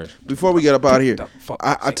Brat verse. before we get up out of here, fuck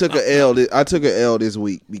I took an L. I took an L this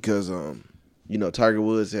week because Tiger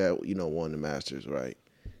Woods had won the Masters, right?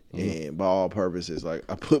 And by all purposes, like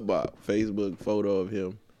I put my Facebook photo of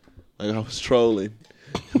him, like I was trolling.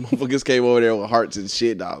 Motherfuckers came over there with hearts and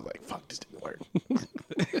shit, and I was like, "Fuck, this didn't work."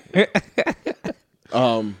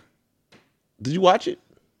 Did you watch it?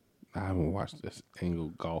 I haven't watched this angle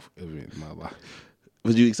golf event in my life.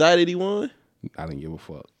 Was you excited he won? I didn't give a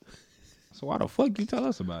fuck. So why the fuck you tell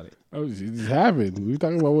us about it? Oh, it just happened. We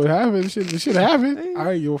talking about what happened. The shit happened.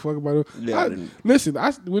 I ain't give a fuck about it. Yeah, I didn't. Listen,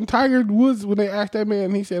 when Tiger Woods, when they asked that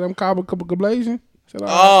man, he said, "I'm Kaba Kablasian." I said,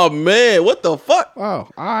 Oh man, what the fuck? oh, all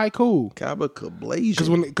right, cool. Kaba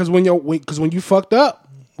Kablasian. Because when you fucked up,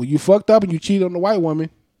 and you cheated on the white woman,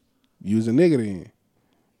 you was a nigga then.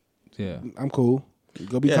 Yeah. I'm cool.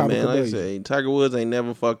 Go be Yeah, Kaba man. Like I Kablasian. said, Tiger Woods ain't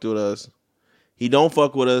never fucked with us. He don't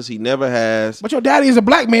fuck with us. He never has. But your daddy is a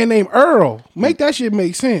black man named Earl. Make that shit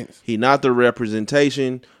make sense. He not the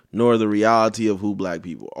representation nor the reality of who black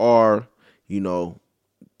people are.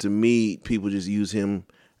 To me, people just use him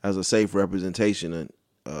as a safe representation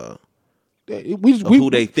of who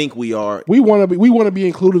they think we are. We want to be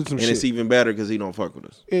included in some And shit. it's even better because he don't fuck with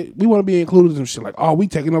us. We want to be included in some shit like, oh, we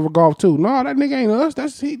taking over golf too. No, that nigga ain't us.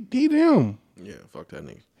 That's he them. Yeah, fuck that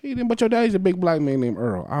nigga. He them. But your daddy's a big black man named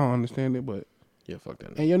Earl. I don't understand it, but Yeah, fuck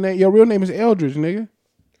that nigga. and your real name is Eldridge, nigga. Your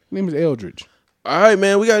name is Eldridge. All right,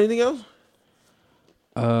 man. We got anything else?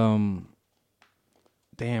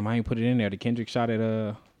 Damn, I ain't put it in there. The Kendrick shot at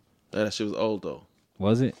That shit was old though.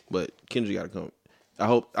 was it? But Kendrick got to come.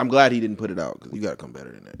 I'm glad he didn't put it out because you got to come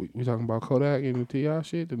better than that. We talking about Kodak and the T.I.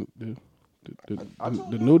 shit.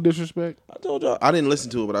 The new disrespect. I told y'all. I didn't listen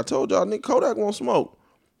to it, but I told y'all, nigga, Kodak won't smoke.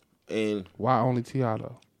 And Why only T.I.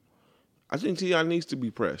 though? I think T.I. needs to be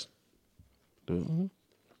pressed. Dude.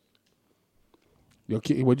 Your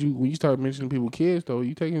kid, when you start mentioning people kids though,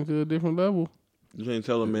 you take it to a different level. You can't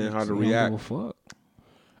tell a man how to I don't react. give a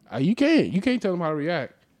fuck. You can't tell them how to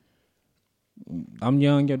react. I'm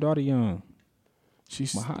young, your daughter young.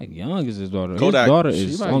 She's Well, how young is his daughter? Kodak, His daughter she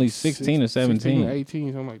is like only 16 or 17. 16 or 18,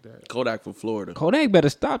 something like that. Kodak from Florida. Kodak better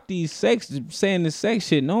stop these saying this sex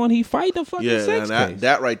shit, knowing he fight the fucking Yeah, sex and case.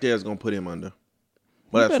 that right there is gonna put him under.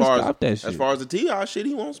 But You as better far stop that shit. as far as the T.I. shit,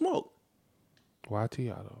 he won't smoke. Why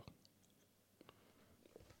T.I. though?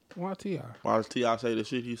 Why T.I.? Why does T.I. say the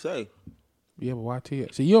shit he say? Yeah, but why T.I.?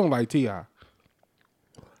 See, you don't like T.I.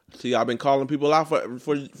 T.I. been calling people out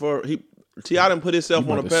for T.I. done put himself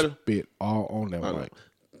You on a about to pedestal. spit all on that I know. mic.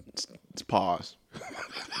 It's pause.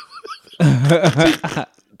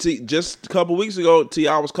 Just a couple weeks ago,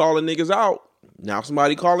 T.I. was calling niggas out. Now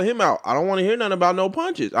somebody calling him out. I don't want to hear nothing about no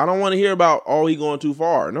punches. I don't want to hear about, he going too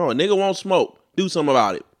far. No, a nigga won't smoke. Do something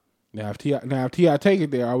about it. Now if T.I. take it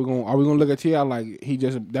there, are we gonna look at T.I. like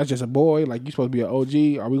that's just a boy? Like you supposed to be an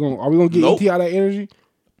OG? Are we gonna give Nope. T.I. that energy?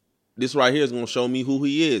 This right here is going to show me who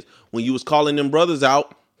he is. When you was calling them brothers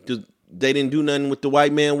out, because they didn't do nothing with the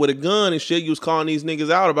white man with a gun and shit, you was calling these niggas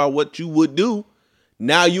out about what you would do.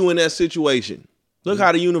 Now you in that situation. Look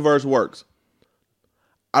how the universe works.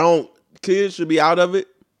 Kids should be out of it,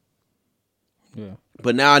 yeah.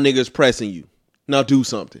 but now a nigga's pressing you. Now do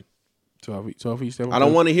something. So if he step up, I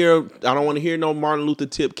don't want to hear no Martin Luther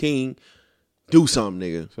Tip King. Do something,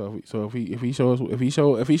 nigga. So if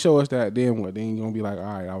he show us that, then what? Then you gonna be like, all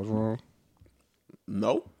right, I was wrong.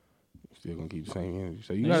 No. Still gonna keep the same energy.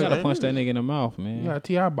 So you You gotta gotta punch that nigga in the mouth, man. you got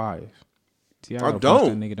T.I. bias. T.I. I gotta punch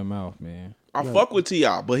don't. that nigga in the mouth, man. I fuck with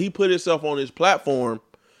T.I., but he put himself on his platform,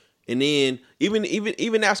 and then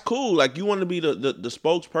even that's cool. Like you want to be the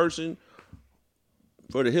spokesperson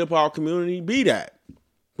for the hip hop community, be that.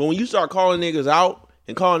 But when you start calling niggas out,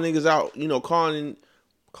 calling niggas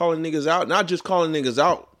out, not just calling niggas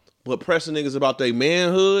out, but pressing niggas about their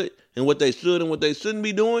manhood and what they should and what they shouldn't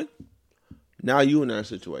be doing, now you in that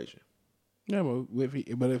situation. Yeah,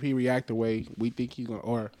 but if he react the way we think he's gonna,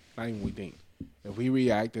 or not even we think, if we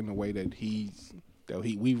react in the way that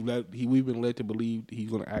we've been led to believe he's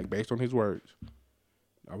gonna act based on his words,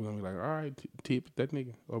 are we gonna be like, all right, tip that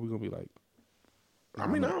nigga, or are we gonna be like, I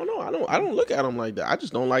mean, I don't know. I don't look at him like that. I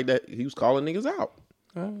just don't like that he was calling niggas out.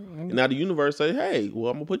 And now the universe say, hey,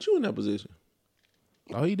 well, I'm gonna put you in that position.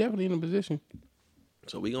 oh, he definitely in a position.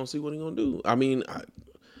 So we gonna see what he gonna do. I mean,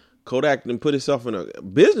 Kodak done put himself in a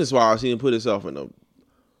business wise. He done put himself in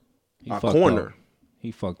He a fucked corner. off.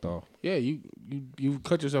 He fucked off. Yeah, you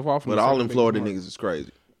cut yourself off. From But the all second them biggest Florida market. niggas is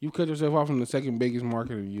crazy. You cut yourself off from the second biggest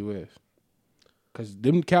market in the U.S. Because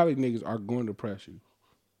them Cali niggas are going to press you.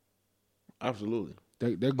 Absolutely.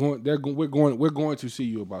 We're going to see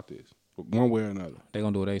you about this one way or another. They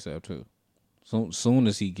gonna do it ASAP too. Soon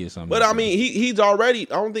as he gets something. But I mean, he's already.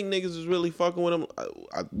 I don't think niggas is really fucking with him.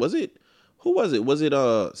 Was it? Who was it? Was it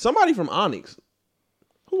somebody from Onyx?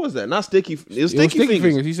 Who was that? Not Sticky. It was Sticky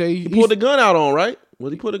Fingers. He said he pulled the gun out on, right?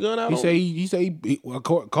 Was he put a gun out? He said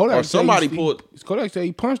Kodak. Or somebody pulled. Kodak said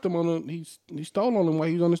he punched him on the. He stole on him while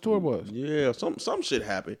he was on the tour bus. Yeah, some shit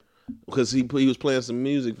happened because he was playing some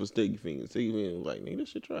music for Sticky Fingers. Sticky Fingers was like, nigga, this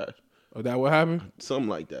shit trash. Oh, that what happened? Something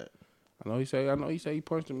like that. I know he said he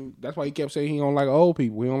punched him. That's why he kept saying he don't like old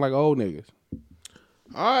people. He don't like old niggas.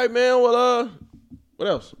 All right, man. Well, what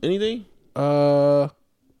else? Anything? For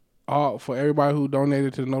everybody who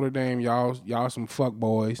donated to Notre Dame, y'all some fuck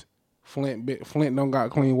boys. Flint don't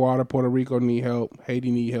got clean water. Puerto Rico need help.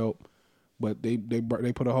 Haiti need help. But they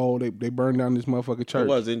put a hole. They burned down this motherfucking church. It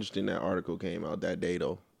was interesting that article came out that day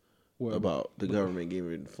though. What? About the government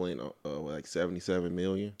giving Flint like $77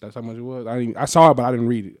 million. That's how much it was. I saw it, but I didn't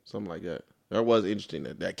read it. Something like that. That was interesting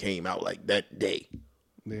that came out like that day.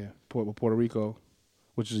 Yeah, Puerto Rico,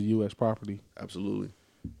 which is a U.S. property. Absolutely.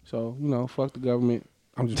 So fuck the government.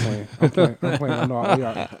 I'm just playing. I'm playing. I know all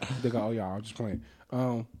y'all. They got all y'all. I'm just playing.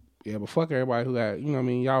 Yeah, but fuck everybody who got. You know what I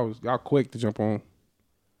mean? Y'all quick to jump on.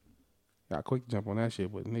 Y'all quick to jump on that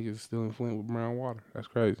shit, but niggas still in Flint with brown water. That's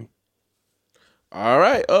crazy. All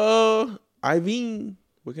right, Iveen,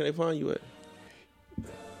 where can they find you at?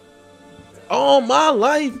 All my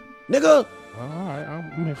life, nigga. All right,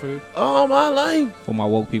 I'm here for this. All my life. For my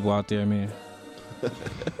woke people out there, man.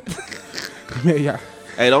 Yeah.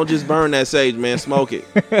 Hey, don't just burn that sage, man. Smoke it.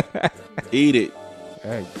 Eat it.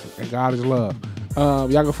 Hey, and God is love. Y'all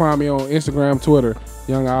can find me on Instagram, Twitter,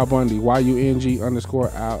 Young Al Bundy, YUNG_Al_Bundy.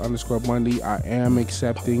 I am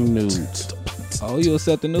accepting nudes. Oh, you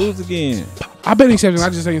accept the nudes again? I've been accepting. I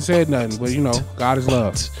just ain't said nothing. But God is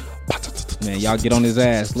love. Man, y'all get on his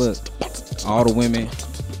ass. Look, all the women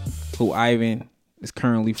who Ivan is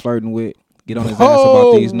currently flirting with, get on his ass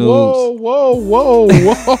about these nudes. Whoa.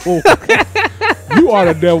 You are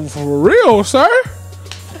the devil for real, sir.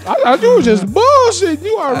 I thought you was just bullshit.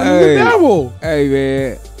 You are really the devil. Hey,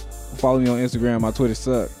 man. Follow me on Instagram. My Twitter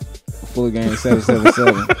suck.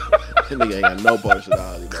 Fullergang777. That nigga ain't got no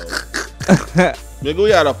personality, bro. Nigga,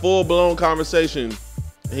 we had a full-blown conversation.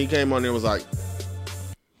 And he came on there and was like,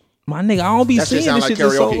 my nigga, I don't be seeing this shit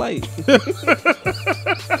till so late.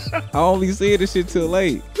 I only see this shit till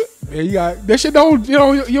late. Yeah, you got that shit. You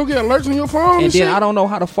don't get alerts on your phone. And then shit? I don't know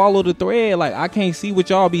how to follow the thread. Like I can't see what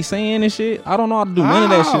y'all be saying and shit. I don't know how to do none of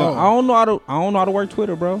that shit. I don't know how to work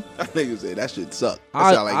Twitter, bro. That nigga said that shit suck.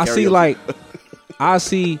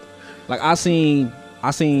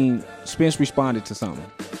 I seen Spence responded to something.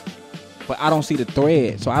 But I don't see the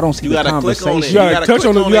thread, so I don't see the conversation. You gotta touch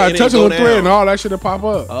on the thread and all that shit to pop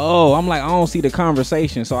up. Oh, I'm like, I don't see the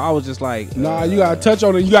conversation, so I was just like, nah, you gotta touch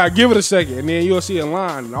on it. You gotta give it a second, and then you'll see a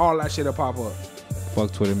line and all that shit to pop up.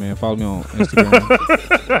 Fuck Twitter, man. Follow me on Instagram,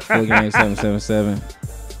 Fullergang777.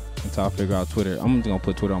 Until I figure out Twitter. I'm just gonna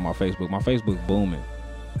put Twitter on my Facebook. My Facebook booming.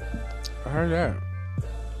 I heard that.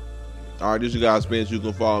 All right, this you guys, Spence. You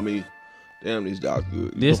can follow me. Damn, these dots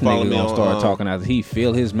good. This nigga gonna start talking after he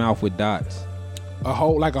fill his mouth with dots. A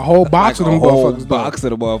whole box of them motherfuckers. Box of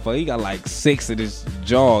the motherfucker. He got like 6 in his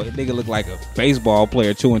jaw. That nigga look like a baseball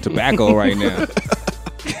player chewing tobacco right now.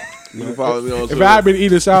 You can follow me on Twitter. If I had been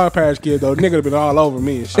eating Sour Patch Kid though, nigga have been all over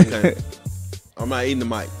me and shit. Okay. I'm not eating the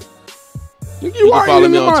mic. You can follow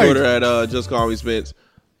me on Twitter at Just Call Me Spence.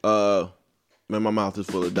 Man, my mouth is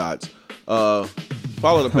full of dots.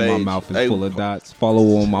 Follow the page. My mouth is full of dots.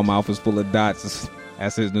 Follow on My Mouth is Full of Dots.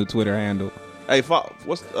 That's his new Twitter handle. Hey, give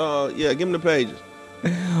him the pages.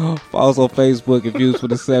 Follow us on Facebook at Views for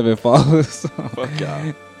the 7. Follow us on Fuck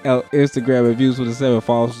y'all. Instagram at Views for the 7.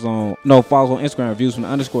 Follow us on Instagram at Views from the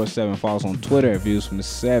 _7. Follow us on Twitter at Views from the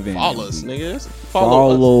 7. Follow us, nigga.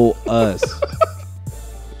 Follow us.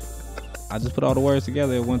 I just put all the words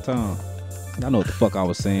together at one time. I know what the fuck I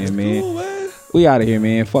was saying, man. Cool, man. We out of here,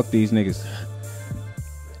 man. Fuck these niggas.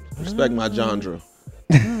 Respect my genre.